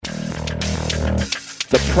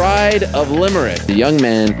The pride of Limerick, a young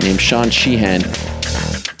man named Sean Sheehan.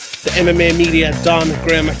 The MMA media, Don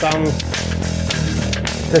Graham McDonald.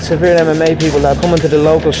 The severe MMA people that are coming to the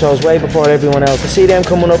local shows way before everyone else. To see them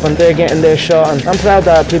coming up and they're getting their shot, and I'm proud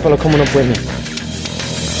that people are coming up with me.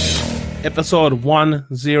 Episode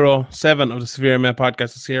 107 of the Severe MMA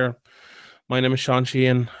podcast is here. My name is Sean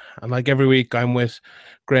Sheehan, and like every week, I'm with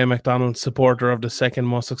Graham McDonald, supporter of the second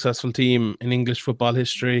most successful team in English football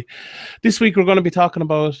history. This week, we're going to be talking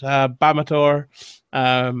about Bamator.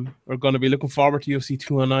 We're going to be looking forward to UFC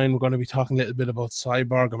 209. We're going to be talking a little bit about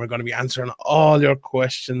Cyborg, and we're going to be answering all your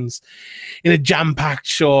questions in a jam-packed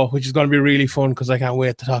show, which is going to be really fun because I can't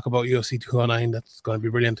wait to talk about UFC 209. That's going to be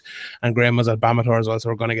brilliant. And Graham was at Bamator as well, so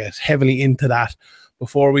we're going to get heavily into that.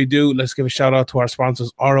 Before we do, let's give a shout out to our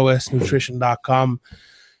sponsors, ROSnutrition.com.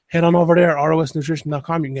 Head on over there,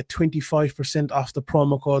 ROSnutrition.com. You can get 25% off the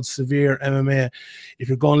promo code Severe MMA. If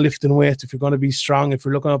you're going lifting weights, if you're going to be strong, if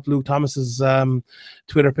you're looking up Luke Thomas's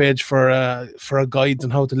Twitter page for a guides on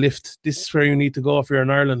how to lift, this is where you need to go if you're in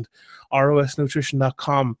Ireland.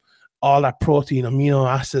 ROSnutrition.com. All that protein, amino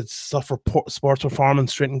acids, stuff for sports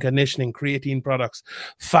performance, strength and conditioning, creatine products,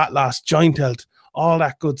 fat loss, joint health, all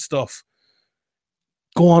that good stuff.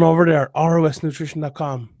 Go on over there,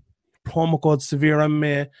 ROSnutrition.com. Promo code Severe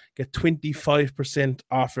MMA, get 25%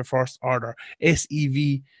 off your first order.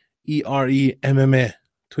 SEVERE MMA,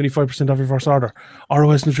 25% off your first order.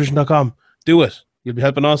 ROSnutrition.com. Do it. You'll be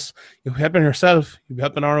helping us. You'll be helping yourself. You'll be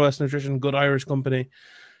helping ROS Nutrition, good Irish company.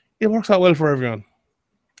 It works out well for everyone.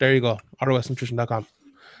 There you go. ROSnutrition.com.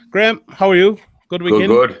 Graham, how are you? Good weekend?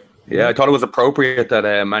 Good. Yeah, I thought it was appropriate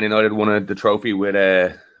that Man United won the trophy with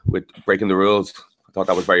breaking the rules. I thought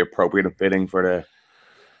that was very appropriate and fitting for the...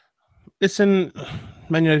 Listen,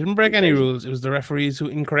 Man United didn't break any rules. It was the referees who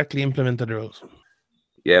incorrectly implemented the rules.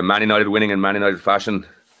 Yeah, Man United winning in Man United fashion.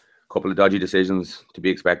 A couple of dodgy decisions to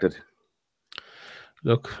be expected.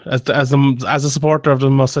 Look, as a supporter of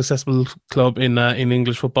the most successful club in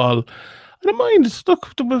English football, I don't mind.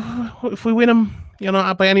 Look, if we win them,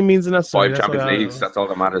 by any means necessary. 5 Champions Leagues, that's all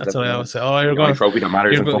that matters. That's what I always say. Oh, you're going. Trophy that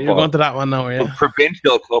matters in football. You're going to that one now, yeah.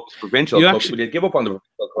 Provincial clubs. Will you give up on the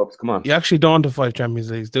provincial clubs? Come on. You actually don't have 5 Champions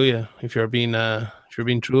Leagues, do you? If you're being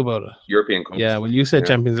true about it. European clubs. Yeah, well, you said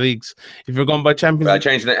Champions Leagues. If you're going by Champions League,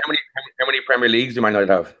 changing it. How many Premier Leagues do Man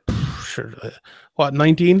United have? Sure. What,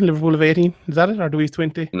 19? Liverpool have 18? Is that it? Or do we have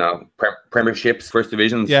 20? No. Premierships, first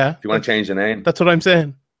divisions. Yeah. If you want to change the name. That's what I'm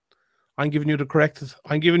saying. I'm giving you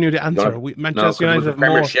the answer. Manchester United have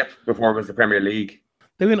Premiership before it was the Premier League.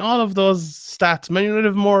 They win all of those stats. Man United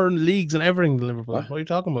have more leagues and everything than Liverpool. What are you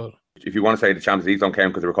talking about? If you want to say the Champions League don't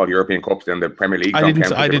count because they were called European Cups, then the Premier League I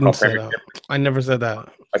didn't say that. I never said that.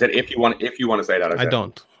 I said if you want to say that. I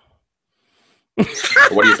don't.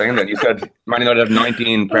 What are you saying then? You said Man United have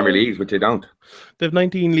 19 Premier Leagues, which they don't. They have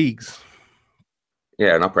 19 leagues.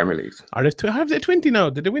 Yeah, not Premier Leagues. Have they 20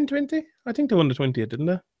 now? Did they win 20? I think they won the 20th, didn't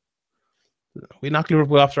they? We knocked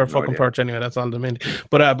Liverpool after our fucking perch anyway. That's all the main.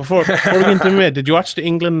 But before we get into mid, did you watch the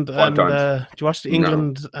England and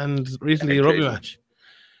recently rugby match?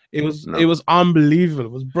 It was unbelievable.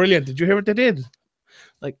 It was brilliant. Did you hear what they did?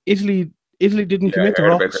 Like Italy didn't commit the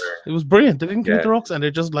rocks. It was brilliant. They didn't commit the rocks, and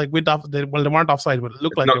they just like went off. They weren't offside, but it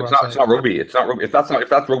looked like they were offside. It's not rugby. It's not rugby. If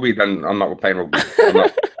that's rugby, then I'm not playing rugby. I'm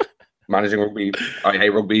not managing rugby. I hate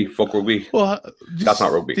rugby. Fuck rugby. Well, that's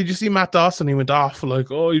not rugby. Did you see Matt Dawson? He went off like,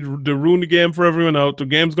 they ruined the game for everyone out. The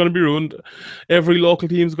game's going to be ruined. Every local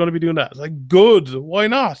team's going to be doing that. It's like, good. Why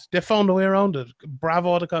not? They found a way around it.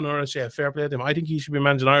 Bravo to Conor O'Shea. Fair play to him. I think he should be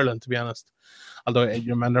managing Ireland, to be honest. Although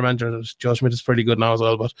your manager, Joe Schmidt, is pretty good now as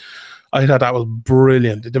well. But I thought that was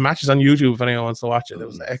brilliant. The match is on YouTube if anyone wants to watch it. It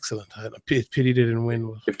was excellent. Pity they didn't win.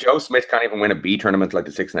 But if Joe Smith can't even win a B tournament like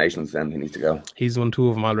the Six Nations, then he needs to go. He's won 2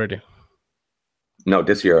 of them already. No,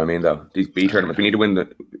 this year, I mean, though. These B tournaments. We need to win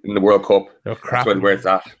in the World Cup. That's where it's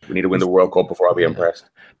at. We need to win the World Cup before I'll be impressed.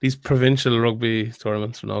 These provincial rugby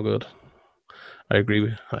tournaments are no good. I agree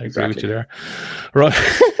with you there. Right.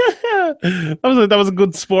 that was a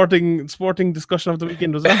good sporting discussion of the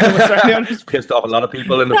weekend. Was that? Pissed off a lot of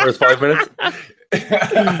people in the first 5 minutes.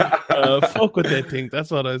 Fuck what they think.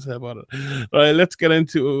 That's what I say about it. All right, let's get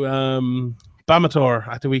into Bamator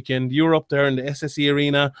at the weekend. You were up there in the SSE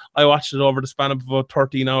Arena. I watched it over the span of about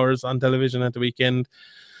 13 hours on television at the weekend.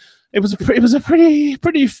 It was a pretty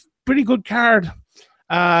good card.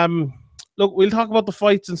 Look, we'll talk about the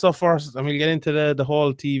fights and stuff first, and we'll get into the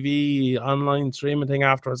whole TV online streaming thing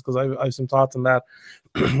afterwards because I have some thoughts on that.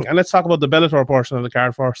 And let's talk about the Bellator portion of the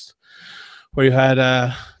card first. where you had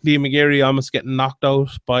Liam McGarry almost getting knocked out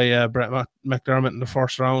by Brett McDermott in the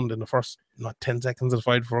first round, in the first 10 seconds of the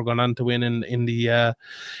fight before going on to win in the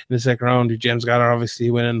second round. You James Gallagher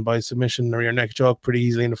obviously winning by submission or your neck choke pretty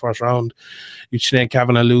easily in the first round. You Sinead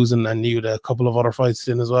Kavanagh losing, and you had a couple of other fights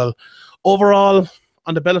in as well. Overall,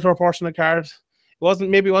 on the Bellator portion of the card, it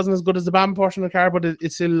wasn't as good as the BAM portion of the card, but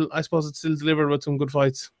it's still, I suppose, it's still delivered with some good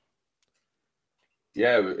fights.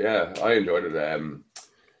 Yeah, I enjoyed it.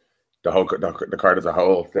 The card as a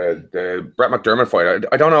whole. The Brett McDermott fight,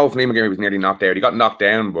 I don't know if Liam McGarry was nearly knocked out. He got knocked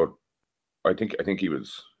down, but I think he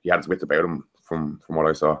had his wits about him from what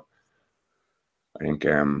I saw. I think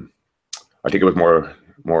it was more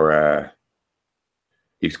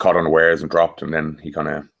he was caught unawares and dropped, and then he kind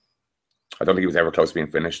of, I don't think he was ever close to being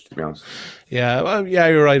finished, to be honest. Yeah, well, yeah,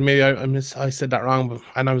 you're right. Maybe I said that wrong,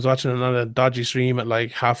 and I was watching another dodgy stream at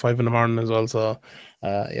like 5:30 in the morning as well. So,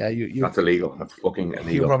 yeah, you that's illegal. That's fucking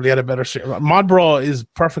illegal. You probably had a better stream. Modbro is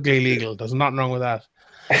perfectly legal. There's nothing wrong with that.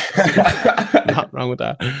 Not wrong with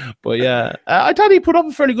that. But yeah, I thought he put up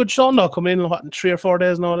a fairly good showing though, coming in 3 or 4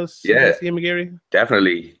 days notice. Yeah, Liam McGarry.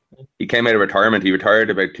 Definitely. He came out of retirement. He retired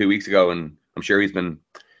about 2 weeks ago, and I'm sure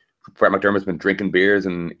Brett McDermott's been drinking beers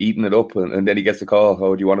and eating it up, and then he gets the call,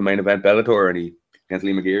 do you want a main event Bellator? And he against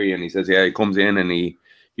Liam McGarry, and he says, yeah, he comes in and he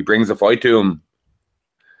brings the fight to him.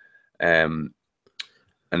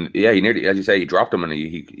 And yeah, he nearly, as you say, he dropped him, and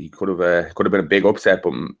he could have been a big upset,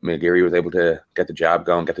 but McGarry was able to get the jab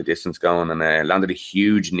going, get the distance going, and landed a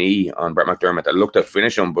huge knee on Brett McDermott that looked to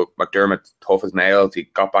finish him, but McDermott, tough as nails, he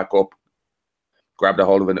got back up, grabbed a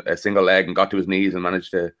hold of a single leg and got to his knees and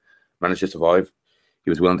managed to survive. He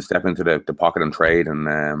was willing to step into the pocket and trade, and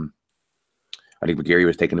I think McGarry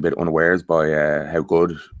was taken a bit unawares by how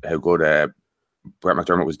good Brett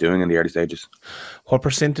McDermott was doing in the early stages. What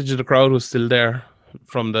percentage of the crowd was still there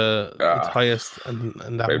from its highest and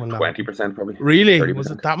that one? 20% probably. Really? 30%, was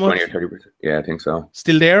it that much? 20 or 30%. Yeah, I think so.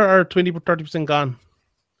 Still there, or 20-30% gone?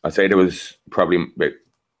 I'd say there was probably about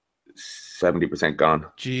 70% gone.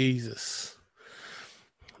 Jesus.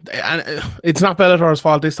 And it's not Bellator's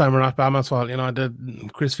fault this time, or not Bama's fault.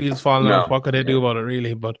 Chris Fields falling out. What could they do about it,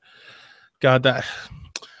 really? But God, that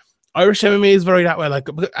Irish MMA is very that way.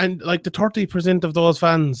 And the 30% of those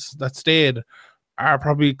fans that stayed are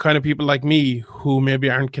probably kind of people like me who maybe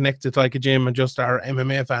aren't connected to like a gym and just are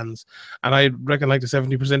MMA fans. And I reckon the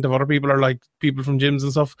 70% of other people are like people from gyms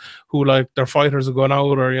and stuff who their fighters are going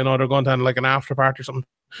out, or they're going to an after party or something.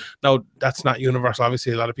 Now, that's not universal.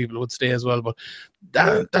 Obviously, a lot of people would stay as well, but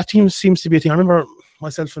that team seems to be a team. I remember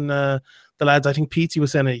myself and the lads, I think Pete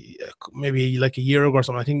was saying maybe a year ago or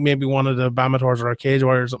something. I think maybe one of the Bamators or a Cage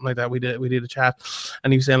Warrior or something like that. We did a chat,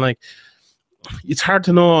 and he was saying it's hard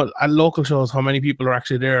to know at local shows how many people are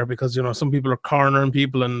actually there, because some people are cornering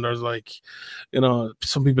people, and there's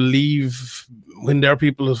some people leave when their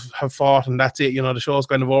people have fought, and that's it. The show's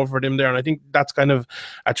kind of over for them there, and I think that's kind of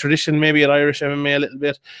a tradition maybe at Irish MMA a little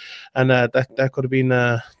bit, and that could have been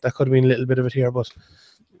a little bit of it here, but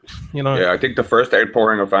yeah, I think the first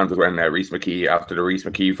outpouring of fans was when Rhys McKee, after the Rhys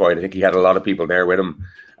McKee fight. I think he had a lot of people there with him,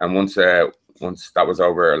 and once that was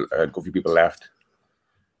over, a good few people left.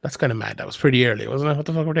 That's kind of mad. That was pretty early, wasn't it? What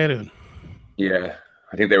the fuck were they doing? Yeah,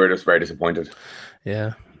 I think they were just very disappointed.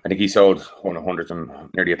 Yeah. I think he sold hundreds and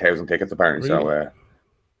nearly 1,000 tickets, apparently. Really? So,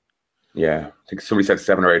 yeah, I think somebody said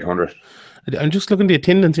 700 or 800. I'm just looking at the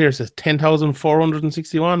attendance here. It says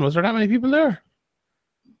 10,461. Was there that many people there?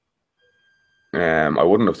 I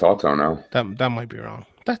wouldn't have thought so, no. That might be wrong.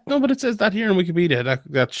 No, but it says that here in Wikipedia.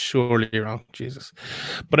 That's surely wrong. Jesus.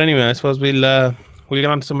 But anyway, I suppose we'll get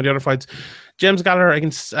on to some of the other fights. James Gallagher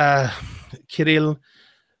against Kirill.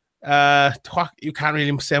 You can't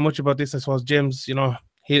really say much about this. I suppose James,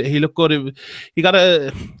 he looked good.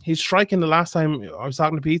 He's striking the last time I was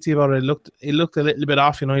talking to PT about it. It looked a little bit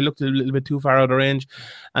off. He looked a little bit too far out of range,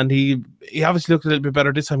 and he obviously looked a little bit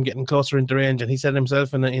better this time, getting closer into range. And he said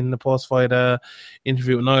himself in the post-fight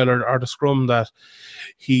interview with Niall or the scrum that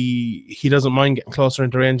he doesn't mind getting closer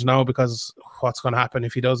into range now, because what's going to happen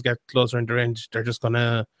if he does get closer into range? They're just going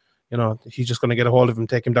to, he's just going to get a hold of him,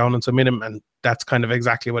 take him down and submit him, and that's kind of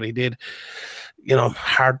exactly what he did.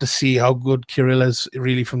 Hard to see how good Kirill is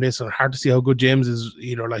really from this, and hard to see how good James is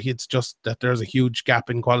either. It's just that there's a huge gap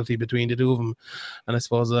in quality between the two of them, and I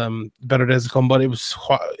suppose better days to come. But it was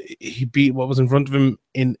he beat what was in front of him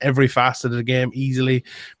in every facet of the game easily.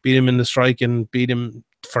 Beat him in the striking, beat him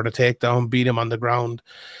for the takedown, beat him on the ground.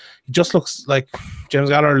 He just looks like James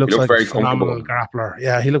Gallagher looks like a phenomenal grappler.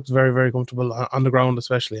 Yeah, he looks very, very comfortable on the ground,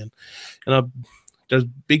 especially. And there's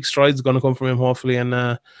big strides going to come from him, hopefully,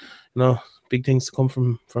 and big things to come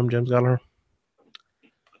from James Gallagher.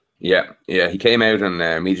 Yeah, he came out and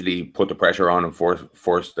immediately put the pressure on and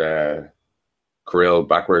forced Kirill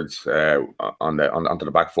backwards onto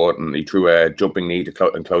the back foot, and he threw a jumping knee to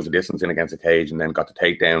close the distance in against the cage, and then got the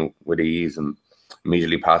takedown with ease and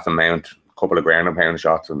immediately passed him Mount a couple of ground and pound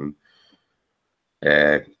shots and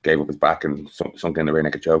gave up his back and sunk in the rear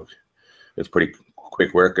naked choke. It's pretty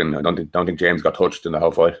quick work, and I don't think James got touched in the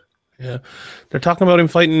whole fight. Yeah, they're talking about him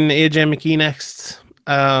fighting AJ McKee next.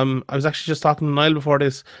 I was actually just talking to Niall before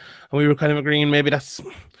this, and we were kind of agreeing maybe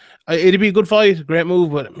it'd be a good fight, great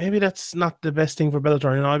move, but maybe that's not the best thing for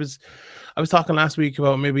Bellator. You know, I was talking last week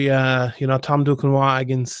about maybe Tom Duquesnoy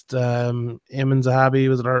against Eamon Zahabi.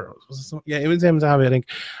 Was it Eamon Zahabi, I think.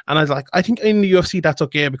 And I was like, I think in the UFC that's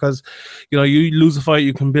okay, because you lose a fight,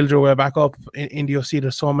 you can build your way back up. In the UFC,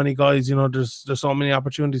 there's so many guys, there's so many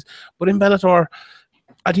opportunities. But in Bellator,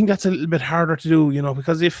 I think that's a little bit harder to do,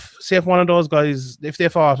 because if one of those guys, if they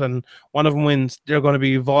fought and one of them wins, they're going to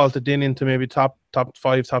be vaulted into maybe top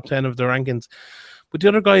 5, top 10 of the rankings. But the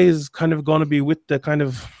other guy is kind of going to be with the kind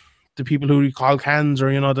of the people who we call cans,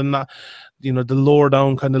 or the lower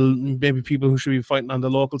down kind of maybe people who should be fighting on the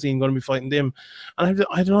local scene, going to be fighting them. And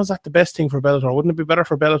I don't know, is that the best thing for Bellator? Wouldn't it be better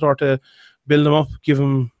for Bellator to build them up, give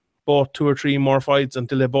them both 2 or 3 more fights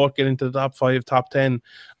until they both get into the top 5, top 10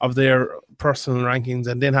 of their personal rankings,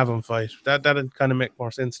 and then have them fight? That'd kind of make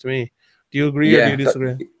more sense to me. Do you agree or do you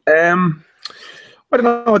disagree? I don't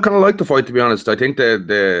know. I kind of like the fight, to be honest. I think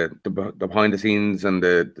the behind the scenes and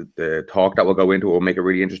the talk that will go into it will make it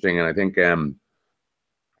really interesting. And I think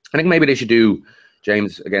maybe they should do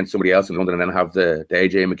James against somebody else in London and then have the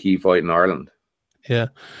AJ McKee fight in Ireland. Yeah,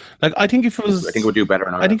 like I think it would do better in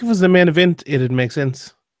Ireland. I think if it was the main event, it'd make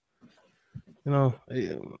sense. You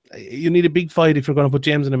need a big fight if you're going to put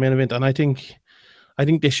James in the main event, and I think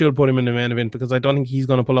they should put him in the main event, because I don't think he's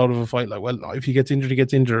going to pull out of a fight. Like, well, if he gets injured, he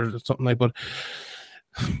gets injured or something like. But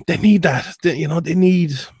they need that. They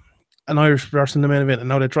need an Irish person in the main event, and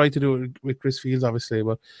now they try to do it with Chris Fields, obviously.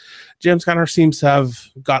 But James Conner seems to have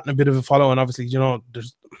gotten a bit of a follow, and obviously,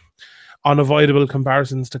 there's unavoidable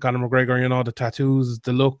comparisons to Conor McGregor. The tattoos,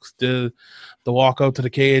 the looks, the walk out to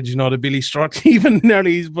the cage, the Billy Strut, even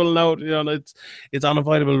nearly he's pulling out. It's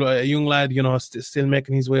unavoidable. A young lad, still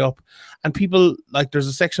making his way up, and people, like, there's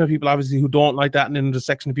a section of people obviously who don't like that, and then there's a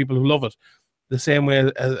section of people who love it. The same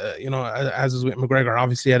way as is with McGregor,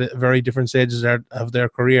 obviously at very different stages of their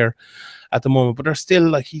career at the moment, but they're still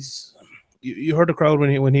like you heard the crowd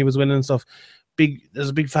when he was winning and stuff. There's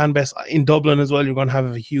a big fan base in Dublin as well. You're going to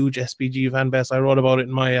have a huge SPG fan base. I wrote about it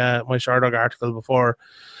in my my Shardog article before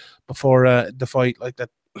the fight. Like that,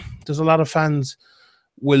 there's a lot of fans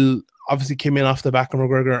will obviously came in off the back of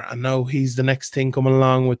McGregor, and now he's the next thing coming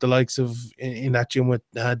along with the likes of in that gym with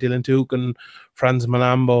Dylan Tuke and Franz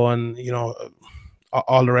Malambo and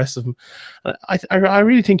all the rest of them. I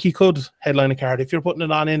really think he could headline a card if you're putting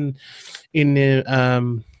it on in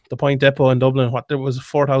the Point Depot in Dublin. There was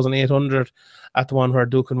 4,800 at the one where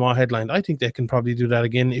Duquesnoy headlined. I think they can probably do that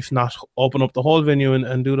again, if not open up the whole venue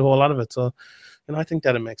and do the whole lot of it. So, I think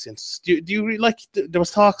that it makes sense. Do you really like? There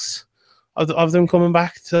was talks of them coming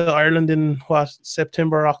back to Ireland in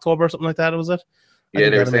September or October or something like that, was it? Yeah,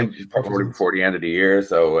 they were saying probably before the end of the year.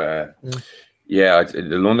 So yeah, the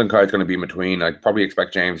London card's going to be in between. I'd probably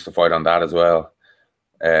expect James to fight on that as well.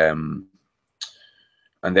 And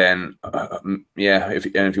then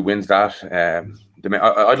if he wins that,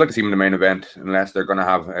 I'd like to see him in the main event, unless they're going to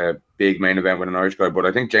have a big main event with an Irish guy. But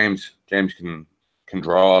I think James can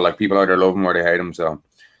draw. Like, people either love him or they hate him, so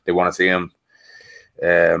they want to see him.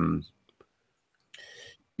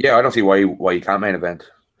 Yeah, I don't see why he can't main event.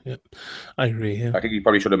 Yeah, I agree. Yeah. I think he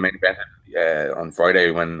probably should have main evented on Friday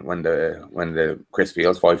when the Chris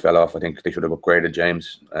Fields fight fell off. I think they should have upgraded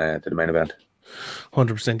James to the main event.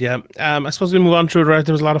 100%. Yeah. I suppose we move on through it. Right,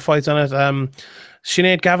 there was a lot of fights on it.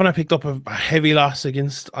 Sinead Kavanagh picked up a heavy loss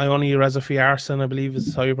against Ione Rezafiarson, I believe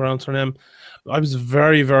is how you pronounce her name. I was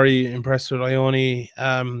very, very impressed with Ione.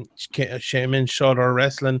 She came in, showed her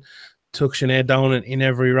wrestling, took Sinead down in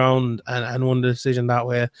every round and won the decision that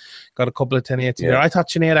way. Got a couple of 10-8s there. I thought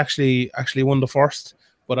Sinead actually won the first,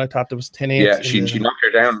 but I thought there was 10-8. Yeah, she knocked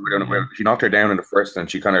her down. She knocked her down in the first,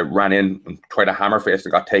 and she kind of ran in and tried a hammer fist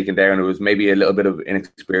and got taken down. It was maybe a little bit of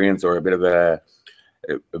inexperience or a bit of a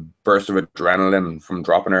burst of adrenaline from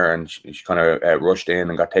dropping her, and she kind of rushed in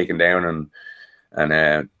and got taken down.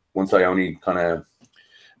 And once Ione kind of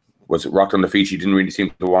was rocked on the feet, she didn't really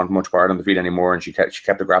seem to want much part on the feet anymore, and she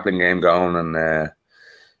kept the grappling game going, and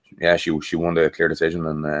she won the clear decision,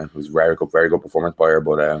 and it was very good performance by her.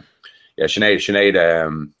 But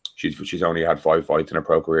Sinead, she's only had 5 fights in her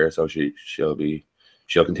pro career, so she'll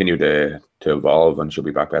continue to evolve, and she'll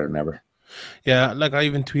be back better than ever. Yeah, like I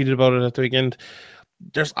even tweeted about it at the weekend.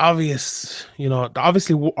 There's obvious,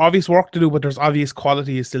 obvious work to do, but there's obvious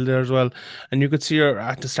quality is still there as well. And you could see her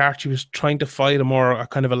at the start; she was trying to fight a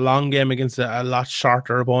kind of a long game against a lot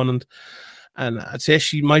shorter opponent. And I'd say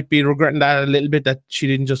she might be regretting that a little bit, that she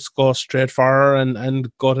didn't just go straight for her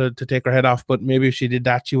and go to take her head off. But maybe if she did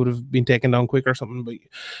that, she would have been taken down quicker or something. But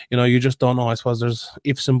you just don't know. I suppose there's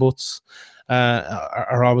ifs and buts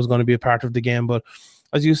are always going to be a part of the game. But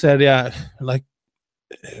as you said, yeah, like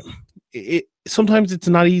sometimes it's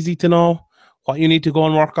not easy to know what you need to go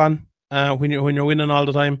and work on when you're winning all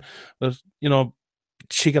the time. But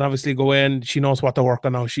she can obviously go in. She knows what to work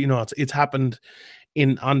on now. She knows it's happened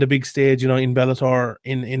on the big stage, in Bellator,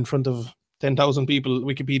 in front of 10,000 people,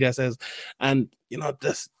 Wikipedia says. And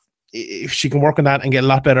this, if she can work on that and get a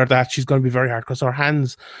lot better at that, she's going to be very hard, because her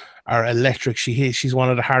hands are electric. She's one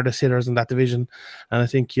of the hardest hitters in that division, and I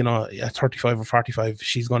think at 35 or 45,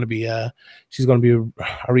 she's going to be a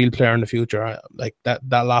real player in the future. Like that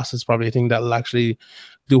loss is probably a thing that'll actually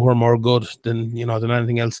do her more good than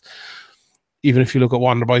anything else. Even if you look at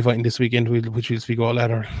Wonderboy fighting this weekend, which we'll speak about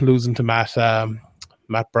later, losing to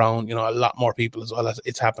Matt Brown, a lot more people as well. As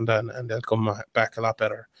it's happened, and they'll come back a lot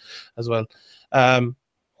better as well.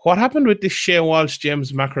 What happened with this Shea Walsh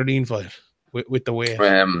James McErleen fight with the weight?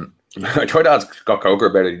 I tried to ask Scott Coker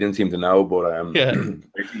about it. He didn't seem to know, but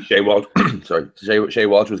basically Shea Walsh, Shea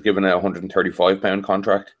Walsh was given a 135-pound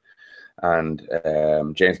contract, and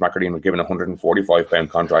James McErleen was given a 145-pound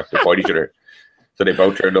contract to fight each other. So they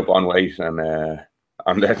both turned up on weight and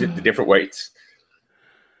on the different weights.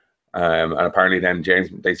 And apparently then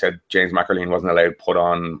they said James McErleen wasn't allowed to put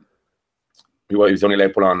on. He was only allowed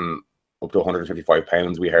to put on up to 155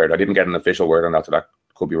 pounds. We heard. I didn't get an official word on that, so that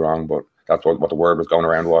could be wrong. But that's what the word was going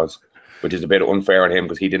around was, which is a bit unfair on him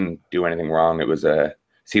because he didn't do anything wrong. It was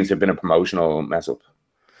seems to have been a promotional mess up.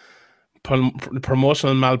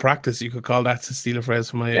 Promotional malpractice, you could call that, to steal a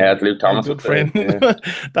phrase from my Luke Thomas, good friend. Yeah.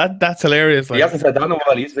 That's hilarious. He hasn't said that in a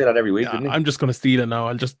while. He used to say that every week, didn't he? I'm just going to steal it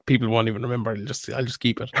now. People won't even remember. I'll just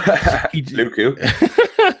keep it. Luke who?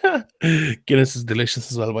 Guinness is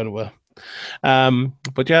delicious as well, by the way.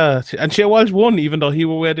 But yeah, and Shea Walsh won, even though he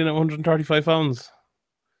weighed in at 135 pounds.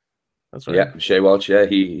 That's right. Yeah, Shea Walsh. Yeah,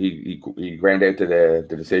 he ground out to the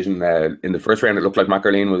decision. In the first round, it looked like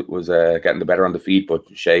McErleen was getting the better on the feet, but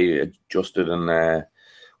Shea adjusted and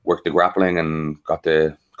worked the grappling and got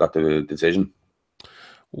the decision.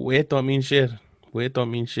 Weight don't mean shit.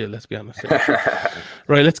 Let's be honest.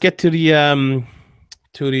 Right, let's get to the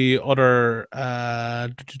other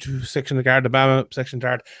section of the card, the BAMMA section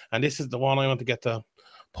card, and this is the one I want to get to.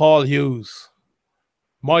 Paul Hughes.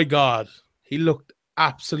 My God, he looked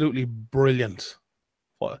absolutely brilliant.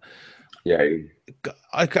 Yeah,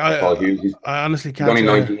 Paul Hughes, I honestly can't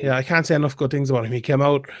say, I can't say enough good things about him. He came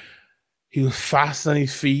out, he was fast on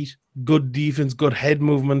his feet, good defense, good head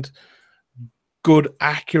movement, good,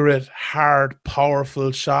 accurate, hard,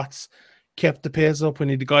 powerful shots, kept the pace up. When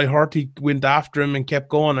the guy hurt, he went after him and kept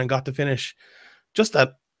going and got the finish. Just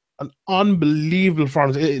an unbelievable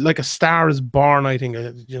performance, like a star is born. I think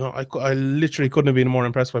I literally couldn't have been more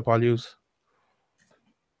impressed by Paul Hughes.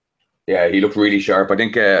 Yeah, he looked really sharp. I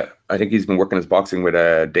think he's been working his boxing with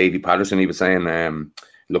Davey Patterson. He was saying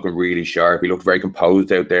looking really sharp. He looked very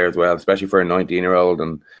composed out there as well, especially for a 19-year-old.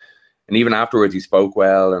 And even afterwards, he spoke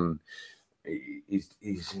well. And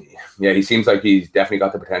he seems like he's definitely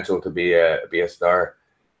got the potential to be a star.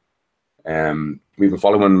 We've been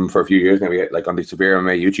following him for a few years now. Like on the Severe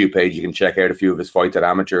MMA YouTube page, you can check out a few of his fights at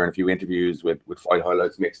amateur and a few interviews with fight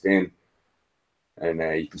highlights mixed in. And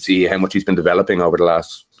you can see how much he's been developing over the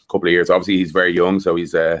last couple of years. Obviously, he's very young, so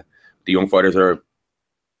he's the young fighters are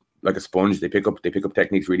like a sponge. They pick up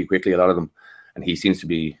techniques really quickly, a lot of them, and he seems to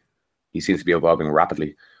be evolving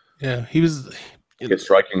rapidly. Yeah, his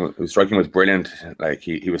striking was brilliant. Like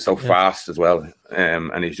he was so fast as well,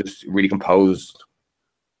 and he's just really composed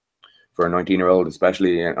for a 19-year-old,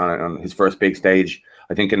 especially on his first big stage.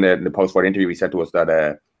 I think in the post-fight interview, he said to us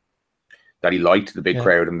that he liked the big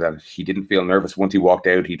crowd and that he didn't feel nervous once he walked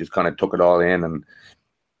out. He just kind of took it all in and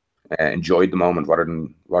enjoyed the moment rather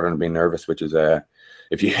than being nervous. Which is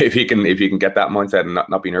if you can get that mindset and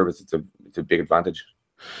not be nervous, it's a big advantage.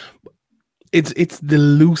 It's the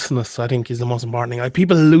looseness, I think, is the most important thing. Like,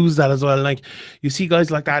 people lose that as well. Like, you see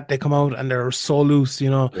guys like that, they come out and they're so loose,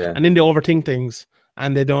 and then they overthink things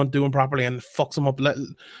and they don't do them properly and fucks them up.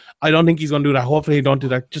 I don't think he's going to do that. Hopefully he don't do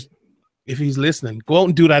that. Just if he's listening, go out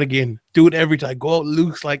and do that again. Do it every time. Go out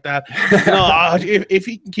loose like that. If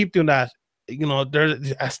he can keep doing that,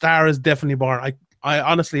 there's a star is definitely born. I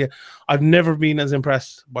honestly, I've never been as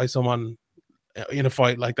impressed by someone in a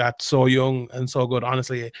fight like that, so young and so good.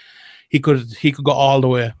 Honestly, he could go all the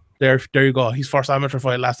way. There you go. His first amateur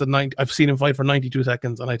fight lasted 90. I've seen him fight for 92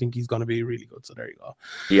 seconds, and I think he's going to be really good. So there you go.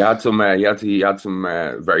 He had some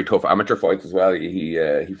very tough amateur fights as well.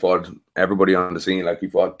 He fought everybody on the scene. Like he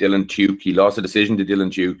fought Dylan Tuke. He lost a decision to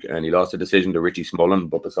Dylan Tuke, and he lost a decision to Richie Smullen.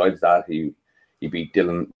 But besides that, he beat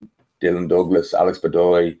Dylan Douglas, Alex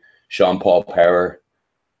Bedoy, Sean Paul Power,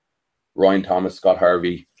 Ryan Thomas, Scott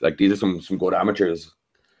Harvey. Like these are some good amateurs.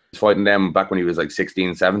 He's fighting them back when he was like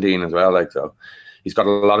 16, 17 as well. Like so. He's got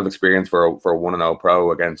a lot of experience for a 1-0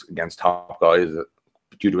 pro against top guys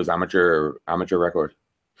due to his amateur record.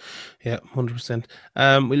 Yeah, 100%.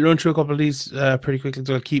 We'll run through a couple of these pretty quickly.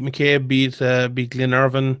 So Keith McCabe beat Glenn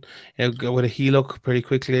Irvin with a heel hook pretty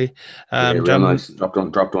quickly. Real nice.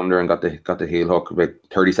 Dropped under and got the heel hook about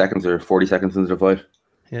 30 seconds or 40 seconds into the fight.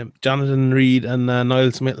 Yeah, Jonathan Reed and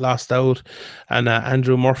Niall Smith lost out, and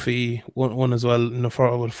Andrew Murphy won as well in the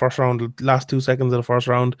first round, the last 2 seconds of the first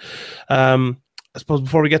round. I suppose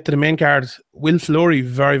before we get to the main card, Will Fleury,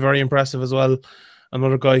 very, very impressive as well.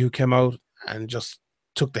 Another guy who came out and just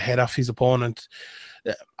took the head off his opponent.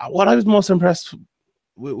 What I was most impressed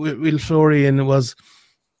with Will Fleury in was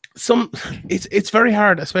it's very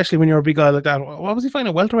hard, especially when you're a big guy like that. What was he fighting?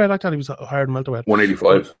 A welterweight like that? He was higher than welterweight.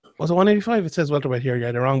 185. Was it 185? It says welterweight here.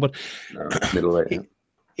 Yeah, they're wrong. But no, middleweight.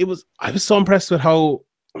 I was so impressed with how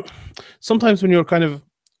sometimes when you're kind of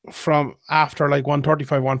from after like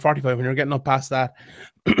 135, 145, when you're getting up past that,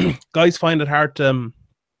 guys find it hard to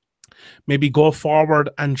maybe go forward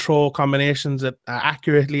and throw combinations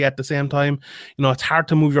accurately at the same time. You know, it's hard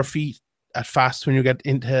to move your feet at fast when you get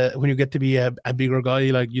to be a bigger guy.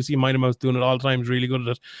 Like you see Mighty Mouse doing it all the time. He's really good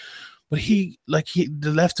at it. But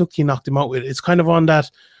the left hook he knocked him out with, it's kind of on that.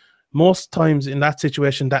 Most times in that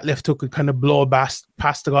situation, that left hook could kind of blow past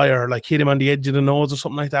the guy or like hit him on the edge of the nose or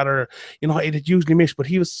something like that, or it usually missed. But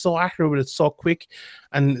he was so accurate with it, so quick,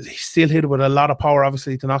 and he still hit it with a lot of power,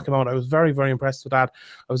 obviously, to knock him out. I was very, very impressed with that.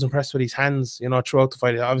 I was impressed with his hands, throughout the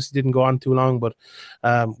fight. It obviously didn't go on too long, but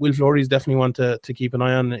Will Fleury is definitely one to keep an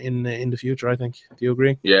eye on in the future, I think. Do you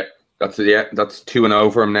agree? Yeah, that's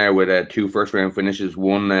 2-0 for him now with 2 first round finishes,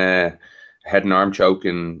 one head and arm choke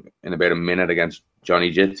in about a minute against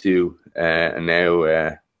Johnny Jitsu, and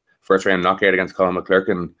now first round knockout against Colin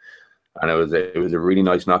McClurkin, and it was a really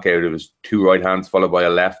nice knockout. It was 2 right hands followed by a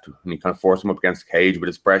left, and he kind of forced him up against the cage with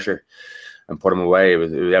his pressure and put him away. It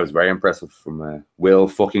was very impressive from Will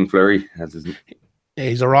fucking Fleury, as his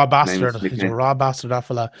he's a raw bastard. He's a raw bastard, that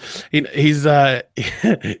fella.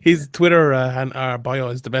 His Twitter and bio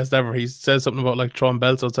is the best ever. He says something about like throwing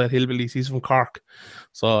belts outside hillbillies. He's from Cork.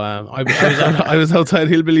 So I was outside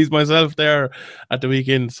hillbillies myself there at the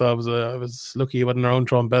weekend. So I was lucky he wasn't around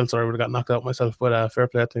throwing belts, or I would have got knocked out myself. But fair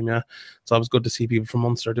play to him, yeah. So it was good to see people from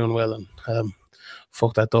Munster doing well, and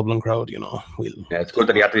fuck that Dublin crowd, Yeah, it's good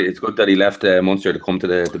that he left Munster to come to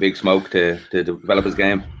the big smoke to develop his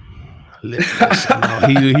game.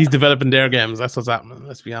 He's developing their games. That's what's happening.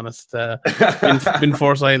 Let's be honest. Ben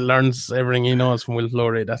Forsyth learns everything he knows from Will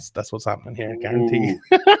Fleury. That's what's happening here. Guarantee.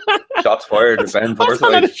 Shots fired. Ben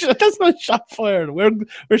Forsyth. That's not shot fired.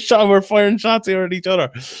 We're firing shots here at each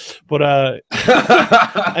other. But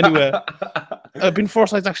anyway, Ben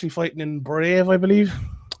Forsyth's actually fighting in Brave, I believe.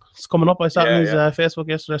 It's coming up. I saw on his Facebook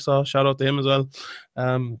yesterday, so shout out to him as well.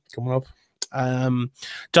 Coming up,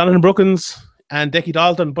 Jonathan Brookins and Decky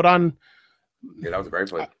Dalton, but on. Yeah, that was a great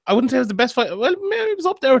fight. I wouldn't say it was the best fight. Well, maybe it was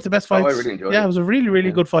up there with the best fights. I really enjoyed it. Yeah, it was a really,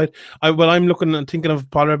 really good fight. I'm looking and thinking of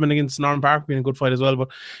Paul Redmond against Norman Park being a good fight as well. But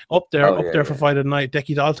up there for fight of the night,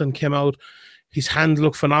 Decky Dalton came out. His hands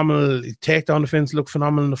look phenomenal. His takedown defense looked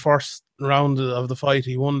phenomenal in the first round of the fight.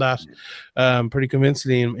 He won that pretty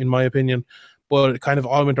convincingly, in my opinion. But it kind of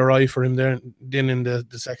all went awry for him there. Then in the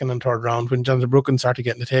second and third round, when Jonathan Brookins started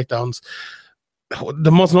getting the takedowns.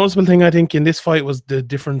 The most noticeable thing, I think, in this fight was the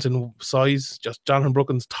difference in size. Just Jonathan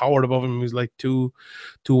Brookins towered above him. He was like two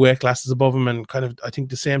weight classes above him, and kind of, I think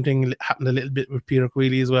the same thing happened a little bit with Peter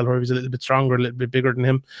Queally as well, where he was a little bit stronger, a little bit bigger than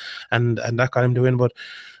him, and that got him to win. But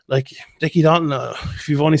like Decky Dalton, if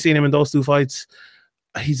you've only seen him in those 2 fights,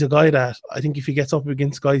 he's a guy that I think if he gets up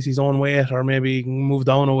against guys his own weight, or maybe move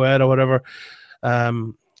down a weight or whatever,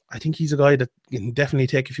 I think he's a guy that can definitely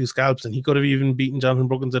take a few scalps, and he could have even beaten Jonathan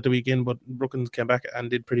Brookins at the weekend, but Brookins came back and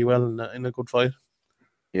did pretty well in a good fight.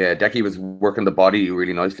 Yeah, Decky was working the body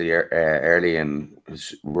really nicely early, and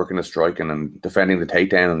was working the striking and defending the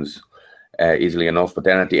takedowns easily enough. But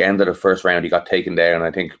then at the end of the first round, he got taken down, and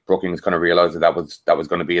I think Brookins kind of realized that was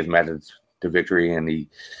going to be his method to victory, and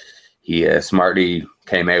he smartly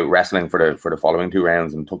came out wrestling for the following 2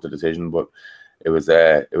 rounds and took the decision. But it was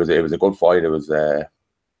a good fight. It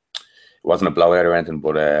wasn't a blowout or anything,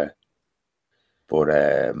 but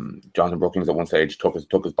But Jonathan Brookings at one stage took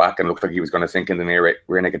us back and looked like he was going to sink in the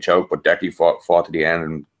rear naked choke. But Decky fought to the end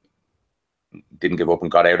and didn't give up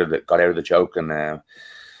and got out of the choke. And it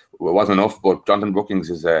wasn't enough. But Jonathan Brookings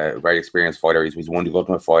is a very experienced fighter. He's won the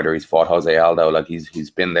Ultimate Fighter. He's fought Jose Aldo. Like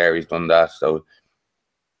he's been there. He's done that. So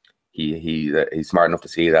he's smart enough to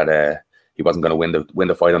see that he wasn't going to win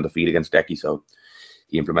the fight on the feet against Decky. So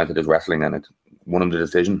he implemented his wrestling and it won him the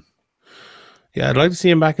decision. Yeah, I'd like to see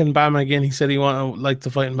him back in Bama again. He said he like to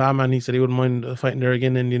fight in Bama, and he said he wouldn't mind fighting there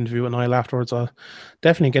again in the interview with Niall afterwards. So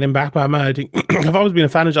definitely get him back, Bama. I think I've always been a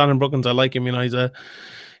fan of Jonathan Brookings. I like him. You know,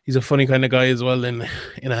 he's a funny kind of guy as well in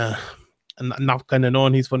a not kind of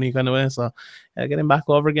known he's funny kind of way. So get him back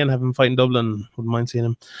over again, have him fight in Dublin. Wouldn't mind seeing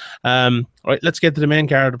him. All right, let's get to the main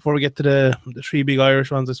card before we get to the three big Irish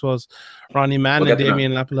ones. I suppose Ronnie Mann and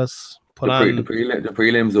Damien Lapillus. The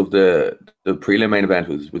prelims of the prelim main event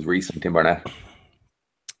was Reece and Tim Barnett.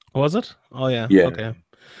 Was it? Oh yeah. Yeah. Okay.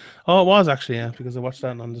 Oh, it was actually, yeah, because I watched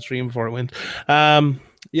that on the stream before it went.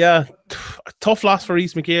 Yeah, tough loss for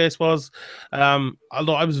Reece McKay, I suppose.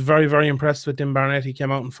 Although I was very, very impressed with Tim Barnett. He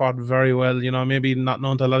came out and fought very well. You know, maybe not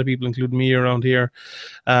known to a lot of people, including me around here.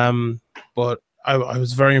 But I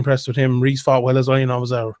was very impressed with him. Reece fought well as well. You know,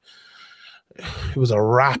 it was a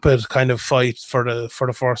rapid kind of fight for the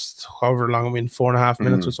first however long, 4.5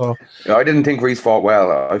 minutes or so. Yeah, I didn't think Reece fought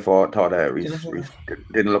well. I thought Reece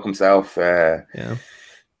didn't look himself. Yeah.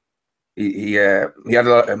 He had a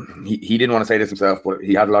lot. He didn't want to say this himself, but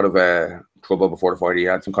he had a lot of trouble before the fight. He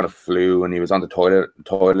had some kind of flu, and he was on the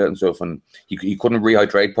toilet and stuff, and he couldn't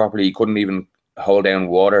rehydrate properly. He couldn't even hold down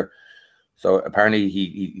water. So apparently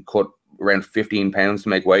he cut around 15 pounds to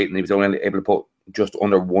make weight, and he was only able to put just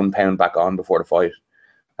under 1 pound back on before the fight.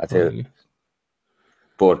 That's it.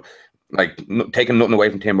 But like taking nothing away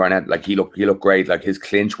from Tim Barnett, like he looked great. Like his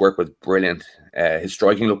clinch work was brilliant. His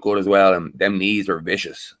striking looked good as well, and them knees were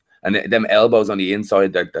vicious. And them elbows on the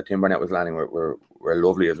inside that Tim Barnett was landing were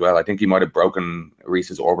lovely as well. I think he might have broken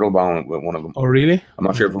Reece's orbital bone with one of them. Oh, really? I'm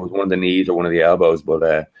not sure if it was one of the knees or one of the elbows,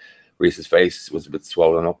 but Reece's face was a bit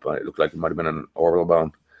swollen up. It looked like it might have been an orbital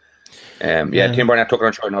bone. Tim Barnett took it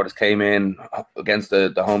on short notice, came in against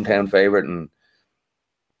the hometown favourite, and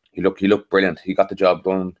he looked brilliant. He got the job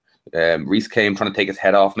done. Reece came trying to take his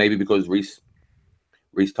head off, maybe because Reece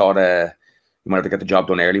thought he might have to get the job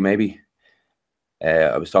done early, maybe.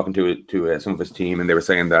 I was talking to some of his team, and they were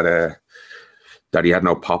saying that he had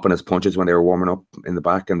no pop in his punches when they were warming up in the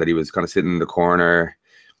back, and that he was kind of sitting in the corner,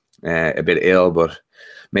 a bit ill. But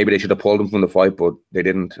maybe they should have pulled him from the fight, but they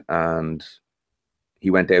didn't. And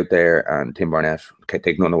he went out there, and Tim Barnett,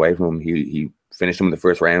 taking nothing away from him, he finished him in the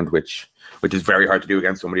first round, which is very hard to do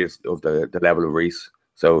against somebody of the level of Reece.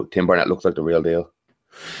 So Tim Barnett looks like the real deal.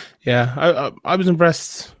 Yeah, I was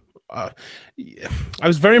impressed. I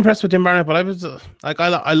was very impressed with Tim Barnett, but I was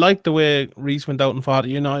I liked the way Reece went out and fought.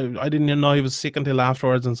 You know, I didn't even know he was sick until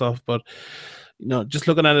afterwards and stuff. But you know, just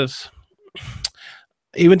looking at it,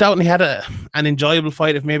 he went out and he had an enjoyable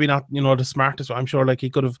fight. If maybe not, you know, the smartest. I'm sure, like he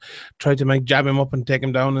could have tried to jab him up and take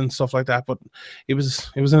him down and stuff like that. But it was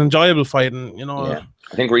an enjoyable fight, and you know, yeah.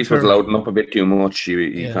 I think Reece was loading up a bit too much.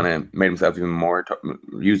 He kind of made himself even more,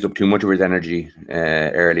 used up too much of his energy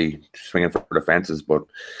early, swinging for the fences. But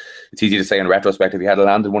it's easy to say in retrospect. If he had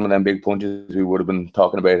landed one of them big punches, we would have been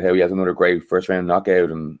talking about how he has another great first round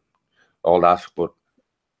knockout and all that. But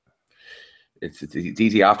it's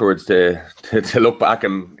easy afterwards to look back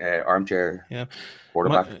and armchair. Yeah,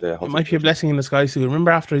 it might be a blessing in disguise too.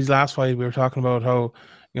 Remember after his last fight, we were talking about how,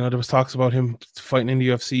 you know, there was talks about him fighting in the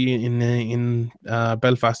UFC in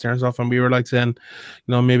Belfast there and stuff, and we were like saying,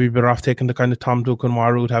 you know, maybe better off taking the kind of Tom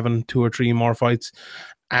Duquesnoy route, having 2 or 3 more fights.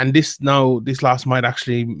 And this loss might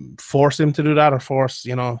actually force him to do that, or force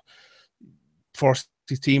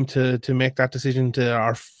his team to make that decision.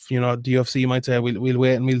 The UFC might say we'll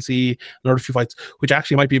wait and we'll see another few fights, which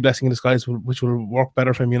actually might be a blessing in disguise, which will work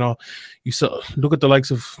better for him. You know, look at the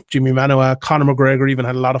likes of Jimmy Manuwa, Conor McGregor even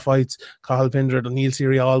had a lot of fights, Cathal Pendred, Neil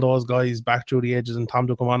Seery, all those guys back through the edges, and Tom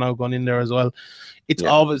Duquesnoy now gone in there as well. It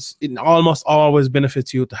almost always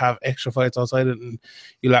benefits you to have extra fights outside it, and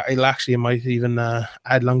it might even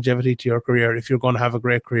add longevity to your career if you're going to have a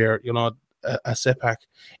great career. You know, a setback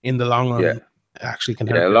in the long run. Yeah. Actually can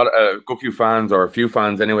help. A good few fans, or a few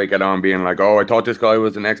fans anyway, get on being like, oh, I thought this guy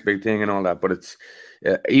was the next big thing and all that. But it's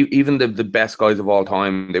even the best guys of all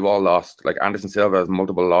time, they've all lost. Like Anderson Silva has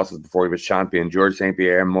multiple losses before he was champion. George St.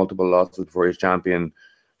 Pierre, multiple losses before he was champion.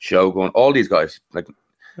 Shogun, all these guys, like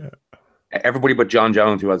everybody but John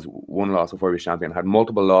Jones, who has 1 loss before he was champion, had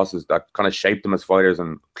multiple losses that kind of shaped them as fighters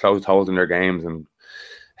and closed holes in their games. And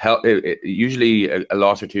usually a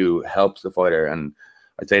loss or two helps the fighter. And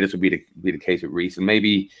I'd say this would be the case with Reese, and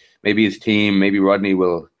maybe his team, maybe Rodney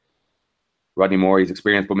Moore, he's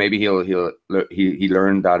experienced, but maybe he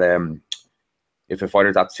learned that if a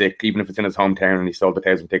fighter's that sick, even if it's in his hometown and he sold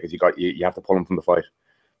 1,000 tickets, you have to pull him from the fight.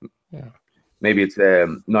 Yeah. Maybe it's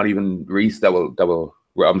not even Reese that will.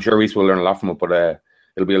 I'm sure Reese will learn a lot from it, but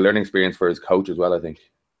it'll be a learning experience for his coach as well, I think.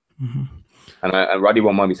 Mm-hmm. And Roddy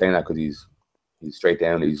won't mind me saying that because he's straight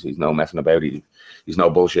down. He's no messing about. He's no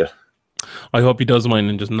bullshit. I hope he does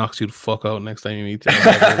mind and just knocks you the fuck out next time you meet him.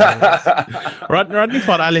 Rodney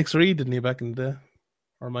fought Alex Reed, didn't he, back in the day?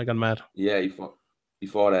 Or am I gone mad? Yeah, he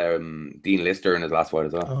fought Dean Lister in his last fight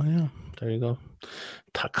as well. Oh yeah, there you go.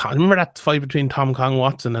 Remember that fight between Tom Kong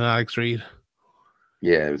Watson and Alex Reed?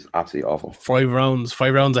 Yeah, it was absolutely awful. 5 rounds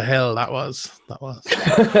of hell. That was. But,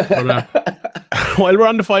 while we're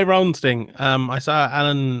on the 5 rounds thing, I saw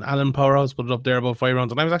Alan Powerhouse put it up there about 5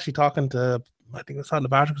 rounds, and I was actually talking to, I think it was on the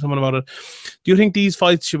Bartek or someone about it. Do you think these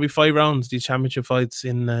fights should be 5 rounds? These championship fights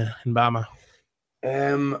in Bama?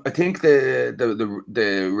 I think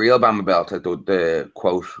the real Bama belt, the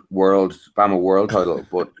quote Bama world title,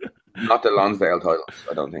 but not the Lonsdale title.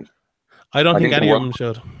 I don't think. I think any of them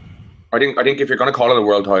should. I think if you're going to call it a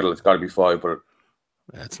world title, it's got to be 5. But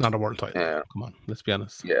it's not a world title. Come on, let's be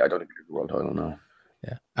honest. Yeah, I don't think it's a world title. No.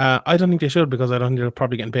 Yeah, I don't think they should, because I don't think they're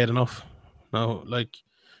probably getting paid enough. No, like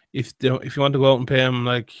if you want to go out and pay them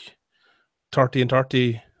like 30 and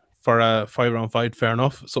 30 for a 5 round fight, fair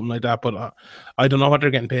enough, something like that. But I don't know what they're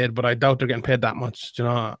getting paid, but I doubt they're getting paid that much, you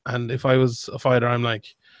know. And if I was a fighter, I'm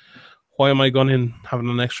like, why am I going in having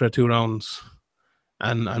an extra 2 rounds?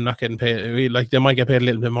 And I'm not getting paid. Like, they might get paid a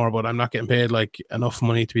little bit more, but I'm not getting paid like enough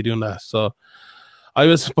money to be doing that. So I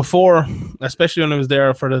was before, especially when I was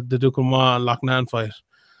there for the Duquesnoy and Loughnane fight,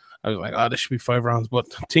 I was like, this should be 5 rounds. But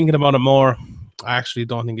thinking about it more, I actually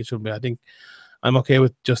don't think it should be. I think I'm okay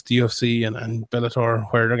with just the UFC and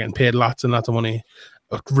Bellator, where they're getting paid lots and lots of money,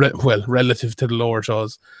 well, relative to the lower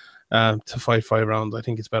shows, to fight 5 rounds. I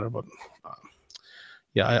think it's better. But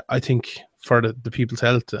yeah, I think for the people's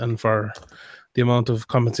health and for the amount of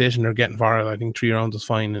compensation they're getting for it, I think 3 rounds is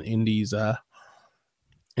fine in these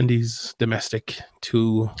domestic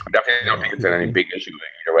 2. I definitely don't think it's any big issue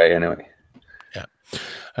either way anyway. Yeah,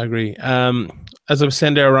 I agree. As I was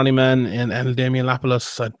saying there, Ronnie Man and Damian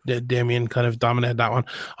Lapalus, Damian kind of dominated that one.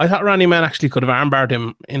 I thought Ronnie Man actually could have armbarred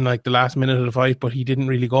him in like the last minute of the fight, but he didn't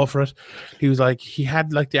really go for it. He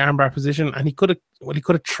had like the armbar position, and he could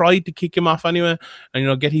have tried to kick him off anyway,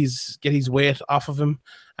 and get his weight off of him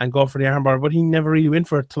and go for the armbar, but he never really went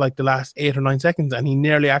for it till like the last 8 or 9 seconds, and he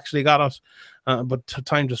nearly actually got it, but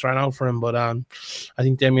time just ran out for him. But I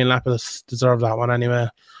think Damian Lapalus deserved that one anyway.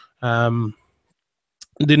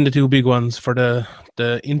 Then the 2 big ones for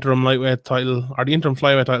the interim lightweight title, or the interim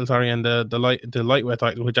flyweight title, sorry, and the lightweight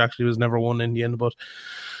title, which actually was never won in the end. But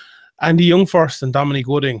Andy Young first and Dominic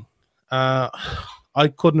Wooding. I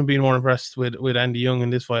couldn't have been more impressed with Andy Young in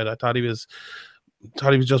this fight. I thought he was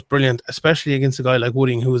just brilliant, especially against a guy like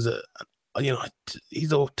Wooding, who is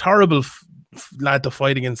he's a terrible lad to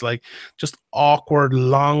fight against. Like, just awkward,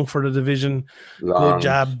 long for the division, good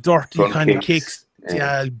jab, dirty kind of kicks.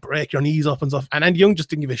 Yeah, break your knees up and stuff. And Andy Young just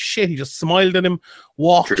didn't give a shit. He just smiled at him,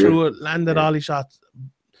 walked through it, landed all his shots.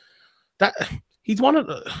 It's one of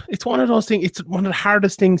those things. It's one of the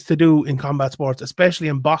hardest things to do in combat sports, especially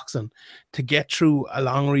in boxing, to get through a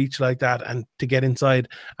long reach like that and to get inside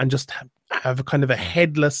and just have a kind of a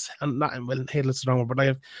headless, and not headless is wrong, but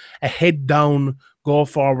like a head down, go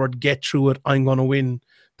forward, get through it, I'm going to win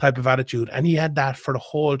type of attitude. And he had that for the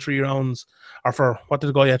whole 3 rounds, or for what did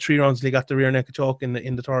it go? Yeah, 3 rounds. He got the rear naked choke in the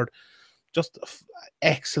 3rd. Just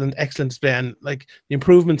excellent display, and like the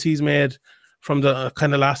improvements he's made from the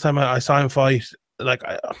kind of last time I saw him fight. Like,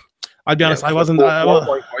 I'll be honest, I wasn't.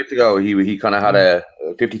 4 fights ago, he kind of had a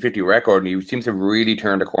 50-50 record, and he seems to have really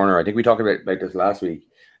turned the corner. I think we talked about this last week,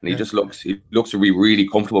 and he looks to be really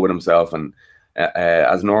comfortable with himself. And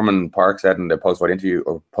as Norman Park said in the post-fight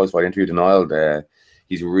interview denial,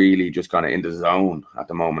 he's really just kind of in the zone at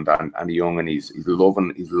the moment. And Andy Young, and he's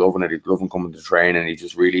loving it. He's loving coming to train, and he's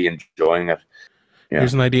just really enjoying it. Yeah.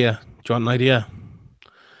 Here's an idea. Do you want an idea?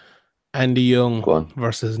 Andy Young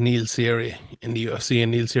versus Neil Seery in the UFC,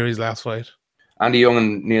 and Neil Seery's last fight. Andy Young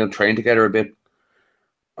and Neil train together a bit.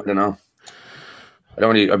 I don't know.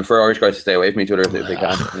 I prefer Irish guys to stay away from each other if they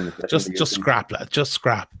can. Just scrap, lad. Just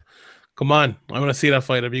scrap. Come on, I want to see that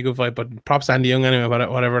fight. It'll be a good fight. But props to Andy Young anyway.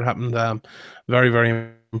 Whatever happened, very, very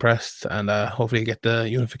impressed, and hopefully get the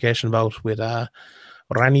unification bout with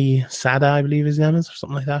Rani Sada, I believe his name is, or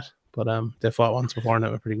something like that. But they fought once before and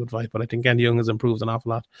had a pretty good fight. But I think Andy Young has improved an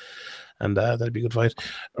awful lot, and that'll be a good fight.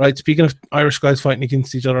 Right, speaking of Irish guys fighting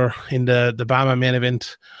against each other in the BAMMA main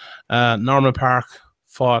event, Norman Park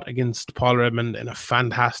fought against Paul Redmond in a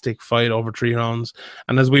fantastic fight over 3 rounds.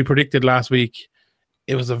 And as we predicted last week,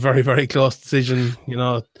 it was a very, very close decision.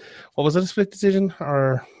 What was it, a split decision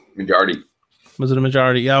or majority? Was it a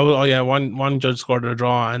majority? Yeah. Well, yeah. One judge scored a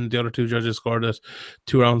draw, and the other 2 judges scored it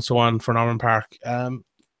 2 rounds to 1 for Norman Park.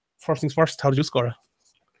 First things first, how did you score it?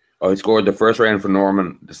 I scored the first round for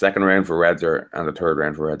Norman, the second round for Redzer, and the third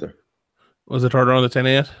round for Redzer. Was the third round at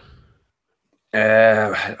 10-8?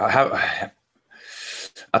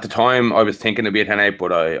 At the time, I was thinking it'd be a 10-8,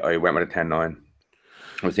 but I went with a 10-9.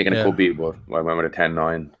 I was thinking it could be, but I went with a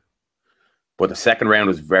 10-9. But the second round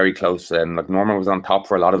was very close, and like Norman was on top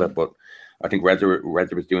for a lot of it, but I think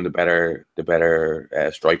Redzer was doing the better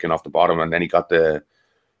striking off the bottom, and then he got the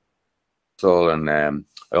soul, and I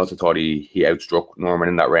also thought he outstruck Norman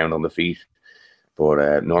in that round on the feet.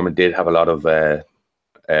 But Norman did have a lot of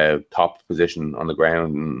top position on the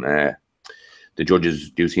ground, and the judges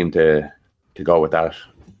do seem to go with that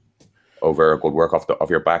over a good work off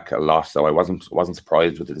your back a lot. So I wasn't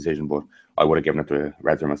surprised with the decision, but I would have given it to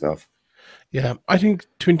Redzer myself. Yeah, I think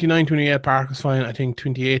 29-28 Park is fine. I think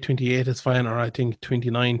 28-28 is fine, or I think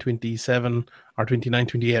 29-27 or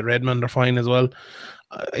 29-28 Redmond are fine as well.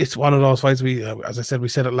 It's one of those fights as I said, we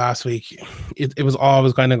said it last week. It was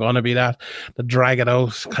always kind of going to be the drag it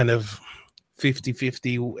out kind of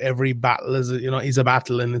 50-50. Every battle is a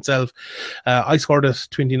battle in itself. I scored it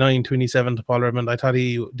 29-27 to Paul Redmond. I thought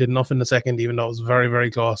he did enough in the second, even though it was very,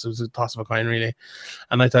 very close. It was a toss of a coin, really.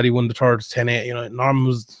 And I thought he won the third 10-8. Norman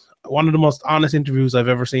was one of the most honest interviews I've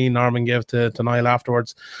ever seen Norman give to Niall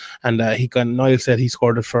afterwards. And Niall said he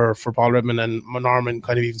scored it for Paul Redmond, and Norman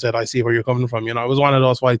kind of even said, I see where you're coming from. It was one of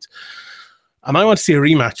those fights. And I want to see a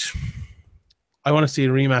rematch. I want to see a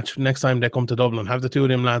rematch next time they come to Dublin. Have the 2 of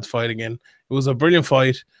them lads fight again. It was a brilliant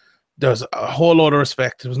fight. There's a whole lot of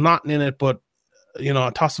respect. There was nothing in it but,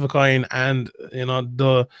 a toss of a coin, and,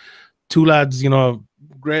 the 2 lads,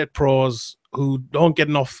 great pros who don't get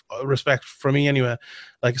enough respect from me anyway.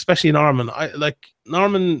 Like, especially Norman.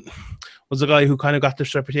 Norman was a guy who kind of got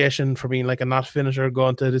this reputation for being like a not finisher,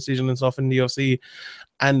 going to decision and stuff in the UFC.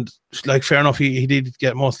 And like, fair enough, he did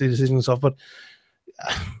get mostly decision and stuff, but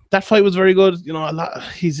that fight was very good.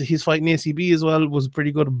 He's fighting ACB as well was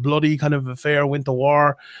pretty good, bloody kind of affair, went to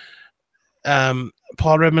war.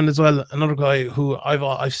 Paul Redmond as well, another guy who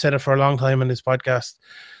I've said it for a long time in this podcast.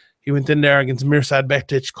 He went in there against Mirsad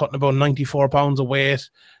Bektic, cutting about 94 pounds of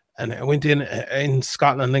weight, and went in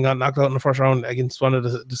Scotland and got knocked out in the first round against one of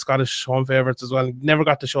the Scottish home favourites as well. He never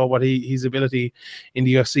got to show what his ability in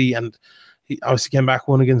the UFC, and he obviously came back,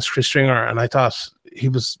 won against Chris Stringer, and I thought he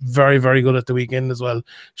was very, very good at the weekend as well.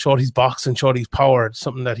 Showed his boxing, showed his power,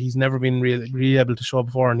 something that he's never been really able to show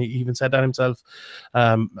before, and he even said that himself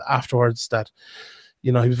afterwards, that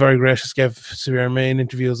he was very gracious, gave Severe Main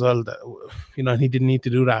interview as well, that, and he didn't need to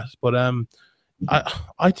do that. But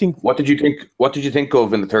I think. What did you think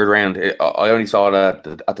of in the third round? I only saw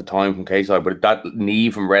that at the time from K-side, but that knee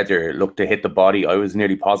from Redzer looked to hit the body. I was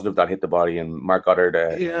nearly positive that hit the body, and Mark Goddard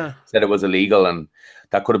said it was illegal, and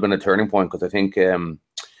that could have been a turning point, because I think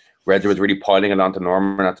Redzer was really piling it onto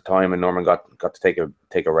Norman at the time, and Norman got to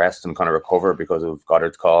take a rest and kind of recover because of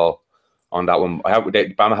Goddard's call on that one.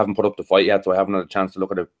 BAMMA haven't put up the fight yet, so I haven't had a chance to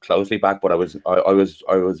look at it closely back, but I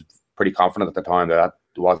was pretty confident at the time that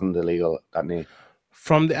wasn't illegal, that knee.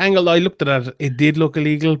 From the angle I looked at it did look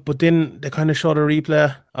illegal, but then they kind of showed a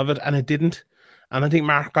replay of it and it didn't. And I think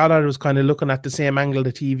Mark Goddard was kind of looking at the same angle,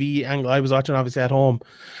 the TV angle I was watching obviously at home.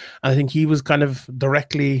 And I think he was kind of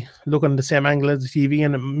directly looking at the same angle as the TV,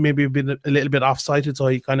 and maybe a little bit off-sighted. So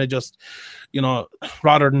he kind of just,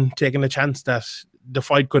 rather than taking a chance that the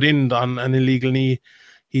fight could end on an illegal knee,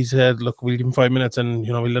 he said, look, we'll give him 5 minutes and,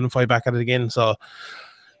 we'll let him fight back at it again. So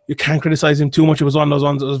you can't criticize him too much. It was one of those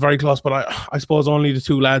ones that was very close, but I suppose only the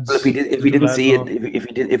 2 lads. But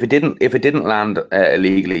if it didn't land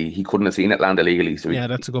illegally, he couldn't have seen it land illegally. So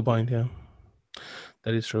that's a good point. Yeah,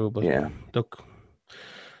 that is true. But look,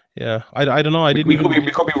 I don't know. We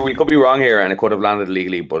could be wrong here, and it could have landed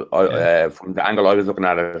illegally. But from the angle I was looking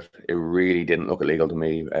at it, it really didn't look illegal to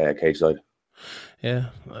me. Cage side. Yeah,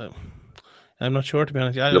 I'm not sure, to be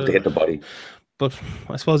honest. Looked to hit the body, but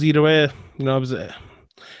I suppose either way, it was.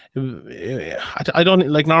 I don't,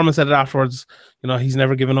 like Norman said it afterwards, he's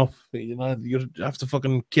never given up. You have to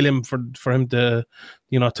fucking kill him for him to,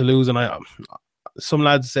 to lose. And some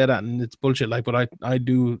lads say that, and it's bullshit. Like, but I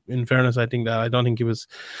do, in fairness, I think that I don't think he was,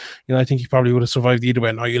 I think he probably would have survived either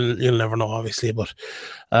way. No, you'll never know, obviously, but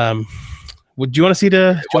Would you want to see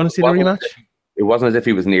the rematch? It wasn't as if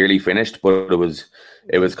he was nearly finished, but it was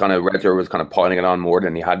kind of Redzer was kind of piling it on more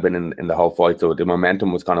than he had been in the whole fight. So the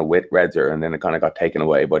momentum was kind of with Redzer, and then it kind of got taken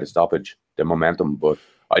away by the stoppage, the momentum. But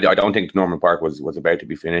I don't think Norman Park was about to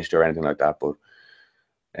be finished or anything like that. But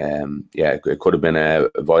it could have been a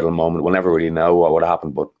vital moment. We'll never really know what would have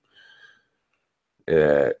happened, but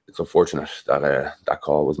it's unfortunate that that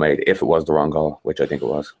call was made, if it was the wrong call, which I think it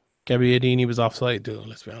was. Gabbiadini was offside too,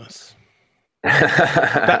 let's be honest.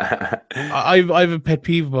 I've a pet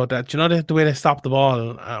peeve about that. Do you know the way they stop the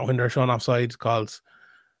ball when they're showing offside calls?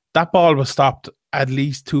 That ball was stopped at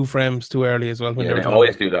least 2 frames too early as well. They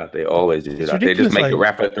always do that. They always do that. They just make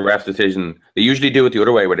the ref's decision. They usually do it the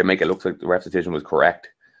other way, where they make it look like the ref's decision was correct.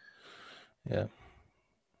 Yeah,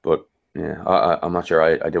 but yeah, I'm not sure.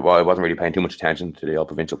 I wasn't really paying too much attention to the El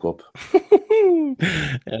Provincial Cup.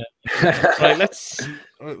 Right,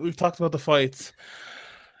 we've talked about the fights.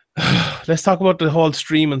 Let's talk about the whole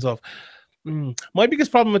stream and stuff. My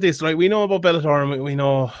biggest problem with this, right? We know about Bellator, and we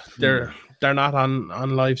know they're not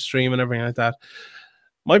on live stream and everything like that.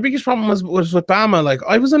 My biggest problem was with BAMMA. Like,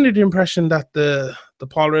 I was under the impression that the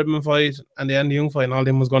Paul Redmond fight and the Andy Young fight and all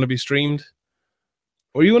them was going to be streamed.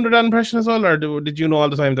 Were you under that impression as well, or did you know all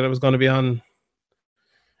the time that it was going to be on?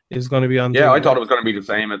 Is going to be on. Yeah, I thought it was going to be the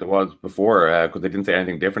same as it was before, because they didn't say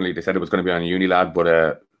anything differently. They said it was going to be on Unilad, but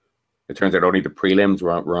it turns out only the prelims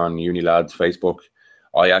were on Unilad's Facebook.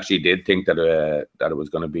 I actually did think that it was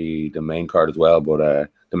going to be the main card as well, but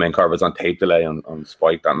the main card was on tape delay on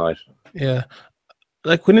Spike that night. Yeah,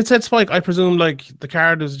 like when it said Spike, I presumed like the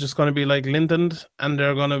card was just going to be like lengthened, and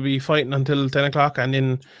they're going to be fighting until 10 o'clock, and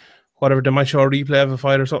then whatever, they might show a replay of a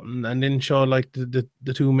fight or something, and then show like the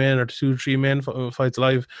 2 main or 2 or 3 main fights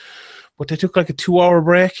live. But they took like a 2-hour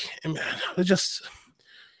break. And it was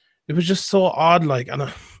just so odd. Like,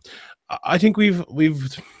 and I think we've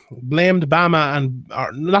blamed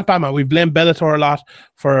BAMMA not BAMMA. We've blamed Bellator a lot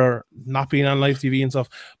for not being on live TV and stuff.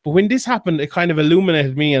 But when this happened, it kind of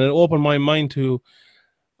illuminated me, and it opened my mind to,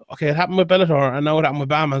 okay, it happened with Bellator, and now it happened with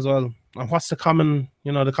BAMMA as well. And what's the common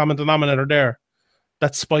denominator there?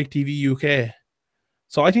 That's Spike TV UK.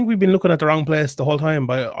 So I think we've been looking at the wrong place the whole time.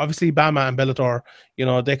 By obviously BAMMA and Bellator,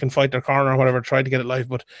 they can fight their corner or whatever, try to get it live.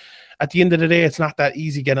 But at the end of the day, it's not that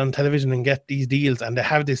easy to get on television and get these deals. And they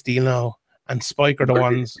have this deal now. And Spike are the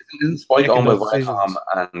ones. Isn't Spike owned by Viacom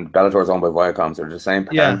and Bellator is owned by Viacom? So they're the same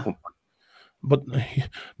parent company. But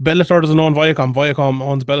Bellator doesn't own Viacom. Viacom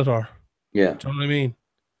owns Bellator. Yeah. Do you know what I mean?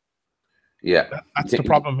 Yeah. That's the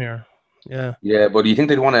problem here. Yeah. Yeah, but do you think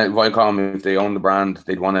they'd want to, Viacom, if they own the brand,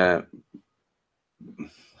 they'd want to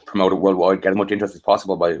promote it worldwide, get as much interest as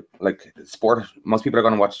possible by, like, sport? Most people are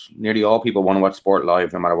going to watch, nearly all people want to watch sport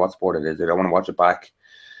live, no matter what sport it is. They don't want to watch it back.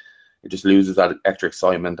 It just loses that extra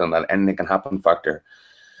excitement and that anything can happen factor.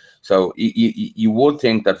 So you would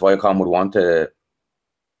think that Viacom would want to,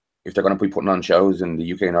 if they're going to be putting on shows in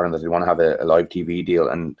the UK and Ireland, that they want to have a live TV deal.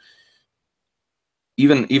 And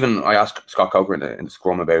even I asked Scott Coker in the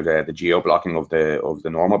scrum about the geo-blocking of the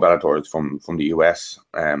normal Bellators from the US.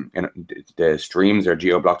 And the streams are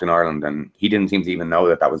geo-blocked in Ireland, and he didn't seem to even know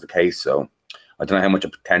that was the case. So I don't know how much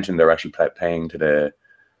attention they're actually paying to the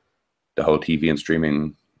whole TV and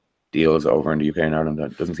streaming deals over in the UK and Ireland.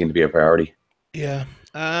 That doesn't seem to be a priority. Yeah.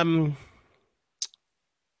 I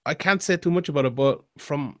can't say too much about it, but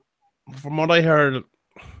from what I heard,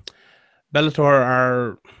 Bellator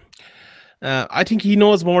are... I think he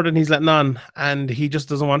knows more than he's letting on, and he just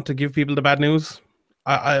doesn't want to give people the bad news.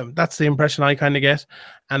 That's the impression I kind of get,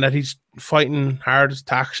 and that he's fighting hard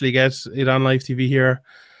to actually get it on live TV here,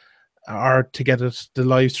 or to get it the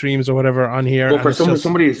live streams or whatever on here. Well, for a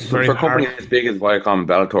company as big as Viacom and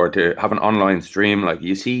Bellator to have an online stream, like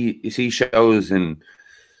you see shows in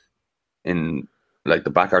like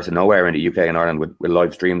the back arse of nowhere in the UK and Ireland with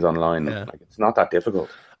live streams online. Yeah. Like, it's not that difficult.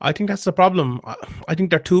 I think that's the problem. I think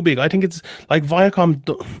they're too big. I think it's like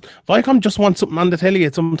Viacom just wants something on the telly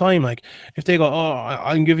at some time. Like, if they go, oh,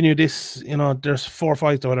 I'm giving you this, there's 4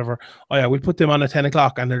 fights or whatever. Oh yeah, we'll put them on at 10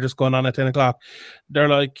 o'clock, and they're just going on at 10 o'clock. They're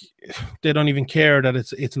like, they don't even care that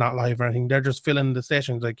it's not live or anything. They're just filling the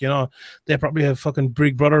stations. Like, they probably have fucking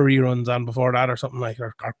Big Brother reruns on before that or something like,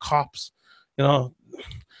 or Cops,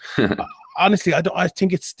 Honestly, I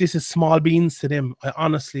think this is small beans to them. I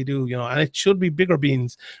honestly do, and it should be bigger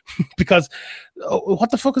beans because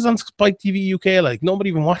what the fuck is on Spike TV UK? Like, nobody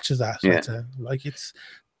even watches that. Yeah.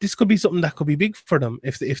 This could be something that could be big for them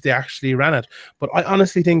if they actually ran it. But I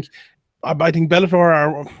honestly think, I think Bellator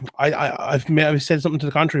are. I've said something to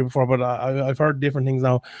the contrary before, but I've heard different things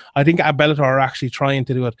now. I think Bellator are actually trying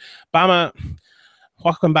to do it. BAMMA,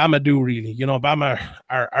 what can Bama do really? You know, Bama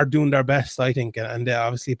are doing their best, I think, and they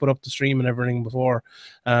obviously put up the stream and everything before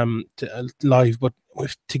live, but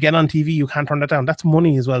to get on TV, you can't turn that down. That's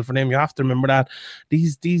money as well for them. You have to remember that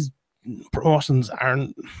these promotions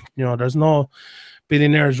aren't, you know, there's no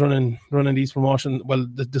billionaires running these promotions. Well,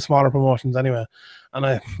 the smaller promotions anyway. And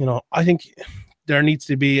I think there needs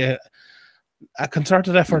to be a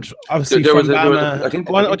concerted effort, obviously, from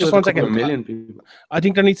Bama. Just 1 second. Million people. I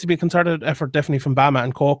think there needs to be a concerted effort, definitely from Bama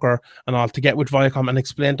and Coker and all, to get with Viacom and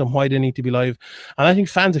explain to them why they need to be live. And I think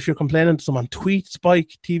fans, if you're complaining to someone, tweet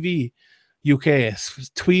Spike TV UK,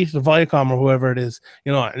 tweet Viacom or whoever it is,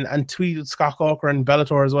 you know, and tweet Scott Coker and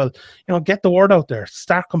Bellator as well. You know, get the word out there.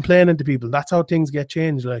 Start complaining to people. That's how things get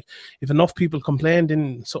changed. Like, if enough people complain,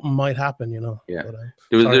 then something might happen, you know. Yeah. But,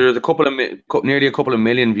 there was nearly a couple of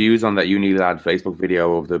million views on that Uni Lad Facebook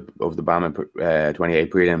video of the Bama 28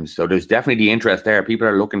 prelims. So there's definitely the interest there. People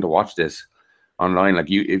are looking to watch this online. Like,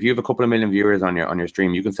 if you have a couple of million viewers on your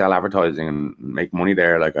stream, you can sell advertising and make money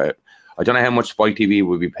there. Like, I don't know how much Spike TV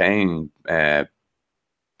would be paying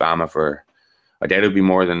Bama for. I doubt it would be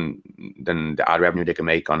more than the ad revenue they can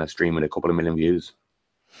make on a stream with a couple of million views.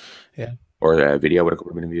 Yeah. Or a video with a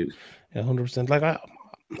couple of million views. Yeah, 100%. Like,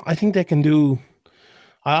 I think they can do.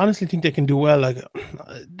 I honestly think they can do well. Like,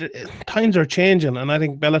 times are changing, and I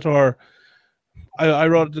think Bellator. I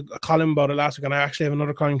wrote a column about it last week, and I actually have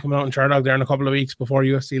another column coming out in Sherdog there in a couple of weeks before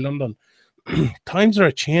UFC London. Times are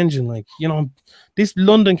changing. Like, you know, this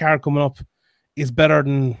London card coming up is better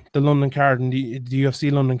than the London card and the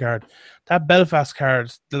UFC London card. That Belfast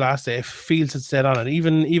card, the last day, feels it set on it,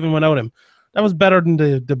 even without him. That was better than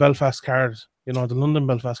the Belfast card, you know, the London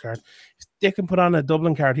Belfast card. If they can put on a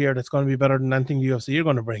Dublin card here that's going to be better than anything the UFC you're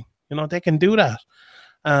going to bring, you know, they can do that.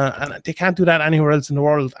 And they can't do that anywhere else in the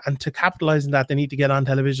world. And to capitalize on that, they need to get on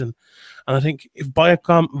television. And I think if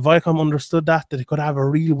Viacom understood that they could have a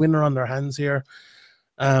real winner on their hands here,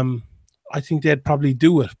 I think they'd probably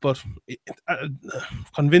do it. But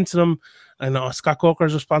convincing them, and Scott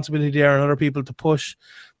Coker's responsibility there and other people to push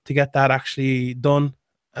to get that actually done.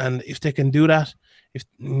 And if they can do that, if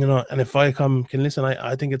Viacom can listen,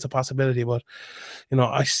 I think it's a possibility. But, you know,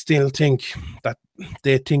 I still think that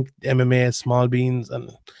they think MMA is small beans, and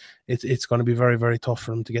it's going to be very, very tough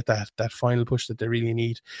for them to get that final push that they really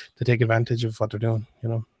need to take advantage of what they're doing, you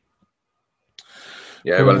know.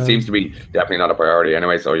 Yeah, well, it seems to be definitely not a priority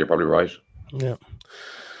anyway, so you're probably right. Yeah,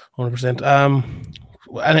 100%.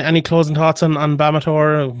 Any closing thoughts on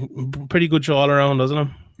Bamator? Pretty good show all around, doesn't it?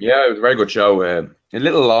 Yeah, it was a very good show. A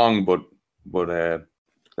little long, but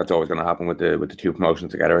that's always going to happen with the two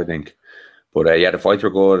promotions together, I think. But yeah, the fights were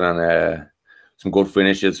good, and some good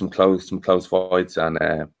finishes, some close fights,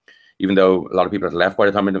 and even though a lot of people had left by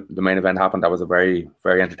the time the main event happened, that was a very,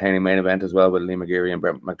 very entertaining main event as well with Lee McGeary and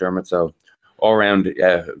Brett McDermott. So all around,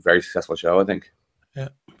 very successful show, I think. Yeah,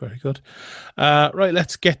 very good. Right,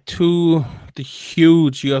 let's get to the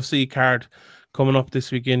huge UFC card coming up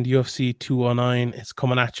this weekend. UFC 209. It's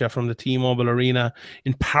coming at you from the T-Mobile Arena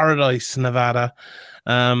in Paradise, Nevada.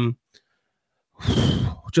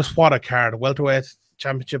 Just what a card. Welterweight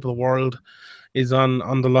Championship of the World is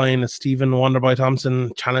on the line as Stephen Wonderboy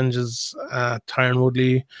Thompson challenges Tyron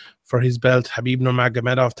Woodley for his belt. Habib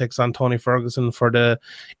Nurmagomedov takes on Tony Ferguson for the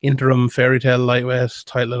interim Fairy Tale lightweight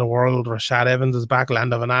title of the world. Rashad Evans is back.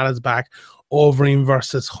 Lando Vannata's back. Overeem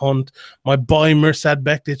versus Hunt. My boy Mirsad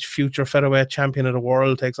Bektic, future featherweight champion of the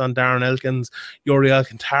world, takes on Darren Elkins. Yuri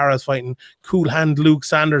Alcantara is fighting Cool Hand Luke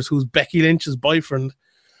Sanders, who's Becky Lynch's boyfriend.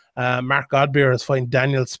 Mark Godbeer is fighting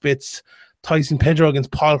Daniel Spitz. Tyson Pedro against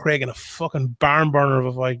Paul Craig in a fucking barn burner of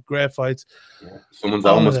a fight. Great fights. Yeah. Someone's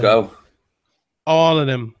almost go. All of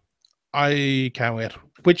them. I can't wait.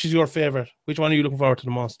 Which is your favorite? Which one are you looking forward to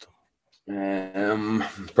the most?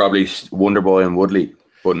 Probably Wonderboy and Woodley,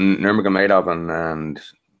 but Nurmagomedov and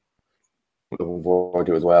looking forward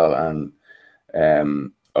to as well, and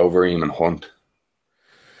Overeem and Hunt.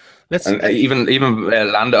 Even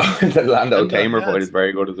Lando, the Lando Tamer fight is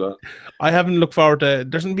very good as well. I haven't looked forward to.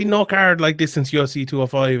 There's been no card like this since UFC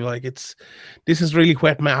 205. Like this has really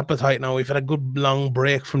whet my appetite now. We've had a good long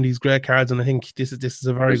break from these great cards, and I think this is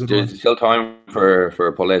a very good one. There's still time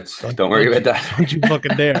for pullets. Don't worry about that. Don't you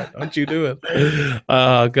fucking dare! Don't you do it?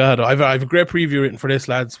 Oh God, I've a great preview written for this,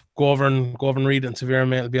 lads. Go over and read it. And Severe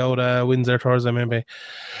Mate will be out Wednesday or Thursday maybe.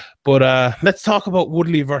 But let's talk about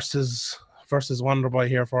Woodley versus Wonderboy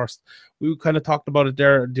here first. We kind of talked about it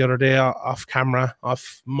there the other day off camera,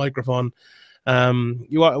 off microphone.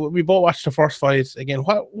 We both watched the first fight again.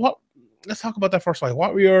 What? Let's talk about that first fight.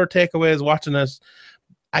 What were your takeaways watching it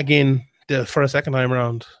again for a second time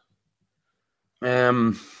around?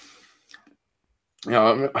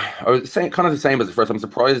 I was saying kind of the same as the first. I'm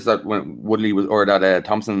surprised that when Woodley was, or that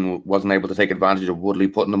Thompson wasn't able to take advantage of Woodley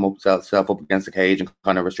putting himself up against the cage and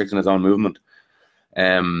kind of restricting his own movement.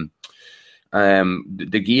 The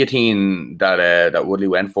guillotine that Woodley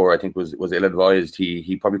went for, I think, was ill advised.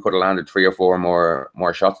 He probably could have landed 3 or 4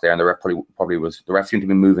 more shots there, and the ref probably was. The ref seemed to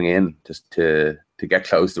be moving in just to get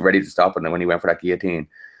close, ready to stop it. And when he went for that guillotine,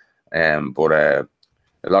 but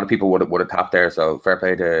a lot of people would have tapped there. So fair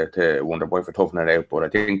play to Wonderboy for toughing it out. But I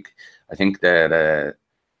think that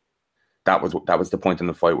that was the point in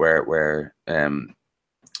the fight where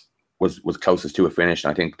was closest to a finish.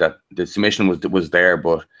 And I think that the submission was there,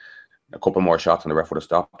 but a couple more shots and the ref would have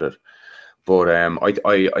stopped it. But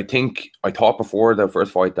I thought before the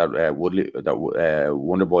first fight that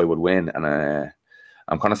Wonderboy would win, and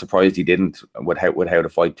I'm kind of surprised he didn't with how the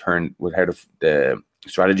fight turned, with how the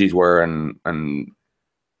strategies were, and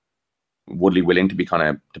Woodley willing to be kind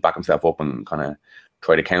of to back himself up and kind of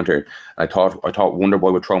try to counter. I thought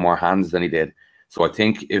Wonderboy would throw more hands than he did. So I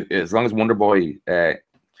think as long as Wonderboy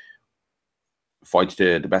fights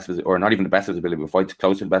to the best of his, or not even the best of his ability, but fights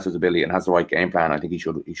close to the best of his ability and has the right game plan, I think he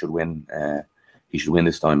should win. He should win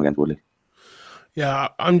this time against Woodley. Yeah,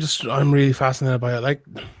 I'm really fascinated by it. Like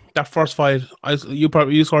that first fight,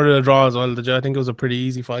 you scored a draw as well. I think it was a pretty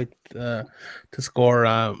easy fight to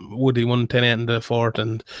score. Woodley won 10-8 in the fourth,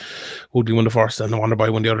 and Woodley won the first, and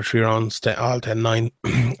Wonderboy won the other 3 rounds, all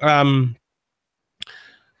 10-9.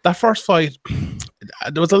 That first fight,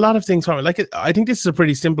 there was a lot of things from it. Like I think this is a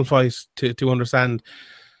pretty simple fight to understand.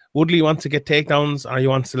 Woodley wants to get takedowns, or he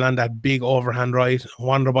wants to land that big overhand right.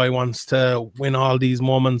 Wonderboy wants to win all these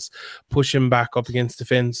moments, push him back up against the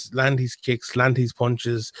fence, land his kicks, land his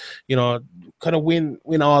punches, kind of win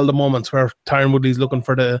all the moments where Tyron Woodley's looking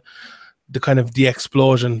for the kind of the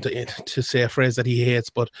explosion, to say a phrase that he hates,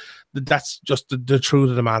 but that's just the truth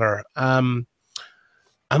of the matter. And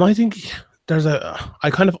I think I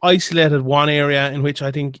kind of isolated one area in which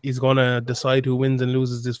I think is going to decide who wins and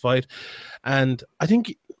loses this fight. And I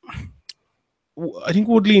think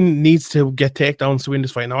Woodley needs to get takedowns to win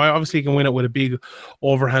this fight. Now, obviously, he can win it with a big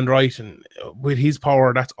overhand right, and with his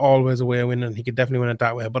power, that's always a way of winning. He could definitely win it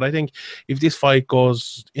that way. But I think if this fight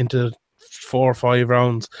goes into 4 or 5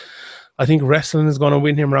 rounds, I think wrestling is going to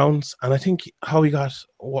win him rounds. And I think how he gets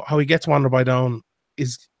Wonderboy down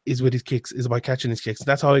is with his kicks, is by catching his kicks.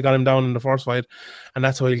 That's how he got him down in the first fight, and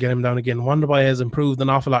that's how he'll get him down again. Wonderboy has improved an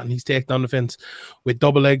awful lot, and he's take down the fence with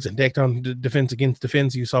double legs and take down the defense against the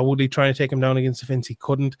fence. You saw Woodley trying to take him down against the fence, he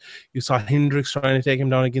couldn't. You saw Hendricks trying to take him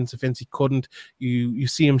down against the fence, he couldn't. You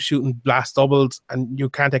see him shooting blast doubles, and you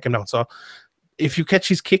can't take him down. So if you catch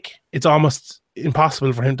his kick, it's almost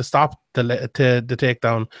impossible for him to stop the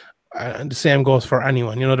takedown. And the same goes for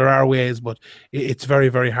anyone. There are ways, but it's very,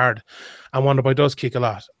 very hard. And Wonderboy does kick a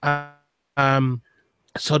lot.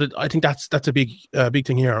 So I think that's a big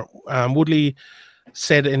thing here. Woodley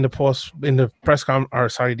said in the press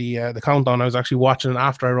the countdown. I was actually watching it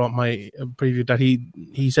after I wrote my preview, that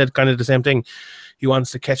he said kind of the same thing. He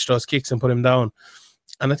wants to catch those kicks and put him down.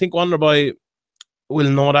 And I think Wonderboy will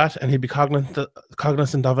know that, and he'll be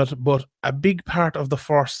cognizant of it. But a big part of the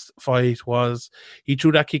first fight was he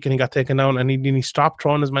threw that kick and he got taken down, and he stopped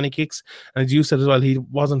throwing as many kicks. And as you said as well, he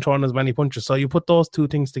wasn't throwing as many punches. So you put those two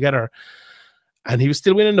things together, and he was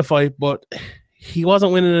still winning the fight, but he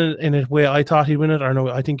wasn't winning it in a way I thought he'd win it, or no,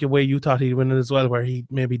 I think a way you thought he'd win it as well, where he'd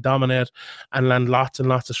maybe dominate and land lots and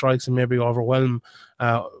lots of strikes and maybe overwhelm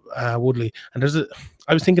Woodley. And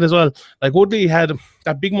I was thinking as well, like Woodley had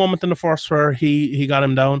that big moment in the first where he got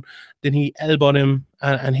him down, then he elbowed him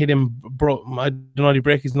and hit him. I don't know, he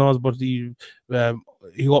break his nose, but he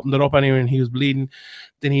opened it up anyway and he was bleeding.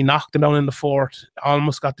 Then he knocked him down in the fourth,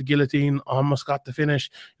 almost got the guillotine, almost got the finish.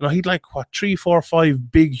 He'd 3, 4,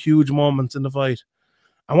 5 big, huge moments in the fight.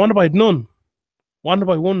 And Wonderboy had none.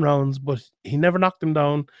 Wonderboy won rounds, but he never knocked him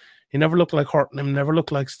down. He never looked like hurting him, never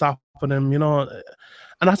looked like stopping him, And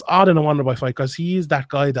that's odd in a Wonderboy fight, because he is that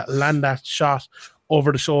guy that land that shot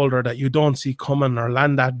over the shoulder that you don't see coming, or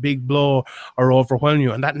land that big blow or overwhelm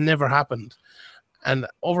you, and that never happened. And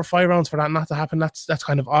over 5 rounds for that not to happen, that's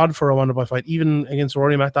kind of odd for a Wonderboy fight. Even against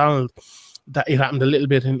Rory MacDonald, that it happened a little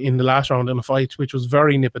bit in the last round in a fight, which was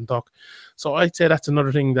very nip and tuck. So I'd say that's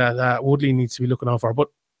another thing that Woodley needs to be looking out for. But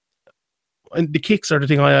the kicks are the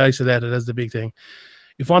thing I isolated as the big thing.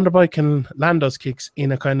 If Wonderboy can land those kicks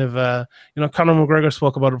in a kind of, Conor McGregor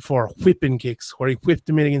spoke about it before, whipping kicks, where he whipped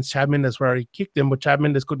him in against Chad Mendes, where he kicked him, but Chad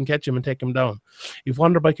Mendes couldn't catch him and take him down. If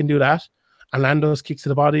Wonderboy can do that, and land those kicks to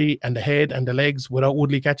the body and the head and the legs without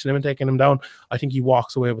Woodley catching him and taking him down, I think he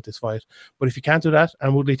walks away with this fight. But if he can't do that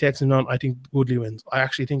and Woodley takes him down, I think Woodley wins. I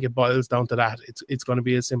actually think it boils down to that. It's going to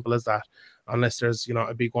be as simple as that, unless there's, you know,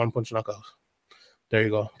 a big one-punch knockout. There you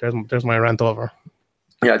go. There's my rant over.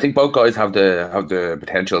 Yeah, I think both guys have the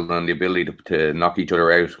potential and the ability to knock each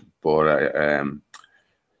other out. But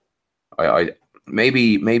I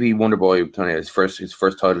maybe Wonderboy, kind of his first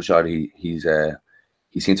title shot, he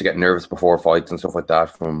seems to get nervous before fights and stuff like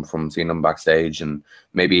that from seeing him backstage, and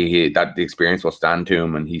maybe the experience will stand to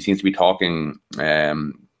him, and he seems to be talking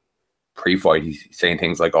pre-fight. He's saying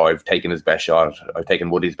things like, "Oh, I've taken his best shot. I've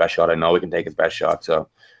taken Woody's best shot. I know he can take his best shot." So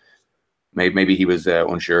maybe he was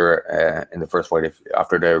unsure in the first fight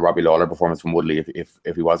after the Robbie Lawler performance from Woodley if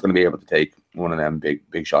he was going to be able to take one of them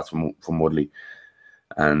big shots from Woodley.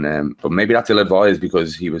 And but maybe that's ill-advised,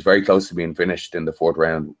 because he was very close to being finished in the 4th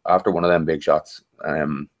round after one of them big shots.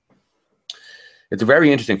 It's a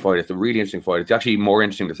very interesting fight. It's a really interesting fight. It's actually more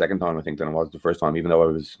interesting the second time, I think, than it was the first time, even though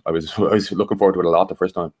I was looking forward to it a lot the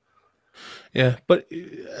first time. Yeah, but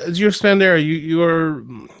as you explained there, you were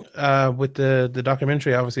with the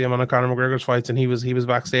documentary. Obviously, I'm on Conor McGregor's fights, and he was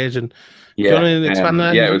backstage. And yeah, it was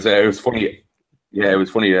funny. Yeah, it was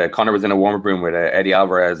funny. Conor was in a warm-up room with Eddie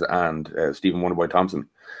Alvarez and Stephen Wonderboy Thompson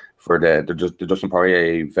for the Dustin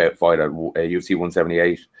Poirier fight at UFC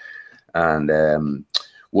 178, and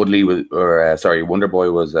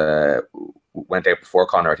Wonderboy went out before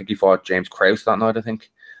Conor. I think he fought James Krause that night, I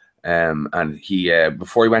think. And he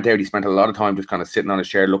before he went out, he spent a lot of time just kind of sitting on his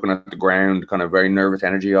chair, looking at the ground, kind of very nervous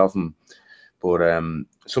energy off him. But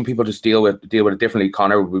some people just deal with it differently.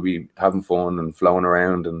 Conor would be having fun and flowing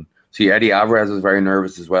around, and see, Eddie Alvarez is very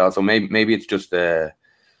nervous as well. So maybe it's just a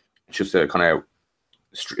kind of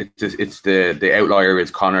it's the outlier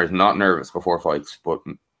is Conor's not nervous before fights, but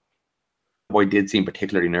boy did seem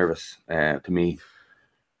particularly nervous to me.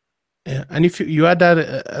 Yeah, and if you add that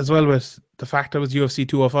as well with the fact that it was UFC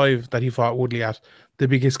 205 that he fought Woodley at, the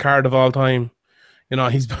biggest card of all time, you know,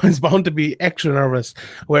 he's bound to be extra nervous.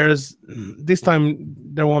 Whereas this time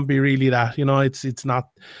there won't be really that. You know, it's not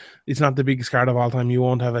the biggest card of all time. You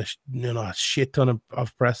won't have a shit ton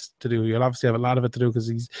of press to do. You'll obviously have a lot of it to do because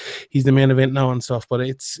he's the main event now and stuff. But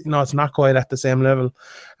it's not quite at the same level.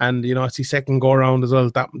 And it's his second go around as well.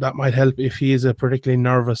 That might help if he is a particularly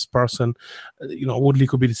nervous person. Woodley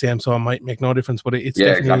could be the same, so it might make no difference. But it's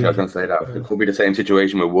exactly. I was going to say that it could be the same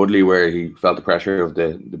situation with Woodley where he felt the pressure of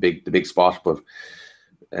the big spot, but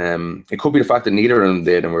it could be the fact that neither of them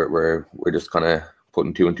did, and we're just kind of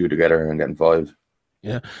putting 2 and 2 together and getting 5.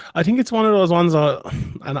 Yeah, I think it's one of those ones,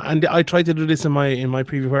 and I tried to do this in my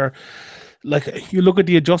preview where, like, you look at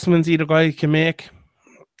the adjustments either guy can make,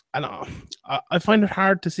 and I find it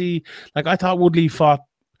hard to see. Like, I thought Woodley fought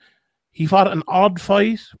an odd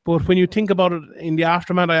fight, but when you think about it in the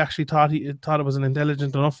aftermath, I actually thought it was an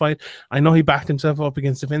intelligent enough fight. I know he backed himself up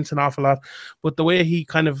against Vince an awful lot, but the way he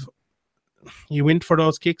went for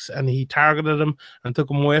those kicks and he targeted him and took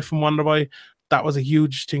him away from Wonderboy, that was a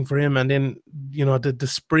huge thing for him. And then, the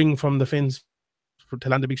spring from the fins to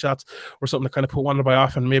land the big shots were something that kind of put Wonderboy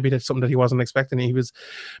off, and maybe that's something that he wasn't expecting. He was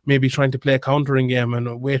maybe trying to play a countering game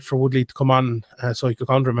and wait for Woodley to come on so he could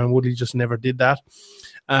counter him, and Woodley just never did that.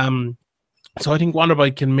 So I think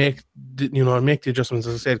Wonderboy can make the adjustments,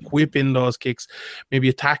 as I said, whip in those kicks, maybe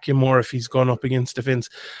attack him more if he's gone up against the fins.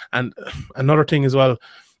 And another thing as well,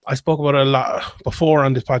 I spoke about it a lot before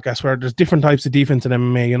on this podcast, where there's different types of defense in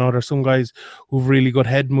MMA. There's some guys who've really good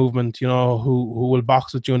head movement, who will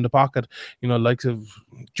box with you in the pocket, likes of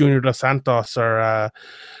Junior Dos Santos or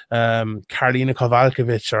Karolina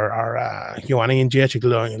Kowalkiewicz or Joanna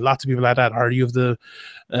Jędrzejczyk, lots of people like that. Or you have the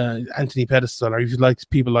Anthony Pettis, or you like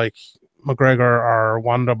people like McGregor or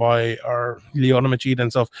Wonderboy or Lyoto Machida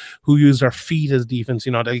and stuff, who use their feet as defense.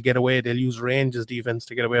 They'll get away. They'll use range as defense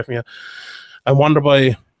to get away from you. And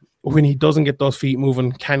Wonderboy, when he doesn't get those feet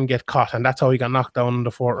moving, can get caught, and that's how he got knocked down in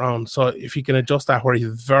the 4th round. So if he can adjust that, where he's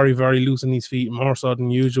very, very loose in his feet, more so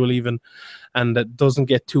than usual even, and that doesn't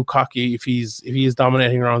get too cocky if he is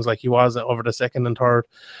dominating rounds like he was over the 2nd and 3rd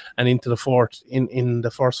and into the 4th in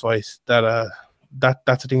the first fight,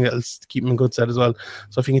 that's a thing that'll keep him in good set as well.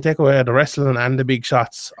 So if you can take away the wrestling and the big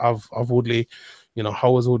shots of Woodley,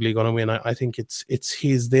 how is Woodley going to win? I think it's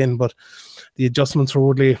his then, but the adjustments for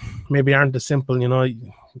Woodley maybe aren't as simple.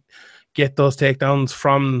 Get those takedowns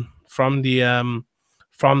from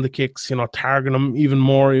the kicks. Target him even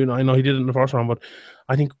more. I know he did it in the first round, but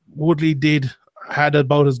I think Woodley had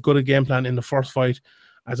about as good a game plan in the first fight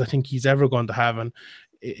as I think he's ever going to have. And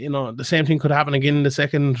the same thing could happen again in the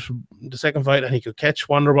second fight, and he could catch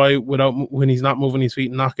Wonderboy when he's not moving his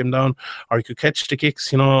feet and knock him down, or he could catch the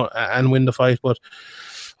kicks, and win the fight. But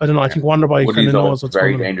I don't know. I think Wonderboy kind of knows what's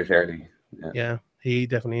very going on. dangerous early. Yeah, he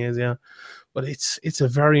definitely is. Yeah. But it's a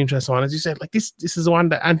very interesting one. As you said, like this is the one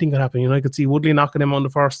that anything could happen. You could see Woodley knocking him on the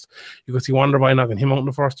first. You could see Wonderboy knocking him out in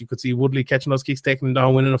the first. You could see Woodley catching those kicks, taking him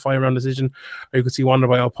down, winning a 5-round decision. Or you could see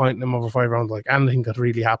Wonderboy outpointing him over 5 rounds. Like anything could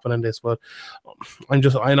really happen in this. But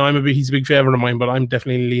I know he's a big favourite of mine, but I'm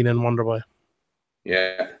definitely leaning Wonderboy.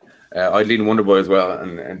 Yeah, I'd lean Wonderboy as well.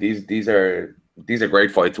 And these are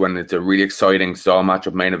great fights when it's a really exciting style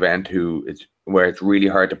matchup main event where it's really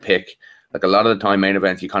hard to pick. Like a lot of the time, main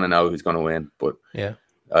events you kind of know who's going to win, but yeah,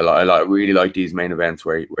 I really like these main events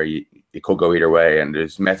where you could go either way, and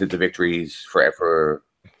there's methods of victories for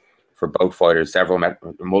both fighters.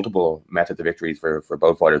 Multiple methods of victories for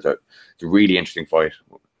both fighters. It's a really interesting fight.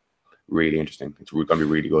 Really interesting. It's going to be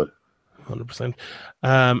really good. 100%.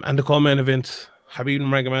 And the co-main event, Khabib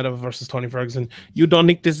Nurmagomedov versus Tony Ferguson. You don't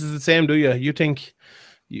think this is the same, do you? You think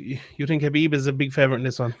Khabib is a big favorite in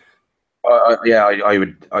this one? Yeah, I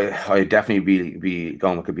would definitely be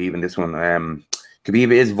going with Khabib in this one.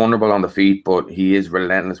 Khabib is vulnerable on the feet, but he is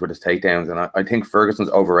relentless with his takedowns, and I think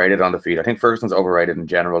Ferguson's overrated on the feet. I think Ferguson's overrated in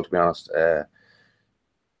general, to be honest.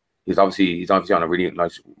 He's obviously on a really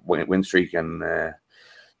nice win streak, and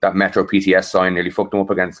that Metro PTS sign nearly fucked him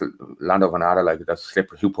up against Lando Venata. Like that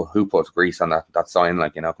slipper, who put grease on that sign?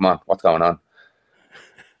 Like, come on, what's going on?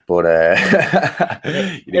 But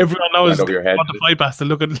everyone knows what the fight pass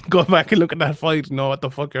to go back and look at that fight and know what the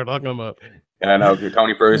fuck you're talking about. Yeah, no,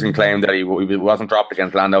 Tony Ferguson claimed that he wasn't dropped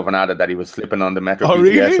against Lando Venata, that he was slipping on the Metro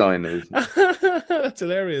PTS sign. That's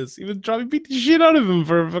hilarious. He was trying to beat the shit out of him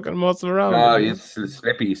for fucking most of the round. No, he's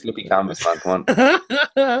slippy canvas, man. Come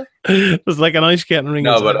on. It was like an ice skating ring.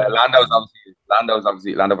 No, but Lando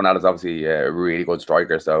Venata's obviously a really good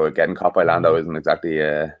striker, so getting caught by Lando isn't exactly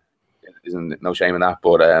isn't no shame in that.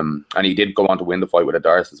 But and he did go on to win the fight with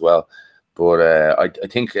Adoris as well. But I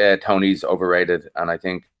think Tony's overrated, and I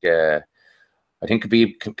think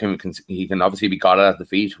Khabib can obviously be got at the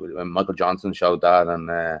feet. Michael Johnson showed that,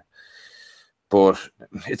 and but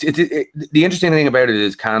the interesting thing about it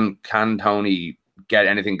is can Tony get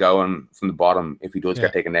anything going from the bottom if he does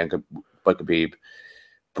get taken down by Khabib?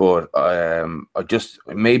 But I just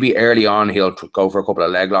maybe early on he'll go for a couple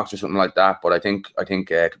of leg locks or something like that. But I think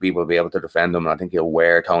Khabib will be able to defend him, and I think he'll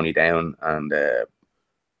wear Tony down and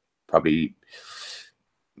probably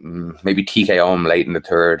maybe TKO him late in the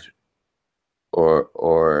third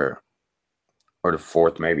or the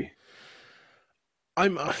fourth maybe.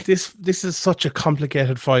 This is such a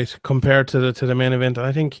complicated fight compared to the main event, and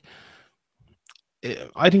I think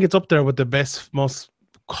it's up there with the best, most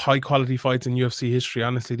high quality fights in UFC history.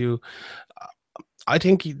 Honestly, I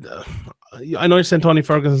think I know you're saying Tony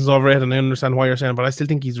Ferguson's overrated, and I understand why you're saying, but I still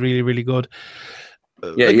think he's really, really good.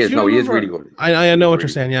 Yeah, he is. No, he is really good. I know what you're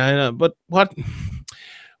saying. Yeah, I know. But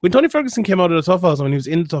when Tony Ferguson came out of the Tough House, when he was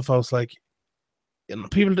in the Tough House, like,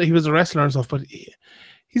 he was a wrestler and stuff, but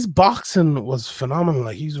his boxing was phenomenal.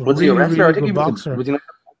 Like, he was he a wrestler? Really, I think he was boxer. Was he not a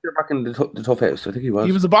boxer back in the Tough House? I think he was.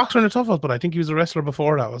 He was a boxer in the Tough House, but I think he was a wrestler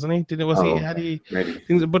before that, wasn't he? Maybe.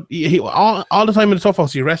 Things, but he all the time in the Tough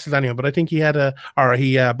House he wrestled anyway. But I think he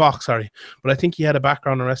boxed. Sorry, but I think he had a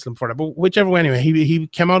background in wrestling before that. But whichever way, anyway, he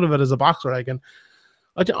came out of it as a boxer. Like, and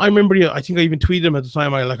I remember I think I even tweeted him at the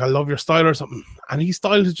time. I love your style or something, and his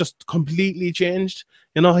style has just completely changed.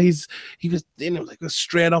 He was like a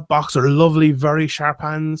straight up boxer, lovely, very sharp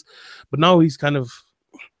hands. But now he's gone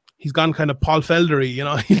kind of Paul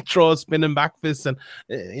Feldery. He throws spinning back fists and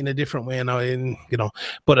in a different way now.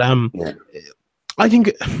 But I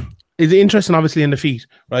think it's interesting, obviously, in the feet,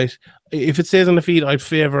 right? If it stays on the feet, I'd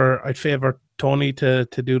favor Tony to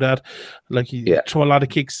do that. Like, he throw a lot of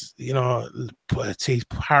kicks, it's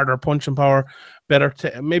harder punching power,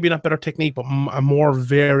 maybe not better technique, but a more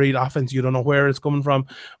varied offense. You don't know where it's coming from,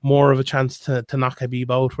 more of a chance to knock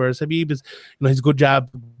Khabib out. Whereas Khabib is, he's a good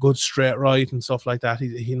jab, good straight right and stuff like that.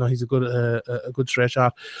 He's a good straight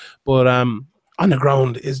shot, but on the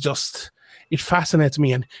ground is just, it fascinates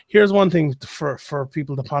me. And here's one thing for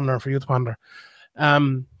people to ponder, for you to ponder.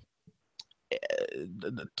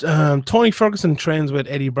 Tony Ferguson trains with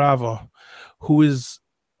Eddie Bravo, who is,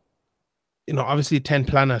 obviously 10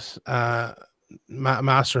 Planet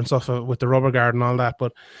master and stuff with the rubber guard and all that.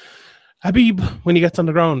 But Khabib, when he gets on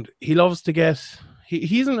the ground, he loves to get.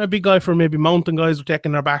 He isn't a big guy for maybe mountain guys who are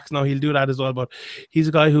taking their backs. Now he'll do that as well, but he's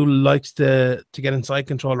a guy who likes to get inside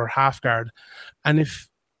control or half guard. And if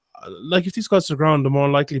these guys to the ground, the more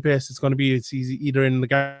likely place it's going to be, it's either in the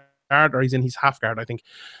guard guard or he's in his half guard, I think.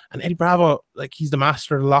 And Eddie Bravo, like, he's the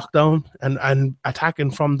master of the lockdown and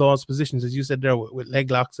attacking from those positions, as you said there, with leg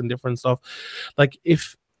locks and different stuff. Like,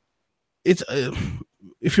 if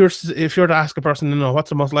you're to ask a person, what's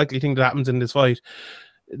the most likely thing that happens in this fight,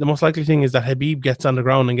 the most likely thing is that Khabib gets on the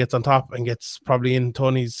ground and gets on top and gets probably in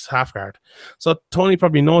Tony's half guard. So Tony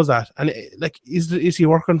probably knows that. And like, is he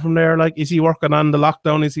working from there? Like, is he working on the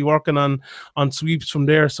lockdown? Is he working on sweeps from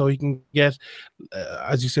there so he can get,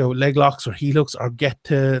 as you say, leg locks or heel hooks, or get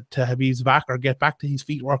to Khabib's back, or get back to his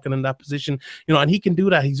feet working in that position? And he can do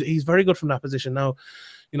that. He's very good from that position. Now,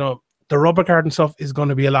 the rubber guard and stuff is going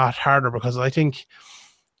to be a lot harder, because I think,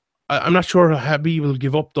 I'm not sure Khabib will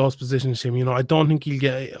give up those positions to him. I don't think he'll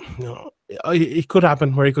get, it could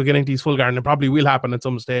happen where he could get into his full guard, and it probably will happen at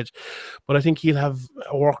some stage. But I think he'll have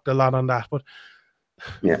worked a lot on that. But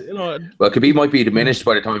yeah, well, Khabib might be diminished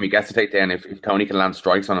by the time he gets to takedown if Tony can land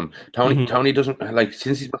strikes on him. Tony doesn't, like,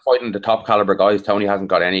 since he's been fighting the top caliber guys, Tony hasn't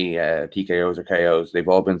got any TKOs or KOs. They've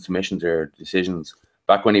all been submissions or decisions.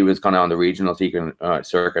 Back when he was kind of on the regional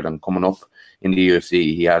circuit and coming up in the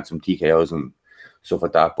UFC, he had some TKOs and stuff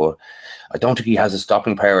like that, but I don't think he has a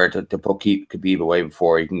stopping power to put Khabib away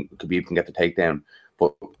before Khabib can get the takedown.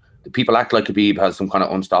 But the people act like Khabib has some kind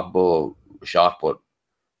of unstoppable shot, but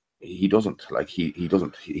he doesn't. Like, he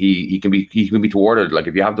doesn't. He can be thwarted. Like,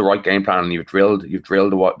 if you have the right game plan and you've drilled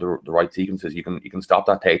the right sequences, you can stop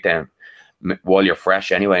that takedown while you're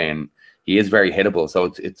fresh anyway. And he is very hittable.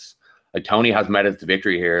 So it's like, Tony has methods to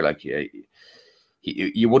victory here. Like,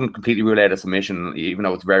 you wouldn't completely rule out a submission, even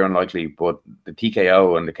though it's very unlikely. But the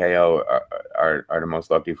TKO and the KO are the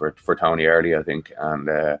most likely for Tony early, I think. And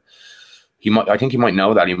I think he might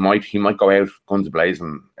know that. He might go out guns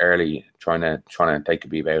blazing early, trying to take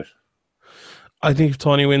Khabib out. I think if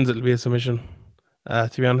Tony wins, it'll be a submission.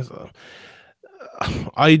 To be honest,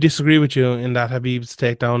 I disagree with you in that Khabib's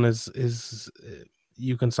takedown is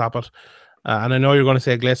you can stop it. And I know you're going to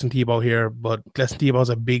say Gleison Tebow here, but Gleison Tebow's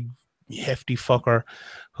a big, hefty fucker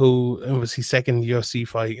who, it was his second UFC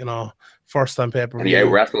fight, first time pay-per-view. And he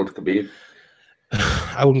out-wrestled Khabib.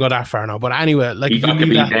 I wouldn't go that far now, but anyway, like, he got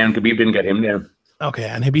Khabib down. Khabib didn't get him down. Okay,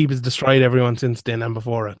 and Khabib has destroyed everyone since then and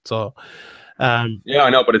before it. So, yeah, I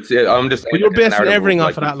know, but I'm just. But you're basing everything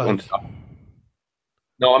off of that, like.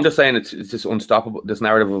 No, I'm just saying it's just unstoppable. This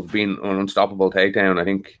narrative of being an unstoppable takedown, I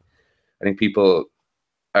think people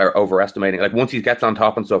are overestimating. Like, once he gets on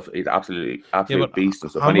top and stuff, he's absolute beast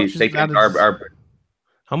and stuff. And he's taking how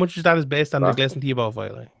much of that is based on the Gleison Tebow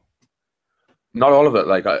fight? Like, not all of it.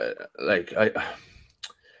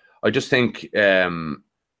 I just think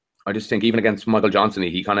even against Michael Johnson,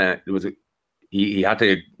 he had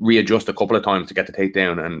to readjust a couple of times to get the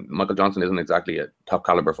takedown, and Michael Johnson isn't exactly a top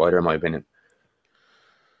caliber fighter in my opinion.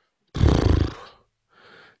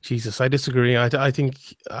 Jesus, I disagree. I think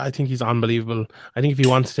he's unbelievable. I think if he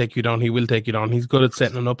wants to take you down, he will take you down. He's good at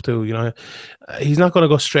setting it up too. He's not going to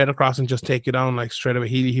go straight across and just take you down like straight away.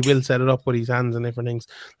 He will set it up with his hands and different things.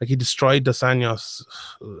 Like, he destroyed Dos Anjos.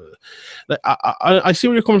 Like, I see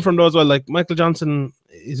where you're coming from though as well. Like, Michael Johnson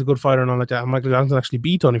is a good fighter and all like that. And Michael Johnson actually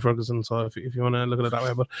beat Tony Ferguson. So if you want to look at it that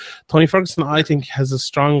way, but Tony Ferguson, I think, has a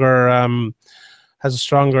stronger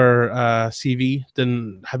CV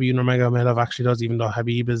than Khabib Nurmagomedov actually does, even though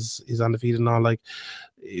Khabib is undefeated and all. Like,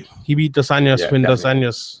 he beat Dos Anjos when Dos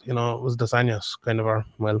Anjos, was Dos Anjos kind of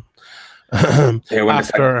when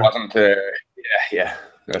after wasn't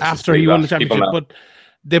after he won the championship, but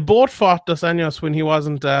they both fought Dos Anjos when he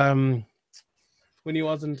wasn't what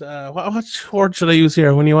word should I use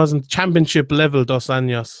here? When he wasn't championship level Dos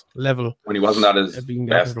Anjos level. When he wasn't at his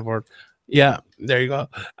best. Yeah, there you go.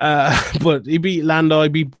 But he beat Lando, he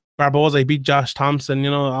beat Barboza, he beat Josh Thompson,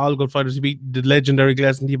 all good fighters. He beat the legendary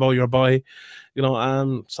Gleison Tebow, your boy,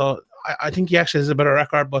 so I think he actually has a better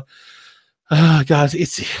record, but God,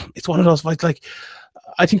 it's one of those fights. Like,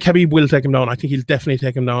 I think Khabib will take him down. I think he'll definitely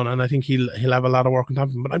take him down, and I think he'll have a lot of work on top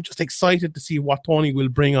of him. But I'm just excited to see what Tony will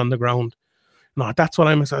bring on the ground. No, that's what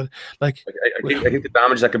I'm excited. Like, I think the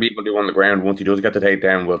damage that Khabib will do on the ground once he does get the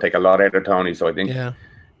takedown will take a lot out of Tony. So I think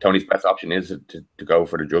Tony's best option is to go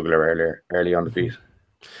for the jugular early on the feet.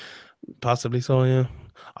 Possibly so, yeah.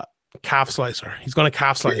 Calf slicer. He's going to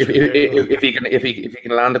calf slice. If he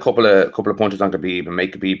can land a couple of punches on Khabib and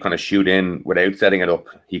make Khabib kind of shoot in without setting it up,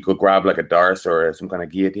 he could grab like a Darce or some kind of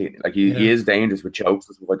guillotine. Like, he is dangerous with chokes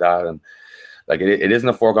and stuff like that, and like it isn't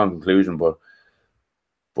a foregone conclusion, but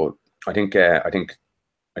I think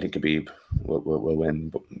Khabib will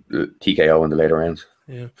win TKO in the later rounds.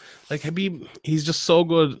 Yeah, like Khabib, he's just so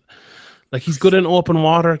good. Like, he's good in open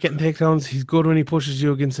water, getting takedowns. He's good when he pushes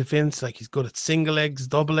you against the fence. Like, he's good at single legs,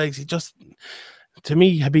 double legs. To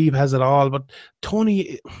me, Khabib has it all. But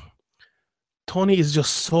Tony, Tony is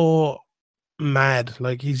just so mad.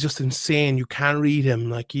 Like, he's just insane. You can't read him.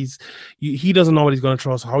 Like, he doesn't know what he's going to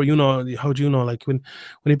throw. So how do you know? Like, when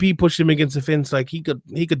he pushed him against the fence, like, he could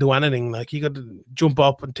do anything. Like, he could jump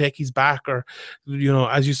up and take his back, or, you know,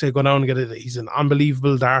 as you say, go down and get it. He's an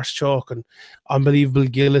unbelievable Darce choke and unbelievable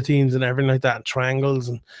guillotines and everything like that, and triangles.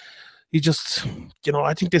 And he just, you know,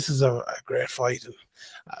 I think this is a great fight.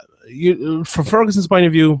 And from Ferguson's point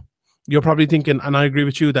of view, you're probably thinking, and I agree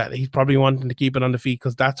with you, that he's probably wanting to keep it on the feet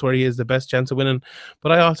because that's where he has the best chance of winning.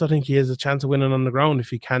 But I also think he has a chance of winning on the ground if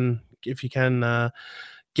he can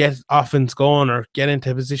get offense going or get into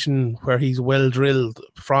a position where he's well drilled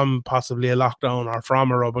from possibly a lockdown or from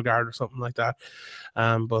a rubber guard or something like that.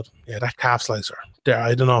 But yeah, that calf slicer there,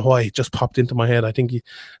 I don't know why, it just popped into my head. I think a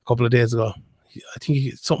couple of days ago. I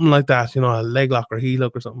think something like that, you know, a leg lock or heel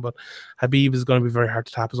hook or something. But Khabib is going to be very hard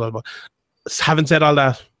to tap as well. But having said all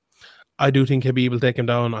that, I do think Khabib will take him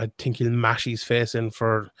down. I think he'll mash his face in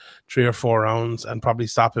for 3 or 4 rounds and probably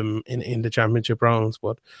stop him in the championship rounds.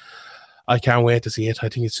 But I can't wait to see it. I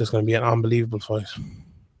think it's just going to be an unbelievable fight.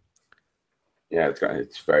 Yeah, it's a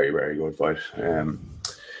very, very good fight. As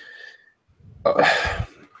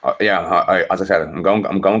I said, I'm going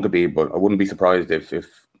Khabib, but I wouldn't be surprised if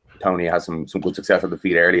Tony has some good success at the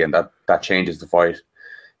feet early, and that changes the fight.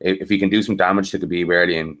 If he can do some damage to Khabib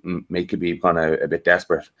early and make Khabib kind of a bit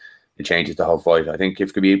desperate, it changes the whole fight. I think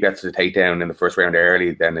if Khabib gets the takedown in the first round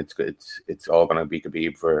early, then it's all going to be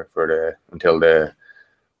Khabib until the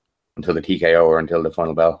TKO or until the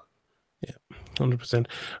final bell. Yeah, 100%.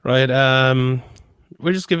 Right.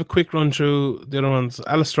 We'll just give a quick run through the other ones.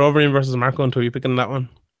 Alistair Overeem versus Marco Hunt. Are you picking that one?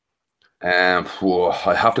 I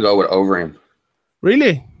have to go with Overeem.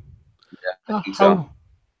 Really? Yeah, I think so.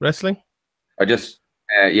 Wrestling? I think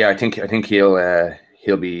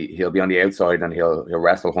he'll be on the outside and he'll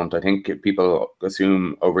wrestle Hunt. I think people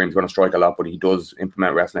assume Overeem's going to strike a lot, but he does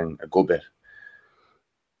implement wrestling a good bit.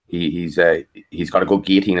 He's got a good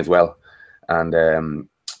guillotine as well, and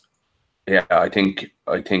I think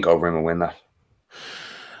Overeem will win that.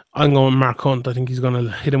 I'm going Mark Hunt. I think he's going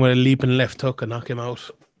to hit him with a leaping left hook and knock him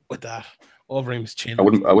out with that. Overeem's chin. I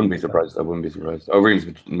wouldn't be surprised. Overeem's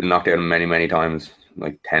been knocked out many times,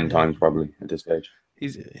 like 10 times probably at this stage.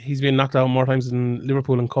 He's been knocked out more times than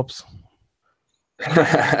Liverpool in cups. There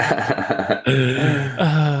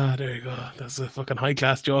you go. That's a fucking high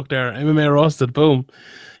class joke there. MMA roasted. Boom.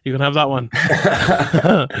 You can have that one.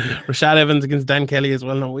 Rashad Evans against Dan Kelly as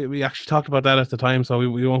well. No, we actually talked about that at the time, so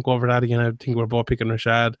we won't go over that again. I think we're both picking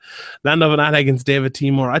Rashad. Lando Venata against David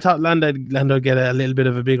Timur. I thought Lando would get a little bit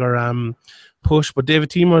of a bigger push, but David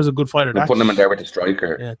Timur is a good fighter. We're putting him in there with the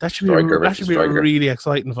striker. Yeah, that should be a really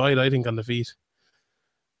exciting fight, I think, on the feet.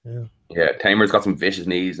 Yeah, Timur's got some vicious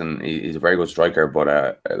knees and he's a very good striker,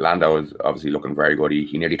 but Lando is obviously looking very good.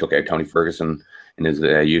 He nearly took out Tony Ferguson in his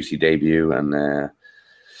UFC debut, and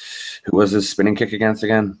who was his spinning kick against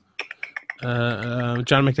again?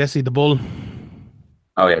 John McDessie, the Bull.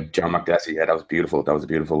 Oh yeah, John McDessie. Yeah, that was beautiful. That was a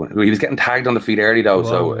beautiful one. He was getting tagged on the feet early though,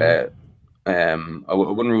 I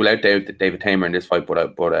wouldn't rule out David Timur in this fight,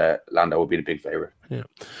 but Lando would be the big favorite. Yeah,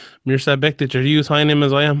 Mirsad Bektic, are you signing him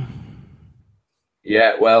as I am?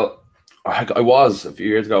 Yeah, well, I was a few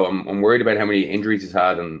years ago. I'm worried about how many injuries he's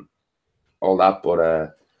had and all that,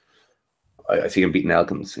 but I see him beating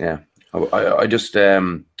Elkins. Yeah, I just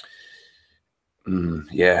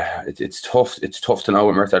it's tough. It's tough to know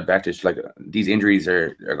with Mirsad Bektic. Like, these injuries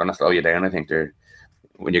are going to slow you down. I think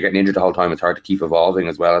when you're getting injured the whole time, it's hard to keep evolving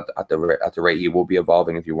as well at the rate you will be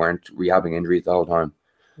evolving if you weren't rehabbing injuries the whole time.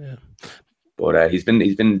 Yeah, but he's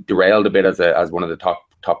been derailed a bit as one of the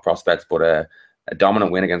top prospects, but a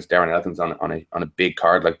dominant win against Darren Elkins on a big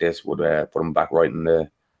card like this would put him back right in the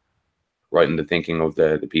thinking of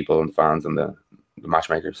the people and fans and the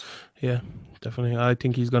matchmakers. Yeah, definitely. I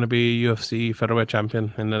think he's going to be UFC featherweight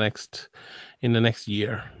champion in the next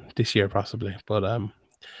year, this year possibly. But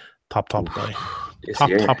top guy,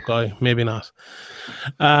 top guy, maybe not.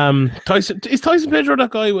 Tyson Pedro that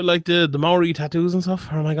guy with like the Maori tattoos and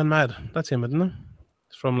stuff? Or am I gone mad? That's him, isn't it?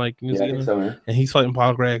 It's from like New Zealand, I think so, yeah. And he's fighting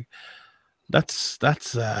Paul Craig. That's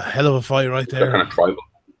a hell of a fight right there. Kind of tribal.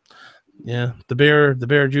 Yeah, the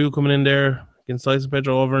Bear Jew coming in there against Tyson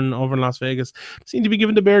Pedro over in Las Vegas. Seem to be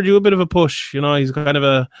giving the Bear Jew a bit of a push. You know, he's kind of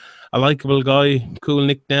a likable guy, cool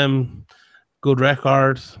nickname, good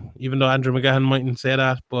record. Even though Andrew McGahan mightn't say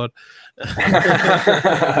that, but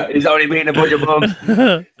he's only beating a bunch of bums.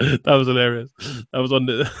 That was hilarious. That was one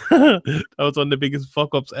of the biggest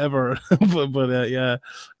fuck ups ever. but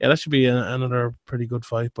that should be another pretty good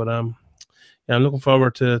fight. But yeah, I'm looking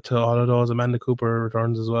forward to all of those. Amanda Cooper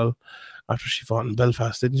returns as well after she fought in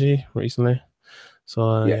Belfast, didn't she, recently?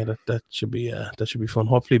 So that should be fun.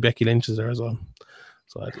 Hopefully Becky Lynch is there as well.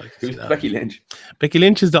 So I'd like to see that. Becky Lynch? Becky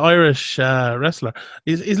Lynch is the Irish wrestler.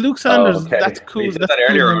 Is Luke Sanders? Okay. That's cool. You said That's that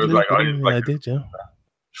earlier. cool. I was like, I did, yeah.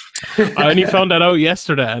 I only found that out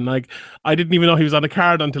yesterday, and like I didn't even know he was on the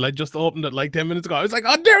card until I just opened it like 10 minutes ago. I was like,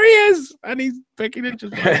 "Oh, there he is!" And he's Becky Lynch.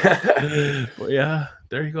 But yeah,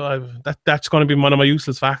 there you go. That's going to be one of my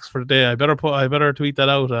useless facts for the day. I better tweet that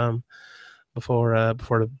out before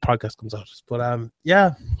the podcast comes out. But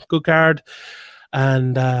yeah, good card.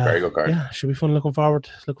 And very good card. Yeah, should be fun. Looking forward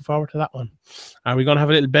to that one. Are we gonna have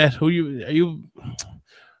a little bet? Who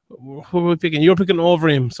are we picking? You're picking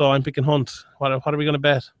Overeem, so I'm picking Hunt. What are we gonna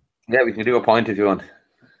bet? Yeah, we can do a point if you want.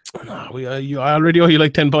 No, I already owe you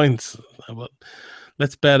like 10 points. But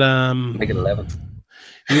let's bet. Make it 11.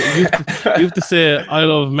 You have to say I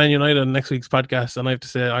love Man United on next week's podcast, and I have to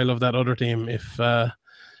say I love that other team if our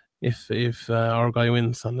guy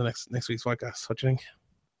wins on the next week's podcast. What do you think?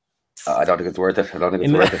 I don't think it's worth it. Worth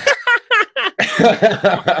it.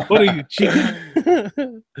 What are you,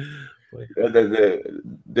 cheating? The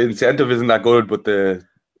incentive isn't that good, but the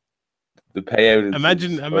payout is.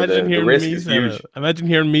 Imagine hearing me saying it. Imagine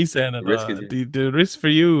hearing me saying it. The risk for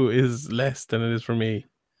you is less than it is for me.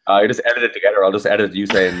 I just edit it together. I'll just edit you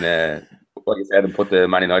saying what you said and put the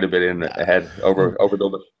Man United bit in ahead over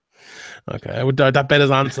double. Okay, that bet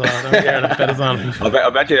is on. So that bet is on.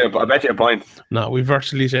 I'll bet you a point. No, we've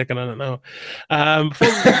virtually shaken on it now.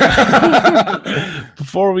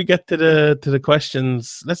 Before we get to the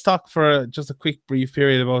questions, let's talk for just a quick brief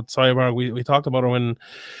period about Cyborg. We talked about her when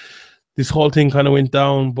this whole thing kind of went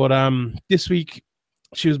down, but this week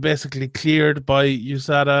she was basically cleared by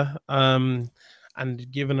USADA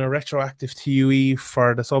and given a retroactive TUE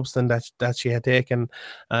for the substance that she had taken.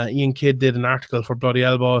 Ian Kidd did an article for Bloody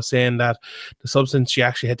Elbow saying that the substance she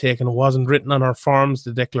actually had taken wasn't written on her forms,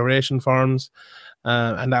 the declaration forms,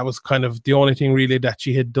 and that was kind of the only thing really that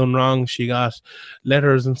she had done wrong. She got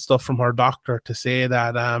letters and stuff from her doctor to say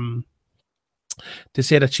that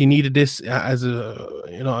she needed this as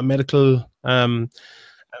a medical. Didn't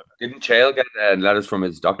Chael get letters from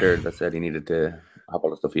his doctor that said he needed to have all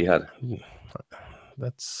the stuff he had?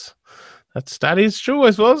 That is true,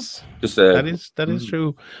 I suppose. Just that is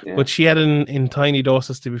true. Yeah. But she had it in tiny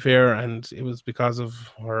doses, to be fair, and it was because of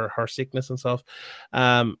her sickness and stuff.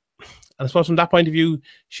 And I suppose from that point of view,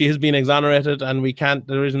 she has been exonerated, and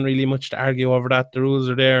there isn't really much to argue over that. The rules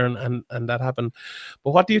are there, and that happened.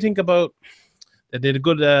 But what do you think about? They did a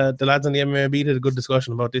good. The lads on the MMAB did a good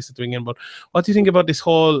discussion about this at the beginning. But what do you think about this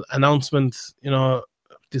whole announcement?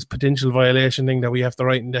 This potential violation thing that we have to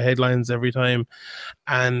write in the headlines every time,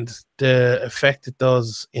 and the effect it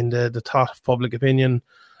does in the thought of public opinion.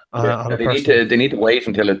 They need to wait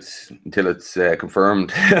until it's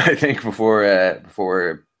confirmed. I think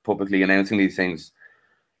before publicly announcing these things.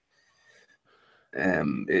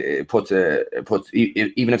 It puts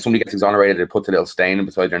even if somebody gets exonerated, it puts a little stain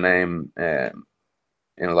beside their name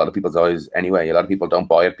in a lot of people's eyes. Anyway, a lot of people don't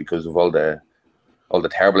buy it because of all the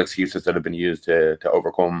terrible excuses that have been used to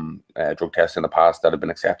overcome drug tests in the past that have been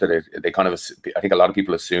accepted. I think a lot of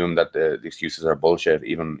people assume that the excuses are bullshit,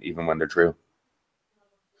 even when they're true.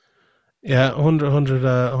 Yeah,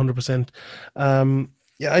 100%.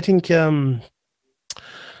 Yeah, I think.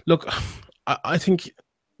 Look, I think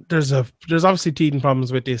there's obviously teething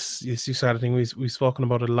problems with this sort of thing. We've spoken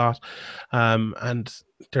about it a lot, and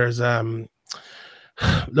there's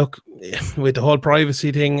look with the whole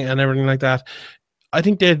privacy thing and everything like that. I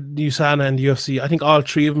think that USADA and the UFC, I think all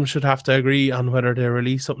three of them should have to agree on whether they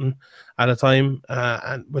release something at a time,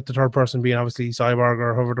 and with the third person being obviously Cyborg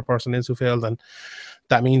or whoever the person is who failed, and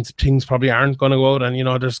that means things probably aren't going to go out,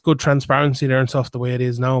 and there's good transparency there and stuff the way it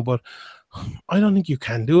is now, but I don't think you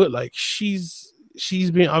can do it. Like she's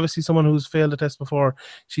been obviously someone who's failed a test before.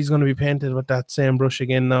 She's going to be painted with that same brush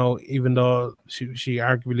again now, even though she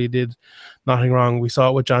arguably did nothing wrong. We saw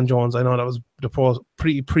it with John Jones. I know that was the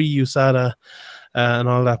pre-USADA and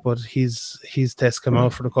all that, but his test came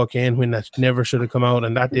out for the cocaine when that never should have come out,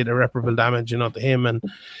 and that did irreparable damage, to him and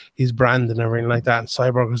his brand and everything like that. And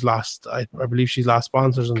Cyborg has lost, I believe she's lost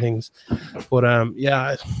sponsors and things. But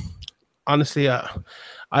yeah, honestly,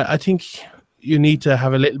 I think you need to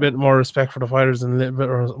have a little bit more respect for the fighters and a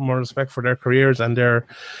little bit more respect for their careers, and they're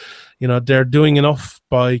doing enough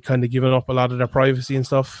by kind of giving up a lot of their privacy and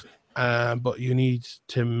stuff. But you need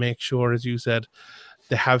to make sure, as you said,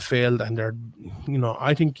 they have failed, and they're,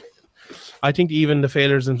 I think even the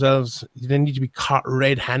failures themselves, they need to be caught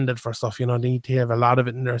red-handed for stuff. They need to have a lot of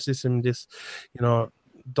it in their system. This,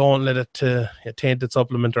 don't let it to a tainted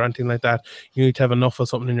supplement or anything like that. You need to have enough of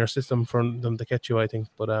something in your system for them to catch you, I think.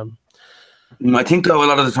 But I think though a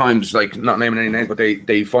lot of the times, like not naming any names, but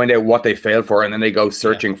they find out what they failed for, and then they go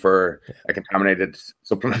searching for a contaminated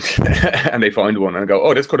supplement, and they find one and go,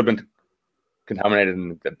 "Oh, this could have been contaminated,"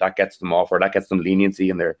 and that gets them off, or that gets them leniency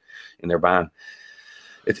in their ban.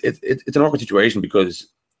 It's an awkward situation because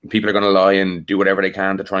people are going to lie and do whatever they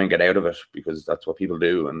can to try and get out of it, because that's what people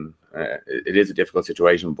do, and it is a difficult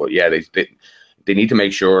situation. But yeah, they need to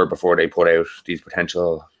make sure before they put out these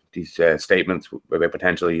statements about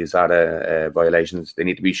potential USADA violations. They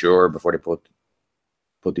need to be sure before they put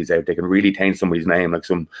these out. They can really taint somebody's name. Like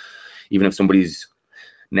even if somebody's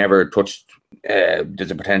never touched,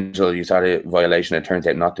 there's a potential USADA violation. It turns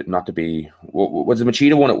out not to be. Was the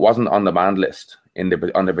Machida one? It wasn't on the banned list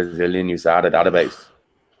on the Brazilian USADA database.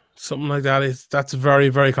 Something like that. That's very,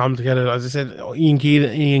 very complicated. As I said, Ian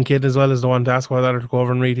Kidd as well is the one to ask why that, or to go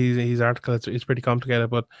over and read his article. It's pretty complicated,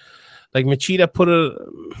 but like Machida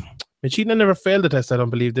Machida never failed the test, I don't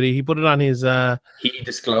believe, did he? He put it on his he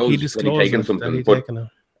disclosed that he'd taken something, but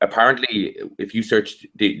apparently if you searched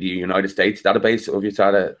the United States database of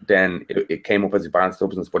USADA, then it came up as a banned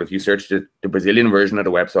substance. But if you searched the Brazilian version of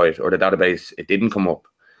the website or the database, it didn't come up.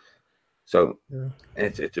 So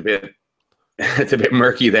it's a bit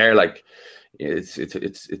murky there. Like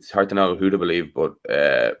it's hard to know who to believe, but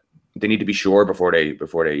they need to be sure before they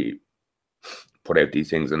put out these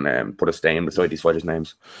things and put a stain beside these fighters'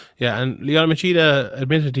 names. Yeah, and Lyoto Machida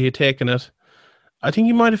admitted he had taken it. I think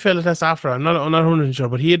he might have failed the test after. I'm not 100% sure,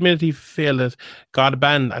 but he admitted he failed it, got a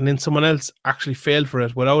ban, and then someone else actually failed for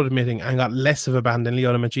it without admitting and got less of a ban than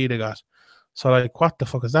Lyoto Machida got. So, like, what the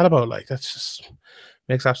fuck is that about? Like, that's just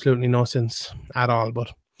makes absolutely no sense at all.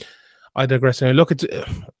 But I digress. Now, look,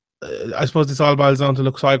 I suppose this all boils down to,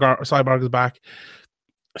 look, Cyborg is back.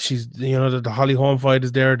 She's, the Holly Holm fight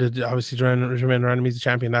is there. Obviously, Jermaine Randomy's the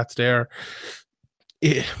champion. That's there.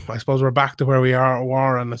 I suppose we're back to where we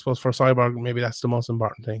were, and I suppose for Cyborg, maybe that's the most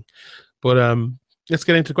important thing. But let's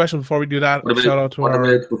get into the question before we do that. Shout out to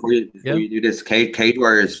before you do this, Cage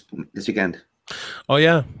Warriors this weekend. Oh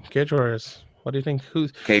yeah, Cage Warriors. What do you think?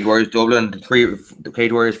 Who's Cage Warriors Dublin? The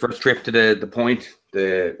Cage Warriors' first trip to the Point,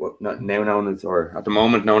 now known as, or at the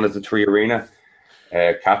moment known as, the Three Arena.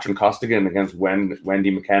 Katrin Costigan against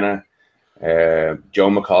Wendy McKenna, Joe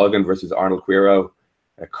McColgan versus Arnold Quiro,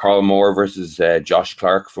 Carl Moore versus Josh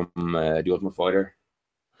Clark from The Ultimate Fighter.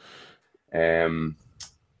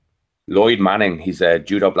 Lloyd Manning, he's a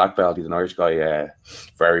judo black belt. He's an Irish guy,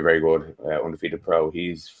 very, very good, undefeated pro.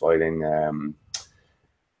 He's fighting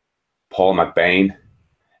Paul McBain.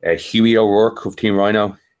 Huey O'Rourke of Team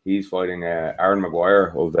Rhino, he's fighting Aaron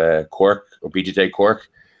Maguire of Cork, of BJJ Cork.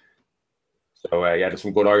 So, there's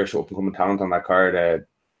some good Irish up-and-coming talent on that card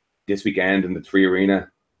this weekend in the Three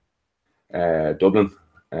Arena, Dublin,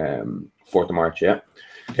 4th of March, yeah.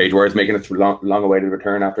 Cage Warriors making its long-awaited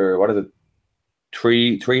return after, what is it,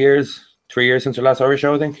 3 years? 3 years since their last Irish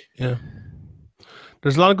show, I think. Yeah.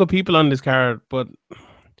 There's a lot of good people on this card, but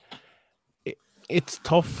it's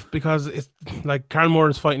tough because it's like Carl Moore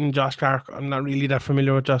is fighting Josh Clark. I'm not really that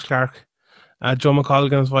familiar with Josh Clark. Joe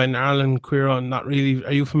McColgan is fighting Arnold Quiro. I'm not really.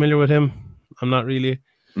 Are you familiar with him? I'm not really.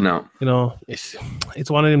 No. It's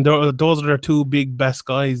one of them. Those are their two big best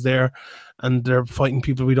guys there, and they're fighting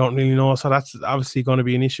people we don't really know. So that's obviously going to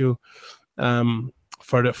be an issue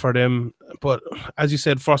for them. But as you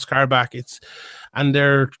said, first card back, and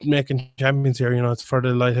they're making champions here. It's for the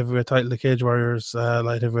light heavyweight title, the Cage Warriors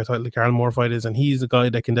light heavyweight title, the Carl Moore fight is, and he's a guy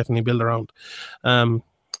that can definitely build around.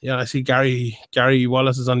 I see Gary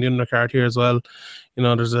Wallace is on the undercard here as well.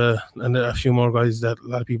 There's a few more guys that a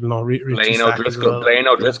lot of people know. Blaine O'Driscoll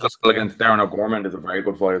against Darren O'Gorman is a very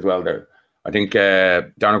good fight as well there. I think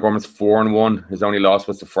Darren O'Gorman's 4-1. His only loss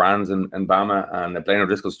was to Franz and Bama, and Blaine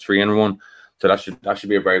O'Driscoll's 3-1. So that should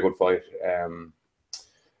be a very good fight.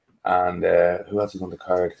 And who else is on the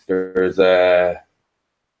card? There's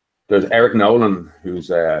Eric Nolan, who's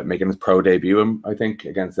making his pro debut, I think,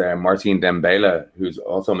 against Marcin Dembele, who's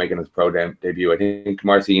also making his pro debut. I think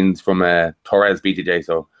Marcin's from Torres BJJ,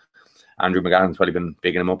 so Andrew McGann's probably been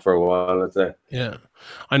bigging him up for a while, let's say. Yeah.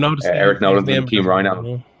 I noticed Eric Nolan's in Team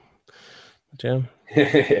Rhino. Yeah.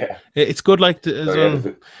 Yeah. It's good, like,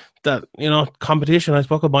 that, competition. I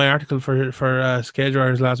spoke about my article for Cage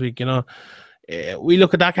Warriors last week, we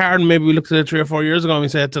look at that card and maybe we looked at it 3 or 4 years ago and we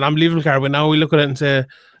said it's an unbelievable card, but now we look at it and say,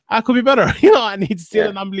 it could be better. And he's still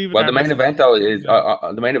an unbelievable. Well, the main event though is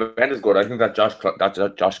good. I think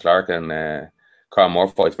that Josh Clark and Carl Moore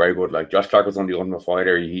fight's very good. Like, Josh Clark was on the Ultimate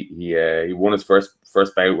Fighter. He won his first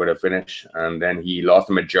bout with a finish, and then he lost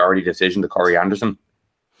a majority decision to Corey Anderson.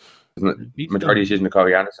 Majority decision to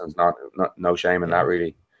Corey Anderson is not no shame in that,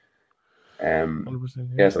 really.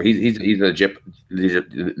 100%, Yeah, so he's a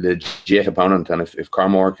legit opponent, and if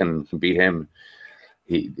Carmore can beat him,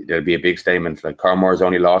 there'll be a big statement. Like Carmore's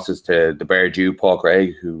only losses to the Bear Jew, Paul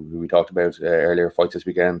Craig, who we talked about earlier, fights this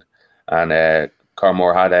weekend, and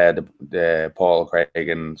Carmore had the Paul Craig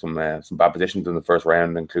in some bad positions in the first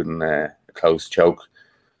round, including a close choke.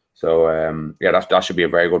 So yeah, that should be a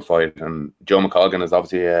very good fight. And Joe McColgan is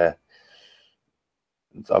obviously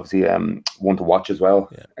one to watch as well.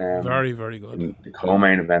 Yeah, very, very good. In the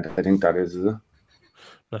co-main event, I think that is it?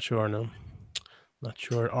 Not sure, no. Not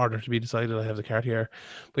sure. Order to be decided. I have the card here.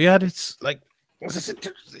 But yeah, it's like,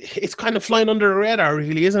 it's kind of flying under the radar,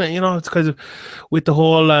 really, isn't it? You know, it's because of with the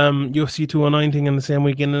whole UFC 209 thing in the same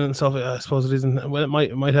weekend and stuff. I suppose it isn't. Well,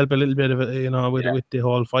 it might help a little bit of it, you know, with the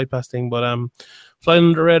whole Fight Pass thing. But flying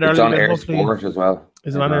under the radar. It's on Air Sport as well.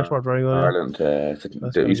 Is it on Air Sport? Very good. Ireland.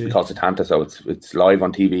 It used to be called Satanta, so it's live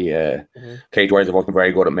on TV. Cage Warriors are working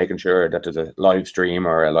very good at making sure that there's a live stream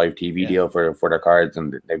or a live TV deal for their cards,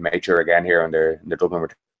 and they've made sure again here in their Dublin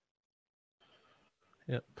return.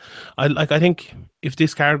 Yeah, I think if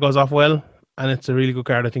this card goes off well and it's a really good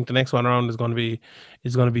card, I think the next one around is going to be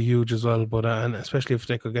huge as well. But and especially if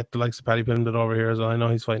they could get the likes of Paddy Pimblett over here as well. I know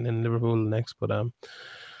he's fighting in Liverpool next, but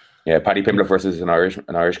yeah, Paddy Pimblett versus an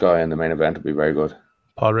Irish guy in the main event would be very good.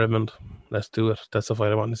 Paul Redmond, let's do it. That's the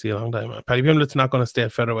fight I want to see a long time. Paddy Pimblett's not going to stay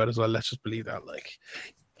at featherweight as well. Let's just believe that. Like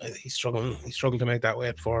he struggled to make that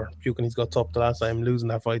weight for puking his guts up the last time, losing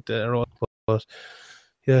that fight to Earl. But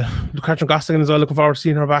yeah, Catherine Costigan as well. Looking forward to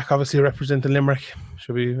seeing her back. Obviously representing Limerick,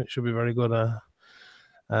 should be very good.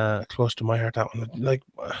 Close to my heart, that one. Like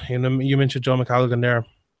you know, you mentioned Joe McColgan there.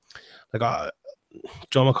 Like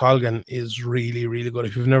Joe McColgan is really, really good.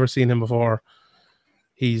 If you've never seen him before,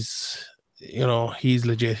 he's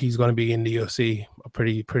legit. He's going to be in the UFC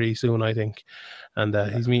pretty soon, I think. And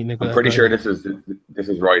he's meeting. I'm pretty sure this is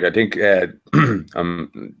right. I think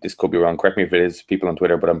this could be wrong. Correct me if it is, people on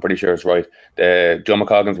Twitter, but I'm pretty sure it's right. Joe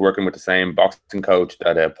McColgan's working with the same boxing coach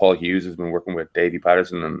that Paul Hughes has been working with, Davey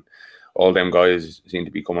Patterson, and all them guys seem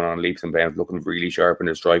to be coming on leaps and bounds, looking really sharp in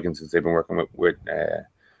their striking since they've been working with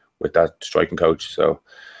that striking coach. So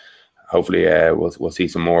hopefully we'll see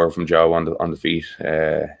some more from Joe on the feet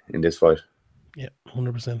in this fight. Yeah,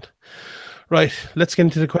 100%. Right, let's get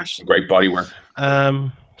into the question. Great body work.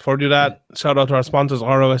 Before we do that, shout out to our sponsors,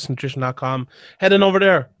 ROSnutrition.com. Head on over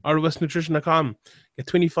there, ROSnutrition.com. Get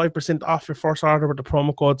 25% off your first order with the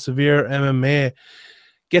promo code SEVEREMMA.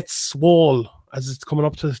 Get swole as it's coming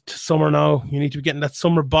up to summer now. You need to be getting that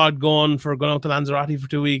summer bod going for going out to Lanzarote for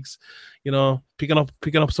 2 weeks. You know, picking up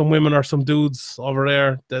some women or some dudes over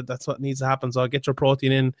there. That's what needs to happen. So get your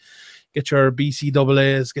protein in, get your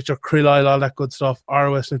BCAAs, get your krill oil, all that good stuff.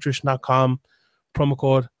 ROSnutrition.com. Promo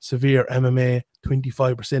code SEVEREMMA.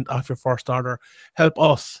 25% off your first order. Help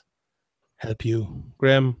us help you.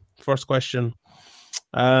 Graham, first question.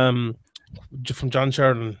 From John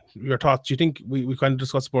Sheridan, your thoughts? Do you think we kind of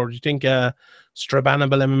discussed before? Do you think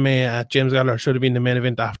Strabanable MMA James Gallagher should have been the main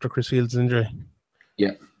event after Chris Fields' injury?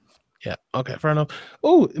 Yeah. Yeah, okay, fair enough.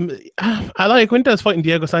 Oh, Aloy Quintas fighting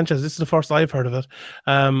Diego Sanchez. This is the first I've heard of it.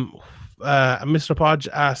 Mr. Podge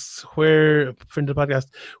asks, friend of the podcast,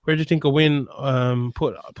 where do you think a win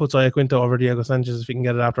puts Iaquinta over Diego Sanchez if he can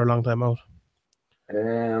get it after a long time out?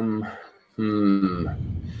 It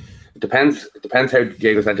depends how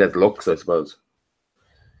Diego Sanchez looks, I suppose.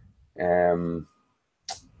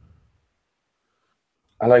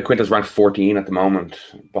 Iaquinta's ranked 14 at the moment,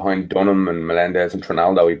 behind Dunham and Melendez and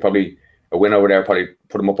Trinaldo. A win over there probably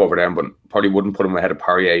put him up over them, but probably wouldn't put him ahead of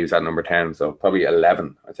Poirier, who's at number 10. So probably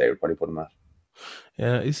 11, I'd say, would probably put him at.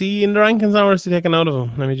 Yeah, is he in the rankings now, or is he taken out of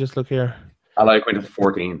him? Let me just look here. Iaquinta's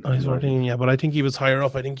 14. Oh, he's 14, yeah, but I think he was higher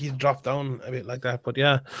up. I think he's dropped down a bit like that. But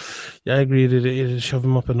yeah, I agree. It shove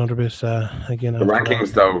him up another bit again. The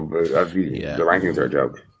rankings, though, the rankings are a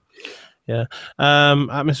joke. Yeah.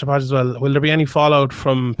 At Mr. Podge as well, will there be any fallout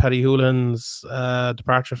from Paddy Houlihan's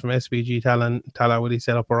departure from SBG Tala? Will he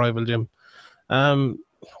set up a rival gym? Do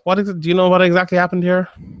you know what exactly happened here?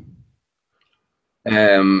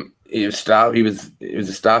 It was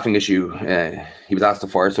a staffing issue. He was asked to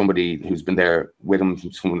fire somebody who's been there with him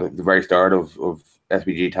from the very start of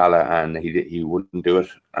SBG Tala, and he wouldn't do it,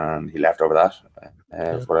 and he left over that.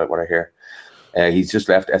 That's what I hear. He's just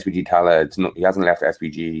left SBG Tala. He hasn't left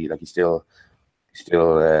SBG. Like he's still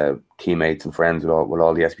teammates and friends with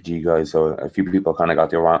all the SBG guys. So a few people kind of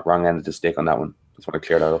got the wrong end of the stick on that one. Just want to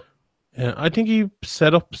clear that up. Yeah, I think he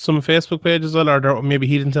set up some Facebook pages as well, or maybe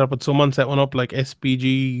he didn't set up, but someone set one up like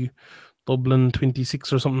SBG Dublin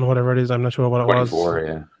 26 or something, whatever it is. I'm not sure what it was. 24,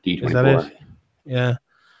 yeah. D24. Is that it? Yeah.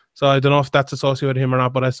 So I don't know if that's associated with him or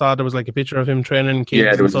not, but I saw there was like a picture of him training kids.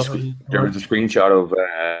 Yeah, there was and a, stuff. there was a screenshot of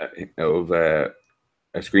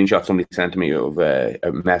a screenshot somebody sent to me of a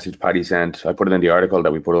message Paddy sent. I put it in the article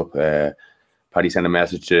that we put up. Paddy sent a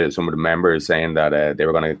message to some of the members saying that they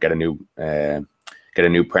were going to get a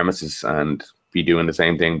new premises and be doing the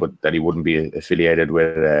same thing, but that he wouldn't be affiliated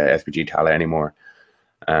with SPG Tala anymore.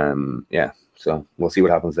 Yeah, so we'll see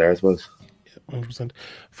what happens there, I suppose. 100%.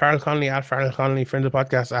 Farrell Connolly at Farrell Connolly, friend of the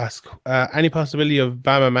podcast, ask any possibility of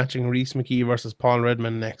Bama matching Reese McKee versus Paul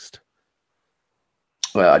Redmond next?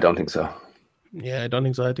 Well, I don't think so. Yeah, I don't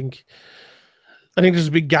think so. I think there's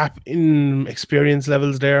a big gap in experience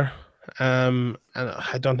levels there. And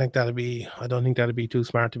I don't think that'd be too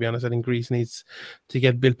smart, to be honest. I think Reese needs to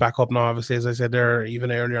get built back up now. Obviously, as I said there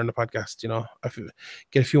even earlier on the podcast,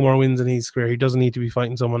 get a few more wins in his career. He doesn't need to be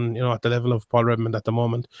fighting someone, at the level of Paul Redmond at the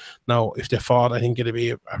moment. Now, if they fought, I think it'd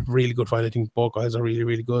be a really good fight. I think both guys are really,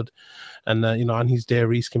 really good. And on his day,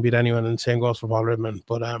 Reese can beat anyone, and the same goes for Paul Redmond.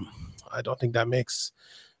 But I don't think that makes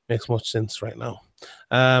much sense right now.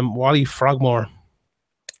 Wally Frogmore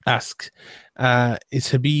asks, is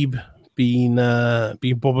Khabib being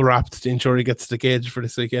bubble wrapped to ensure he gets to the cage for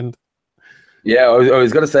this weekend? Yeah, I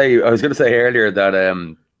was gonna say earlier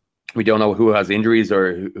that we don't know who has injuries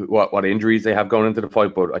or what injuries they have going into the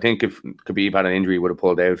fight, but I think if Khabib had an injury, he would have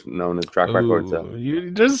pulled out, knowing his track record. So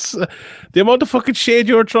just the amount of fucking shade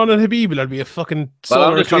you're throwing at Khabib, that'd be a fucking. Well,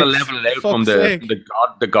 I'm just trying to level it out from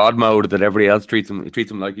the god mode that everybody else treats him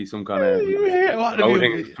like he's some kind of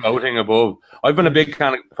floating above. I've been a big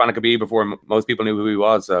fan of Khabib before most people knew who he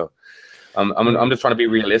was, so I'm just trying to be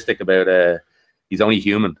realistic about he's only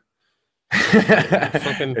human. He's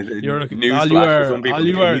only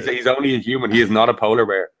a human. He is not a polar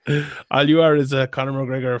bear. All you are is a Conor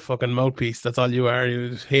McGregor fucking mouthpiece. That's all you are.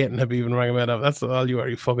 You're hating Khabib and Nurmagomedov. That's all you are.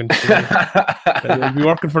 You fucking. You'll be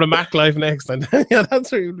working for the Mac Life next time. Yeah,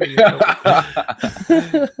 that's where you'll be.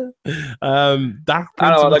 I'm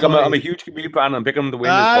a huge Khabib fan. I'm picking him to win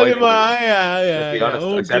this fight.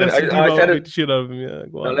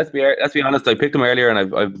 Let's be honest. I picked him earlier,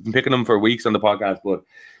 and I've been picking him for weeks on the podcast, but.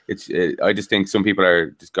 I just think some people are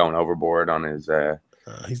just going overboard on his.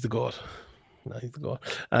 He's the god. No, he's the god.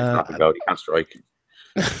 It's not the god. He can't strike.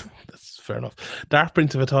 That's fair enough. Dark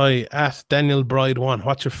Prince of Atoi at Daniel Bride 1.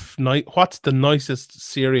 What's the nicest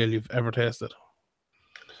cereal you've ever tasted?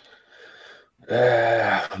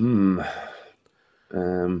 I'm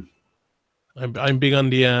big on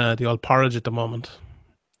the old porridge at the moment.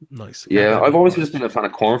 Nice. Yeah, I've always just been a fan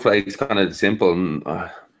of cornflakes, kind of simple and.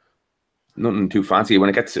 Nothing too fancy. When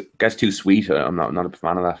it gets too sweet, I'm not a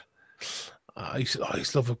fan of that. I used to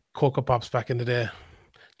love Cocoa Pops back in the day.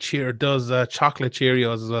 Chocolate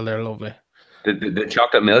Cheerios as well. They're lovely. The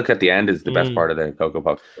chocolate milk at the end is the best part of the Cocoa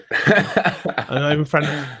Pops. I'm a fan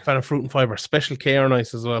of Fruit and Fiber. Special K are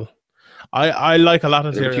nice as well. I like a lot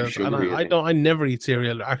of cereals, and I never eat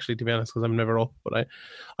cereal actually, to be honest, because I'm never up. But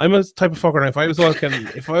I'm a type of fucker. If I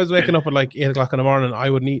was waking up at like 8 o'clock in the morning, I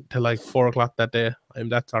would eat till like 4 o'clock that day. I'm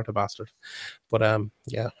that sort of bastard. But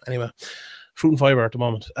yeah. Anyway, Fruit and Fiber at the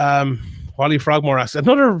moment. Wally Frogmore asks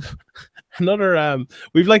another.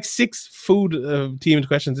 We've like 6 food themed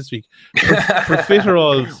questions this week.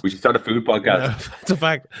 Profiteroles. We should start a food podcast. It's a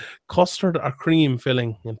fact. Custard or cream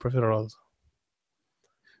filling in profiteroles?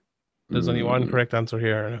 There's only one correct answer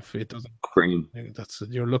here, and if it doesn't, cream.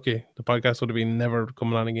 You're lucky. The podcast would have been never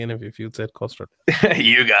coming on again if you'd said custard.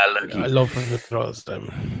 You got lucky. I love profiteroles.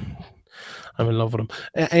 I'm in love with them.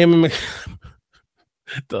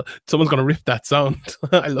 Someone's gonna rip that sound.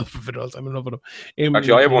 I love profiteroles. I'm in love with them.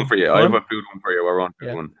 Actually, I have one for you. I have a food one for you. We're on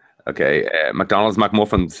food one. Okay, McDonald's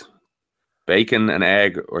McMuffins, bacon and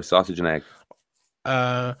egg or sausage and egg.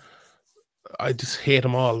 I just hate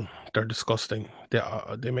them all. They're disgusting.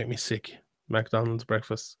 They make me sick. McDonald's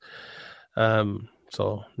breakfast.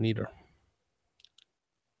 So neither.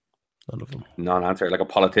 None of them. Non-answer, like a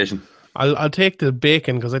politician. I'll take the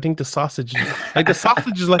bacon because I think the sausage,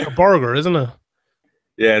 is like a burger, isn't it?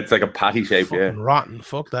 Yeah, it's like a patty shape. Fucking rotten.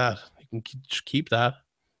 Fuck that. You can keep that.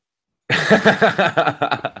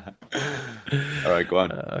 All right, go on.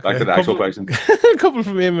 Back to the actual question. A couple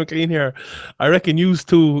from Ian McLean here. I reckon used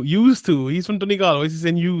to. He's from Donegal. Why is he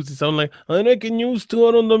saying used? He sound like, I reckon used to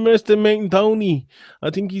are underestimating Tony. I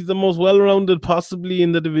think he's the most well-rounded possibly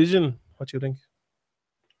in the division. What do you think?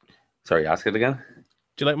 Sorry, ask it again.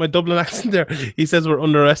 Do you like my Dublin accent there? He says we're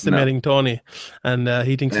underestimating Tony, and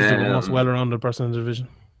he thinks he's the most well-rounded person in the division.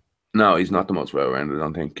 No, he's not the most well-rounded, I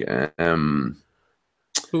don't think.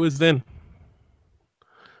 Who is then?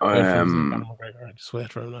 Just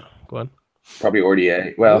wait for him now. Go on. Probably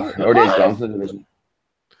RDA. Well, RDA's gone to the division.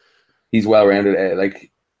 He's well-rounded.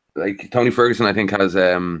 like Tony Ferguson, I think has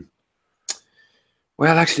well,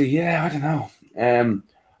 actually, yeah, I don't know.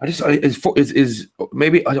 Is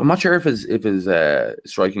maybe I'm not sure if his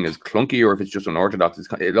striking is clunky or if it's just unorthodox.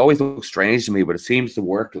 It always looks strange to me, but it seems to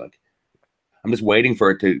work. Like I'm just waiting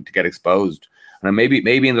for it to get exposed. And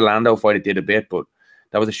maybe in the Lando fight it did a bit, but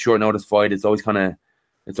that was a short notice fight. It's always kind of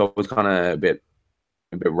a bit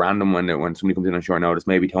random when somebody comes in on short notice.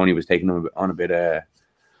 Maybe Tony was taking him on a bit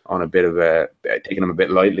taking him a bit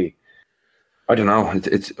lightly. I don't know.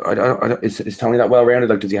 Is Tony that well rounded?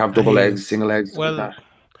 Like, does he have double legs, single legs? Well, like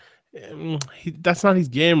that? That's not his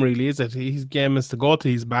game, really, is it? His game is to go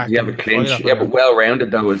to his back. Yeah, but clinch. Yeah, but well rounded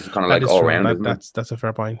though is kind of like all round. That's a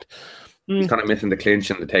fair point. He's kind of missing the clinch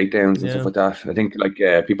and the takedowns and stuff like that. I think like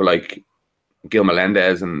people like Gil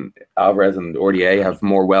Melendez and Alvarez and RDA have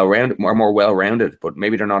more well-rounded, but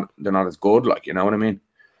maybe they're not as good. Like, you know what I mean?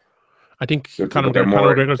 I think Conor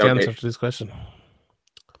McGregor's the answer to this question.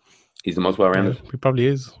 He's the most well-rounded. He probably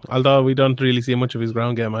is. Although we don't really see much of his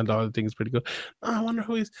ground game, I think it's pretty good. I wonder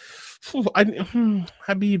who he's.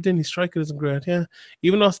 Habib, then his striker isn't great. Yeah,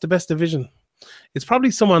 even though it's the best division, it's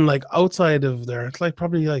probably someone like outside of there. It's like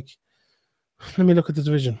probably like. Let me look at the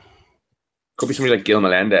division. Could be somebody like Gil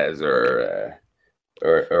Melendez or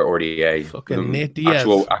RDA. Fucking Nate Diaz.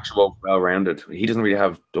 Actual well-rounded. He doesn't really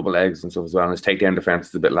have double legs and stuff as well. And his takedown defense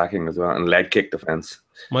is a bit lacking as well, and leg kick defense.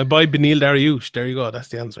 My boy Beneil Dariush. There you go. That's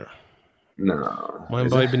the answer. No. My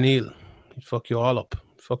boy Beneil. He'd fuck you all up.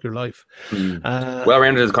 Fuck your life.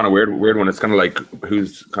 Well-rounded is kind of weird one. It's kind of like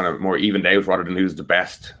who's kind of more evened out rather than who's the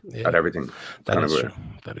best at everything.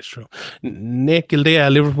 That is true. Nick Gildea, a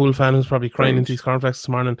Liverpool fan who's probably crying into his cornflakes this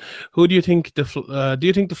morning. Who do you think the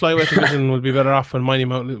flyweight division will be better off when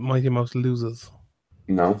Mighty Mouse loses?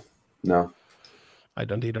 No. I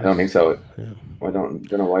don't either. I don't think so. Yeah. I don't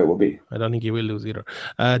know why it would be. I don't think he will lose either.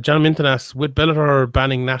 John Minton asks, with Bellator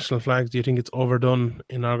banning national flags, do you think it's overdone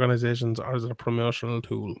in organizations or is it a promotional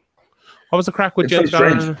tool? What was the crack with James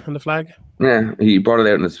Garner and the flag? Yeah, he brought it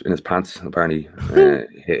out in his pants, apparently.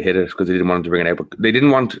 hit it because they didn't want him to bring it out. But they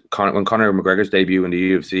didn't want when Conor McGregor's debut in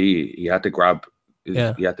the UFC, he had to grab he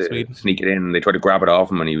had to sneak it in, and they tried to grab it off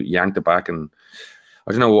him and he yanked it back, and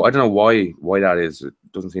I don't know why that is. It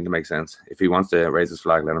doesn't seem to make sense. If he wants to raise his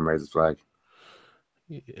flag, let him raise his flag.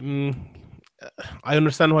 I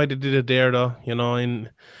understand why they did it there, though. You know,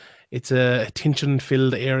 it's a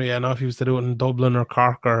tension-filled area. Now, if he was to do it in Dublin or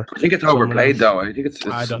Cork or, I think it's overplayed, though. I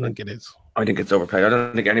don't think it is. I think it's overplayed. I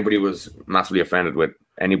don't think anybody was massively offended with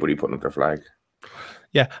anybody putting up their flag.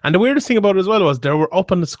 Yeah, and the weirdest thing about it as well was they were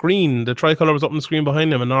up on the screen. The tricolour was up on the screen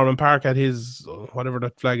behind him, and Norman Park had his whatever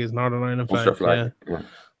that flag is, Northern Ireland flag. Yeah.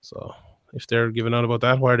 So if they're giving out about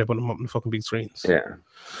that, why are they putting them up on the fucking big screens? Yeah.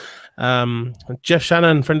 Jeff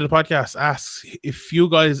Shannon, friend of the podcast, asks if you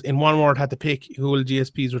guys in one word had to pick, who will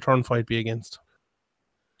GSP's return fight be against?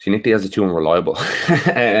 See, Nick Diaz is too unreliable.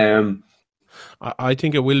 I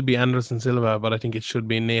think it will be Anderson Silva, but I think it should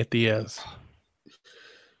be Nate Diaz.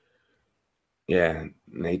 Yeah,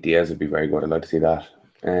 Nate Diaz would be very good. I'd like to see that.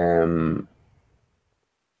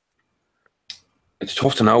 It's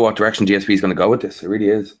tough to know what direction GSP is going to go with this. It really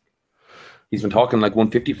is. He's been talking like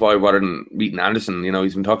 155 rather than beating Anderson. You know,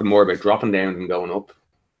 he's been talking more about dropping down than going up,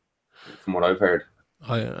 from what I've heard.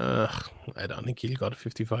 I don't think he'll go to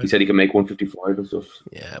 55. He said he can make 155 and stuff.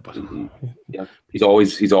 Yeah, but he's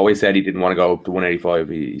always said he didn't want to go up to 185.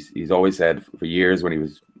 He's always said for years when he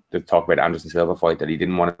was to talk about Anderson Silva fight that he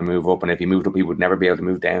didn't want to move up, and if he moved up, he would never be able to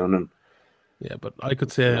move down. And yeah, but I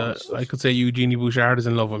could say Eugenie Bouchard is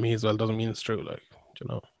in love with me as well. Doesn't mean it's true, like, you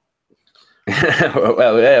know.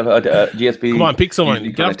 Well, yeah, GSP. Come on, pick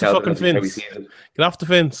someone. Get off the fucking fence. Get off the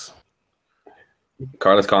fence.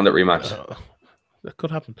 Carlos Condit rematch. That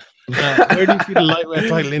could happen. Where do you see the lightweight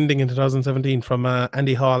title ending in 2017? From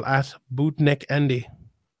Andy Hall at Bootneck Andy.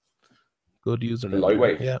 Good username.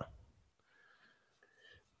 Lightweight. Yeah.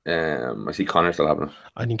 I see Conor still having it.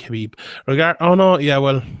 I think Khabib.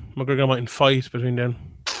 McGregor mightn't fight between them.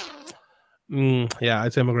 Yeah,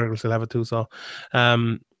 I'd say McGregor still have it too. So,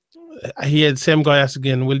 he had same guy asked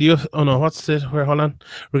again. Will you? Oh no, what's it? Hold on.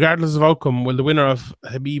 Regardless of outcome, will the winner of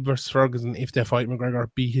Khabib versus Ferguson, if they fight McGregor,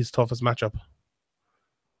 be his toughest matchup?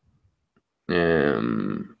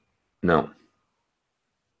 No.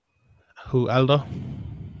 Who, Aldo?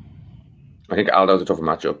 I think Aldo's a tougher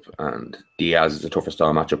matchup, and Diaz is a tougher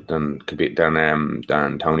style matchup than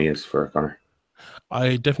Tony is for Conor.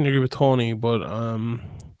 I definitely agree with Tony, but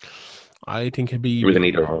I think Khabib with an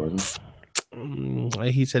either or.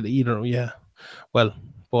 He said either, yeah. Well,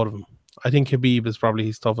 both of them. I think Khabib is probably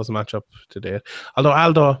his toughest matchup to date. Although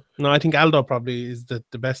I think Aldo probably is the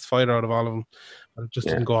best fighter out of all of them. But it just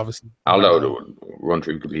didn't go, obviously. Aldo would run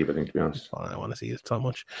through Khabib, I think, to be honest. I want to see it so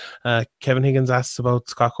much. Kevin Higgins asks about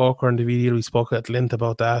Scott Coker and the video. We spoke at length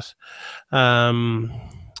about that.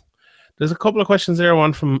 There's a couple of questions there.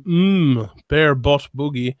 One from Bear Butt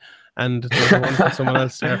Boogie, and there's one from someone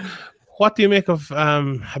else there. What do you make of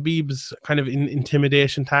Khabib's kind of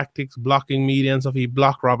intimidation tactics, blocking media and stuff? He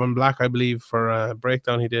blocked Robin Black, I believe, for a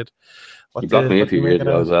breakdown he did. He blocked me a few years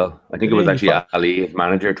ago as well. I think it was actually Ali, his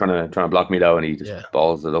manager, trying to block me though, and he just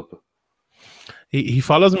balls it up. He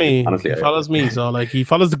follows me. Honestly, he follows me. So like he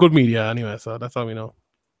follows the good media anyway. So that's how we know.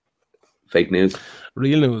 Fake news,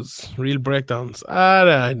 real breakdowns.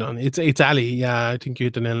 I don't. It's Ali. Yeah, I think you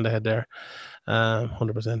hit the nail on the head there.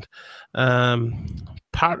 100%.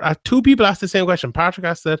 Two people asked the same question. Patrick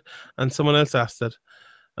asked it, and someone else asked it,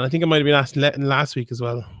 and I think it might have been asked last week as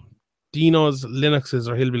well. Dino's Linuxes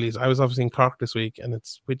or Hillbillies? I was obviously in Cork this week, and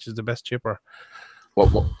it's which is the best chipper.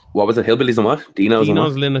 What was it? Hillbillies and what? Dino's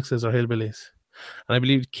Linuxes or Hillbillies? And I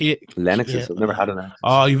believe Linuxes. I've never had an Linuxes.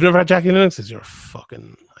 Oh, you've never had Jackie Linuxes? You're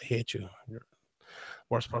fucking. I hate you. You're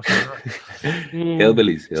worst person ever.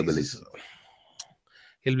 Hillbillies.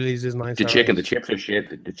 Hillbillies is nice. The chips are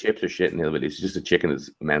shit. The chips are shit in Hillbillies. Just the chicken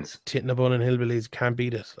is immense. Tit in a bun in Hillbillies, can't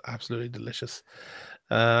beat it. Absolutely delicious.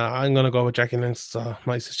 I'm gonna go with Jackie Lynch's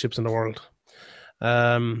nicest chips in the world.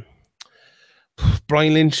 Brian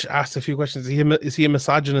Lynch asked a few questions. Is he a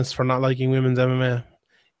misogynist for not liking women's MMA?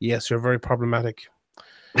 Yes, you're very problematic.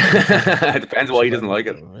 It depends why he doesn't like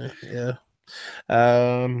it. Yeah.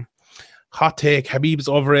 Hot take: Khabib's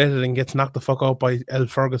overrated and gets knocked the fuck out by El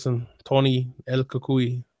Ferguson, Tony El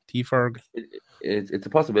Kukui, T Ferg. It's a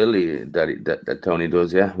possibility that Tony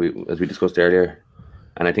does, yeah. As we discussed earlier,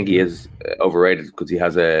 and I think he is overrated because he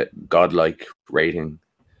has a godlike rating,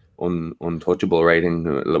 untouchable rating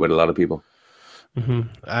with a lot of people. Mm-hmm.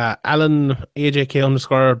 Alan AJK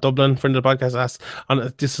 _ Dublin, friend of the podcast, asks,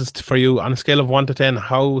 this is for you, on a scale of 1 to 10,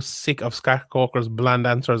 how sick of Scott Coker's bland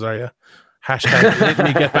answers are you? Hashtag let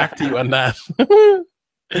me get back to you on that.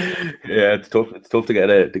 Yeah, it's tough. It's tough to get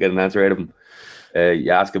an answer out of him.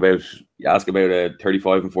 You ask about a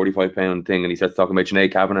 35 and 45 pound thing, and he starts talking about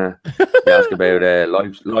Sinead Kavanagh. You ask about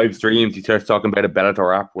live streams, he starts talking about a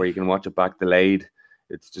Bellator app where you can watch it back delayed.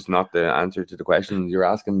 It's just not the answer to the question you're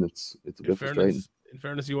asking. It's a bit frustrating. In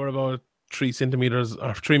fairness, you were about 3 centimeters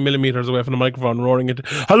or 3 millimeters away from the microphone, roaring it.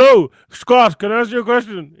 Hello, Scott. Can I ask you a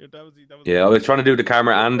question? That was I was trying to do the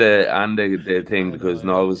camera and the thing because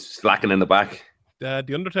I was slacking in the back.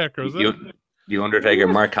 The Undertaker, is it? The Undertaker,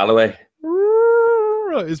 Mark Calloway.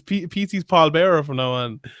 Is PC's Paul Bearer from now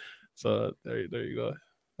on? So there you go.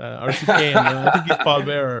 RC Kane, I think he's Paul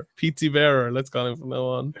Bearer, Pizzy Bearer. Let's call him from now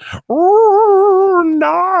on.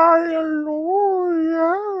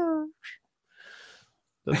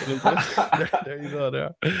 That's there you go.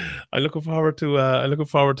 There. I'm looking forward to. What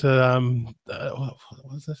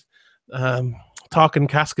is this? Talking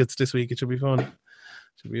caskets this week. It should be fun.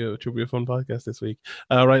 Should be a fun podcast this week.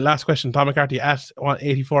 Right, last question. Tom McCarthy at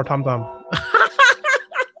 184 Tom.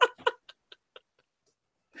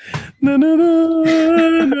 No.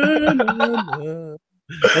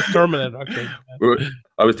 That's Terminator, actually.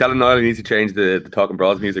 I was telling Niall he needs to change the Talking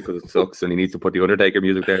Brawls music because it sucks, and he needs to put the Undertaker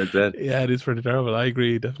music there instead. Yeah, it is pretty terrible. I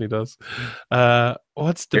agree, it definitely does.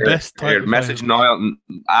 What's the best title? Message Niall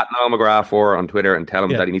at Niall McGrath 4 on Twitter and tell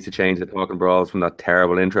him that he needs to change the Talking Brawls from that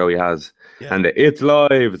terrible intro he has. Yeah. And it's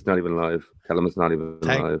live. It's not even live. Tell him it's not even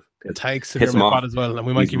live. Tag Severe Pod as well, and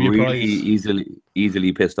we might give you a prize.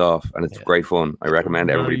 Easily pissed off, and it's great fun. I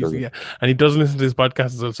recommend everybody does it. Yeah. And he doesn't listen to this podcast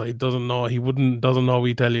as well, so he doesn't know. Doesn't know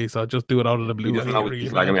we tell you. So just do it out of the blue. He doesn't know we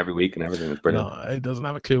flag him every week and everything. It's brilliant. No, he doesn't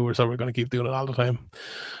have a clue. So we're going to keep doing it all the time.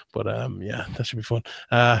 But yeah, that should be fun.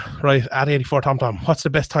 Right, at 84 Tom. What's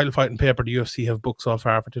the best title fight and paper the UFC have booked so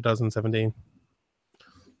far for 2017?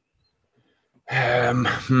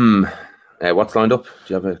 What's lined up? Do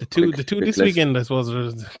you have the two this list? Weekend? I suppose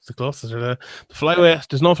are the closest. Are the flyweight.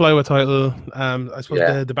 There's no flyweight title. I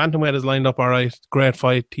suppose the bantamweight is lined up all right. Great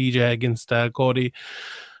fight. TJ against Cody.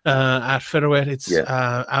 At featherweight, it's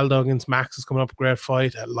Aldo against Max is coming up. Great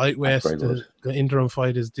fight. At lightweight, the interim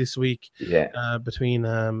fight is this week. Yeah. Between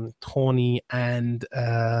Tony and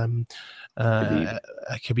Khabib.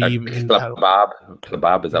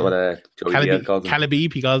 Khabab, is that what Joey calls him?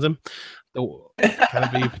 Khabib, he calls him. Can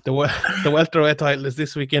it be the welterweight title is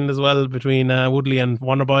this weekend as well between Woodley and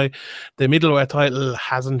Wonderboy. The middleweight title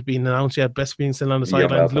hasn't been announced yet. Best being still on the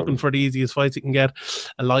sidelines, looking for the easiest fights he can get.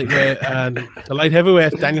 A lightweight and the light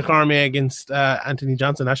heavyweight, Daniel Cormier against Anthony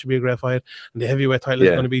Johnson. That should be a great fight. And the heavyweight title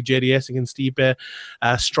is going to be JDS against Stipe.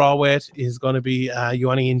 Strawweight is going to be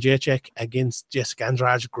Joanna Jędrzejczyk against Jessica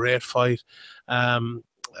Andrade. Great fight.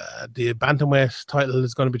 The bantamweight title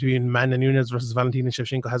is going to be between Amanda Nunes versus Valentina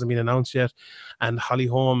Shevchenko. Hasn't been announced yet. And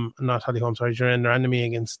Joanna Randami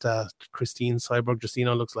against Christine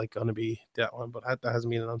Cyborg-Justino looks like going to be that one, but that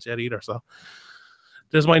hasn't been announced yet either. So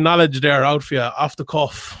there's my knowledge there out for you, off the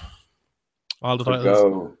cuff. All the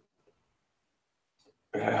titles.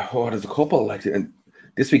 There's a couple like, and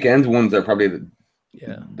this weekend's ones are probably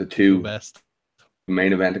the two best.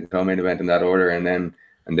 Main event and co-main event in that order, and then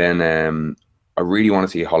I really want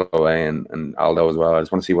to see Holloway and Aldo as well. I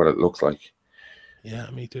just want to see what it looks like. Yeah,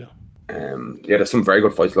 me too. There's some very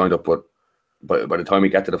good fights lined up, but by the time we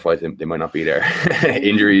get to the fight, they might not be there.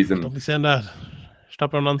 Injuries and don't be saying that.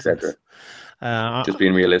 Stop your nonsense. Just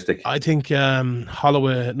being realistic. I think Khabib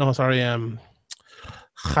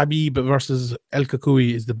versus El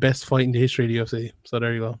Kakui is the best fight in the history of the UFC. So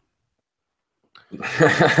there you go.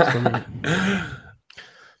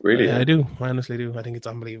 Really? Yeah, I do. I honestly do. I think it's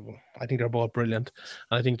unbelievable. I think they're both brilliant.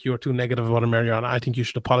 And I think you're too negative about Marion. I think you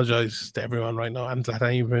should apologize to everyone right now and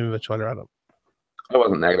Zlatan Ibrahimovic while you're at it. I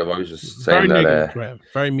wasn't negative. I was just saying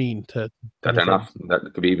very mean to that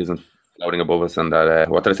Khabib isn't floating above us, and that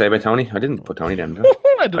what did I say about Tony? I didn't put Tony down.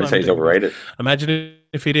 I'd say he's overrated. Imagine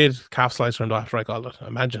if he did calf slicer and after I called it.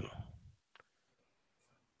 Imagine.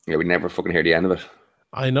 Yeah, we'd never fucking hear the end of it.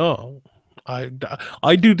 I know. I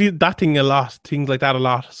do that thing a lot, things like that a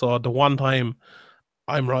lot. So the one time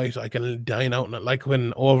I'm right, I can dine out on it. Like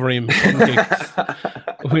when Overeem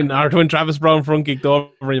when Travis Brown front kicked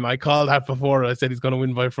Overeem, I called that before. I said he's going to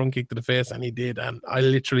win by front kick to the face, and he did. And I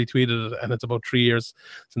literally tweeted it, and it's about 3 years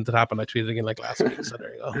since it happened. I tweeted again like last week. So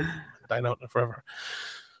there you go, dine out on it forever.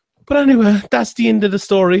 But anyway, that's the end of the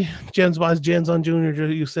story. James Bond Jr.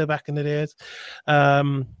 You say back in the days.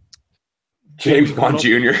 James Bond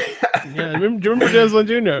Jr. Yeah, do you remember James Bond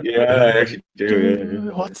Jr.? Yeah, I actually do.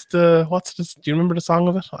 Yeah. What's this? Do you remember the song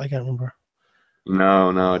of it? I can't remember. No,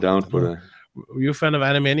 I don't. But were you a fan of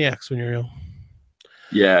Animaniacs when you were young?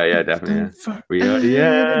 Yeah, definitely. Yeah. We are the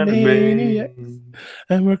Animaniacs,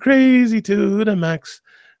 and we're crazy to the max.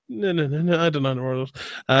 No, I don't know the words.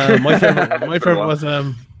 My favorite was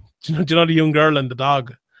do you know the young girl and the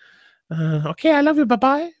dog? Okay, I love you. Bye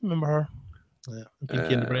bye. Remember her? Yeah,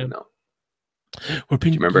 Pinky and the Brain. No. Do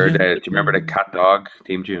you remember the cat dog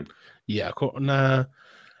theme tune? Yeah, cat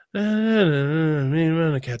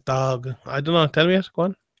dog. I don't know. Tell me it. Go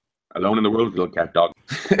on. Alone in the World, little cat dog.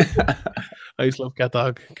 I used to love cat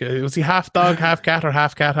dog. Was he half dog, half cat, or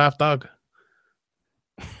half cat, half dog?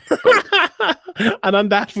 And on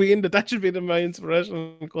that we ended. That should be my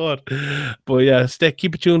inspirational quote. But yeah,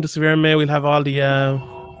 keep it tuned to Severe MMA. We'll have all the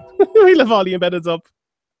embeddeds up.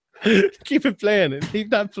 Keep it playing.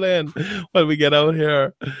 Keep that playing while we get out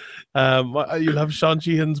here. You'll have Sean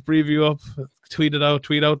Sheehan's preview up. Tweet out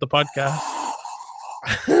the podcast.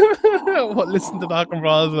 Listen to Talking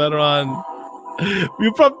Brawls later on.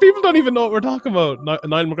 People don't even know what we're talking about.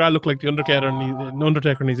 Niall McGrath looked like the Undertaker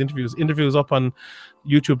in these interviews. Interviews up on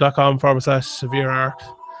youtube.com/Severe Art.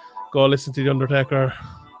 Go listen to the Undertaker.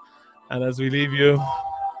 And as we leave you,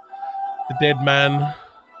 the dead man.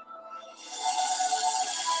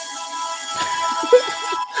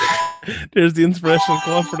 There's the inspirational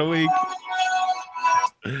quote for the week.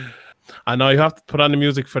 I know you have to put on the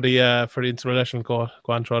music for the inspirational quote.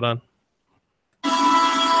 Go on, throw it on.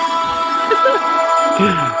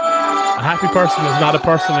 A happy person is not a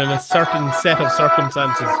person in a certain set of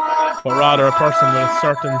circumstances, but rather a person with a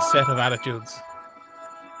certain set of attitudes.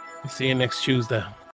 See you next Tuesday.